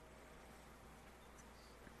pod.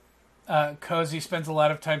 Cozy spends a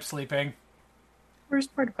lot of time sleeping.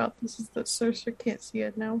 Worst part about this is that Cersei can't see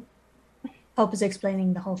it now. Hope is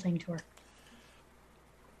explaining the whole thing to her.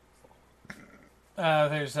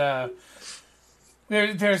 There's a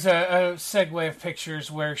segue of pictures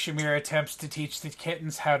where Shamir attempts to teach the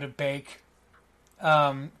kittens how to bake.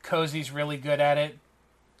 Cozy's really good at it.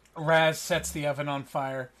 Raz sets the oven on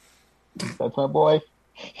fire. That's my boy.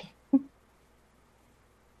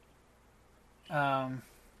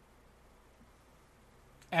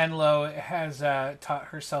 Enlo has taught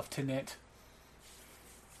herself to knit.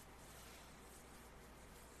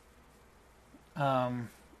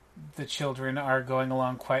 The children are going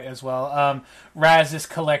along quite as well. Raz is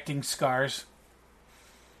collecting scars.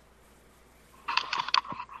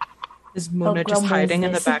 Is Muna just grumble is hiding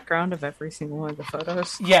in the this? background of every single one of the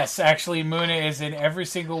photos? Yes, actually, Muna is in every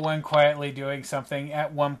single one quietly doing something.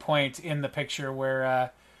 At one point in the picture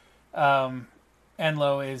where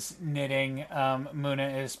Enlo is knitting,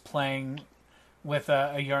 Muna is playing with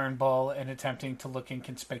a yarn ball and attempting to look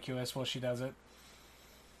inconspicuous while she does it.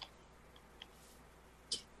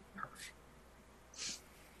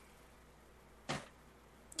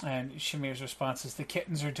 And Shamir's response is, the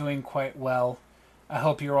kittens are doing quite well. I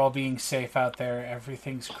hope you're all being safe out there.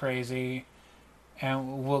 Everything's crazy.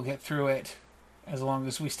 And we'll get through it as long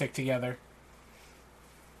as we stick together.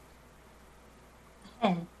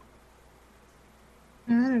 Eh.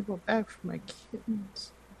 I'm gonna go back for my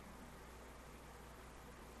kittens.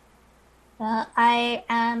 I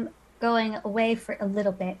am going away for a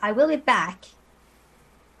little bit. I will be back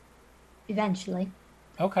eventually,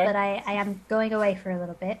 Okay. but I am going away for a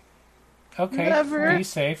little bit. Okay. Whatever. Be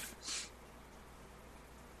safe.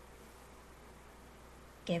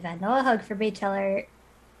 Give Anna a hug for me. Tell her.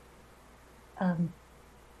 I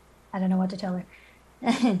don't know what to tell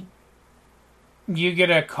her. You get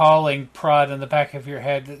a calling prod on the back of your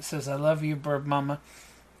head that says, "I love you, Bird Mama."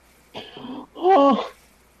 Oh,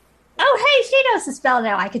 Oh, hey, she knows the spell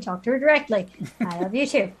now. I can talk to her directly. I love you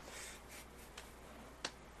too.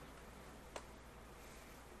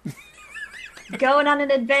 Going on an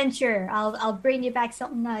adventure. I'll bring you back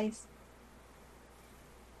something nice.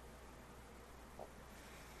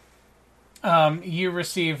 You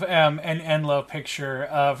receive an Enlo picture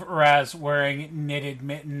of Raz wearing knitted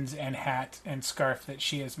mittens and hat and scarf that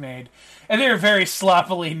she has made. And they're very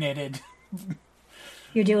sloppily knitted.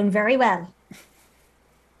 You're doing very well.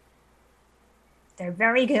 They're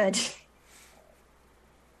very good.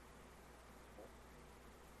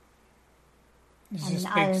 It's And this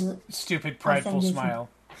I'll- big, stupid, I'll prideful send you some- smile.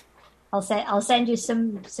 I'll send you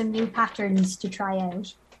some new patterns to try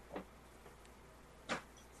out.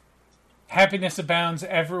 Happiness abounds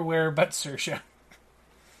everywhere but Sersha.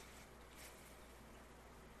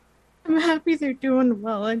 I'm happy they're doing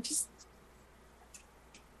well. I just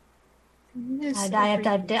miss I have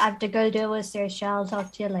everything. to I have to go deal with Saoirse. I'll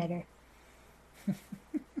talk to you later.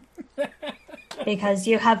 Because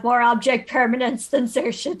you have more object permanence than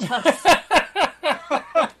Saoirse does.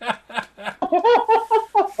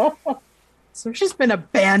 So she's been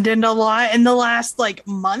abandoned a lot in the last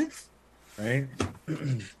month. Right?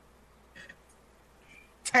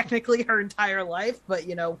 Technically her entire life, but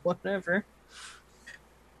whatever.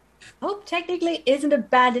 Hope technically isn't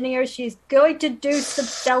abandoning her. She's going to do some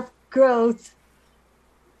self-growth.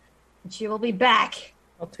 And she will be back.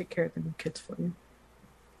 I'll take care of the new kids for you.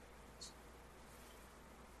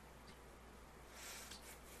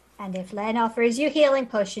 And if Len offers you healing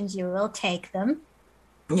potions, you will take them.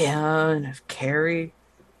 Yeah, and if Carrie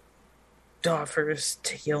offers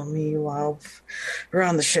to heal me while we're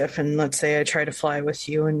on the ship, and let's say I try to fly with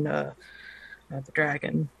you and the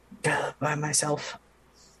dragon by myself,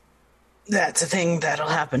 that's a thing that'll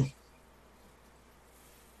happen.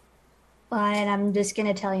 Well, and I'm just going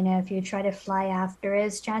to tell you now, if you try to fly after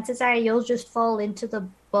us, chances are you'll just fall into the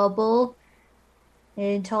bubble,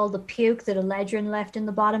 into all the puke that Eledrin left in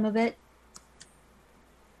the bottom of it.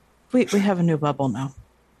 We have a new bubble now.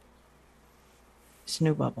 It's a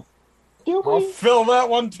new bubble. I'll fill that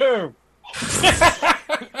one too.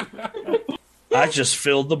 I just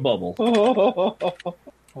filled the bubble.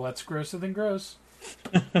 What's grosser than gross?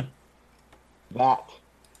 that.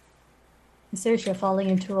 Saoirse falling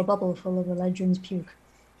into a bubble full of Eledrin's puke.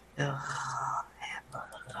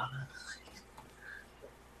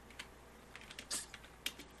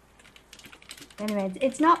 Anyway,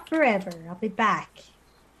 it's not forever. I'll be back.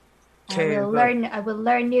 Okay, I will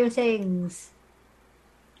learn new things.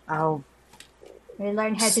 I'll I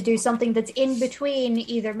learn how to do something that's in between,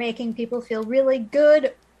 either making people feel really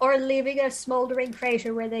good or leaving a smoldering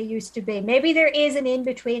crater where they used to be. Maybe there is an in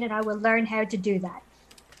between, and I will learn how to do that.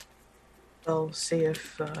 I'll see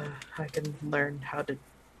if I can learn how to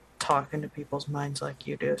talk into people's minds like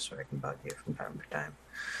you do, so I can bug you from time to time.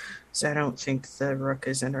 So I don't think the Rook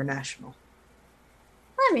is international.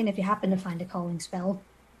 I mean, if you happen to find a calling spell,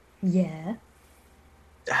 yeah.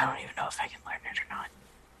 I don't even know if I can learn it or not.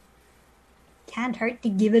 Can't hurt to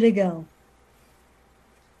give it a go.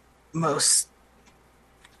 Most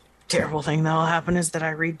terrible thing that'll happen is that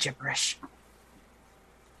I read gibberish.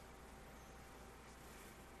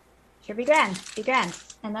 Sure, be grand. Be grand.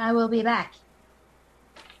 And I will be back.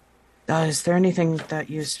 Is there anything that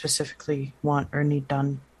you specifically want or need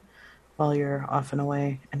done while you're off and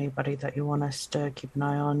away? Anybody that you want us to keep an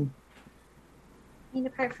eye on? I mean,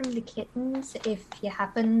 apart from the kittens, if you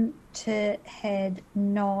happen to head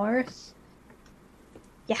north,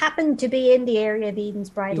 you happen to be in the area of Eden's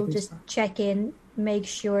Bridal, Eden's just Bridal. check in, make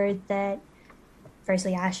sure that,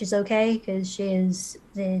 firstly, Ash is okay, because she is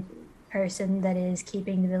the person that is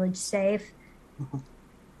keeping the village safe. Mhm.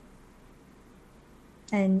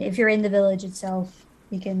 And if you're in the village itself,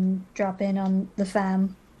 you can drop in on the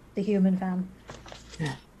fam, the human fam.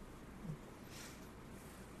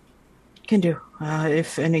 Can do.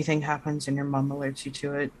 If anything happens and your mom alerts you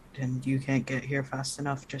to it and you can't get here fast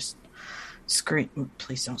enough, just scream.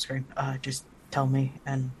 Please don't scream. Just tell me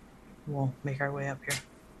and we'll make our way up here.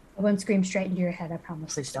 I won't scream straight into your head, I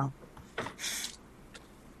promise. Please don't.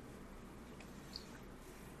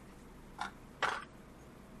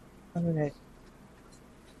 Okay.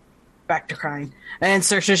 Back to crying. And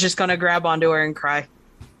Saoirse's just gonna grab onto her and cry.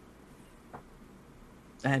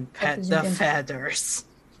 And pet is the you can- feathers.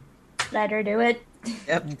 Let her do it.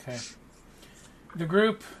 Yep. Okay. The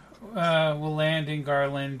group will land in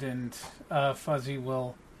Garland, and Eledrin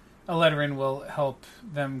will help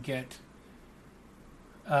them get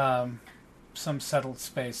some settled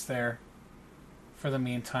space there for the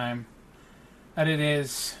meantime. that it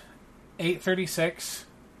is 8:36,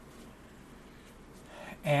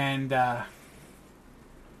 and I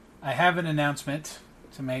have an announcement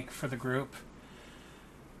to make for the group.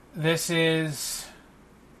 This is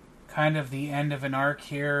kind of the end of an arc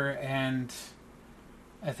here, and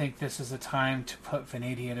I think this is the time to put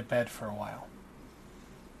Venadia to bed for a while.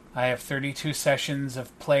 I have 32 sessions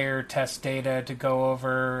of player test data to go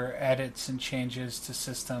over, edits and changes to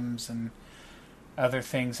systems and other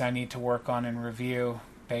things I need to work on and review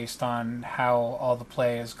based on how all the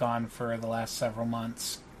play has gone for the last several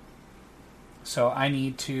months. So I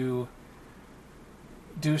need to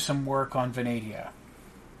do some work on Venadia.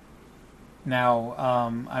 Now,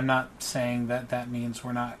 I'm not saying that that means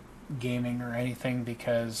we're not gaming or anything,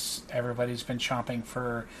 because everybody's been chomping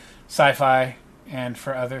for sci-fi and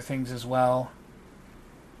for other things as well.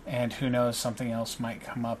 And who knows, something else might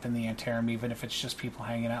come up in the interim, even if it's just people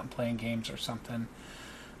hanging out and playing games or something.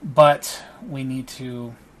 But I need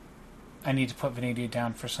to put Venadia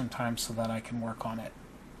down for some time so that I can work on it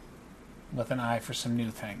with an eye for some new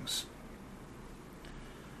things.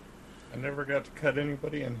 I never got to cut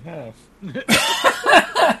anybody in half.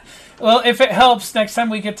 Well, if it helps, next time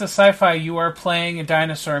we get to sci-fi, you are playing a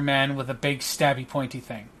dinosaur man with a big stabby pointy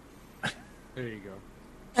thing. There you go.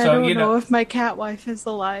 I don't know if my cat wife is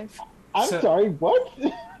alive. I'm sorry, what?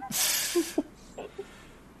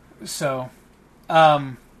 So,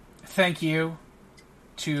 thank you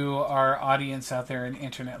to our audience out there in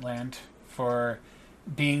internet land for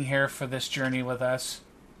being here for this journey with us.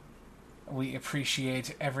 We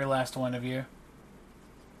appreciate every last one of you.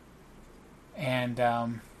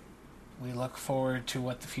 And we look forward to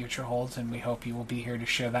what the future holds, and we hope you will be here to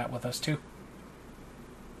share that with us too.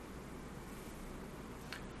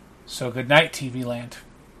 So good night, TV Land.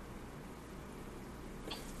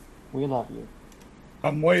 We love you.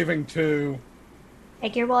 I'm waving to...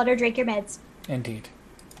 Take your water, drink your meds. Indeed.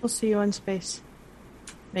 We'll see you in space.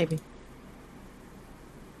 Maybe.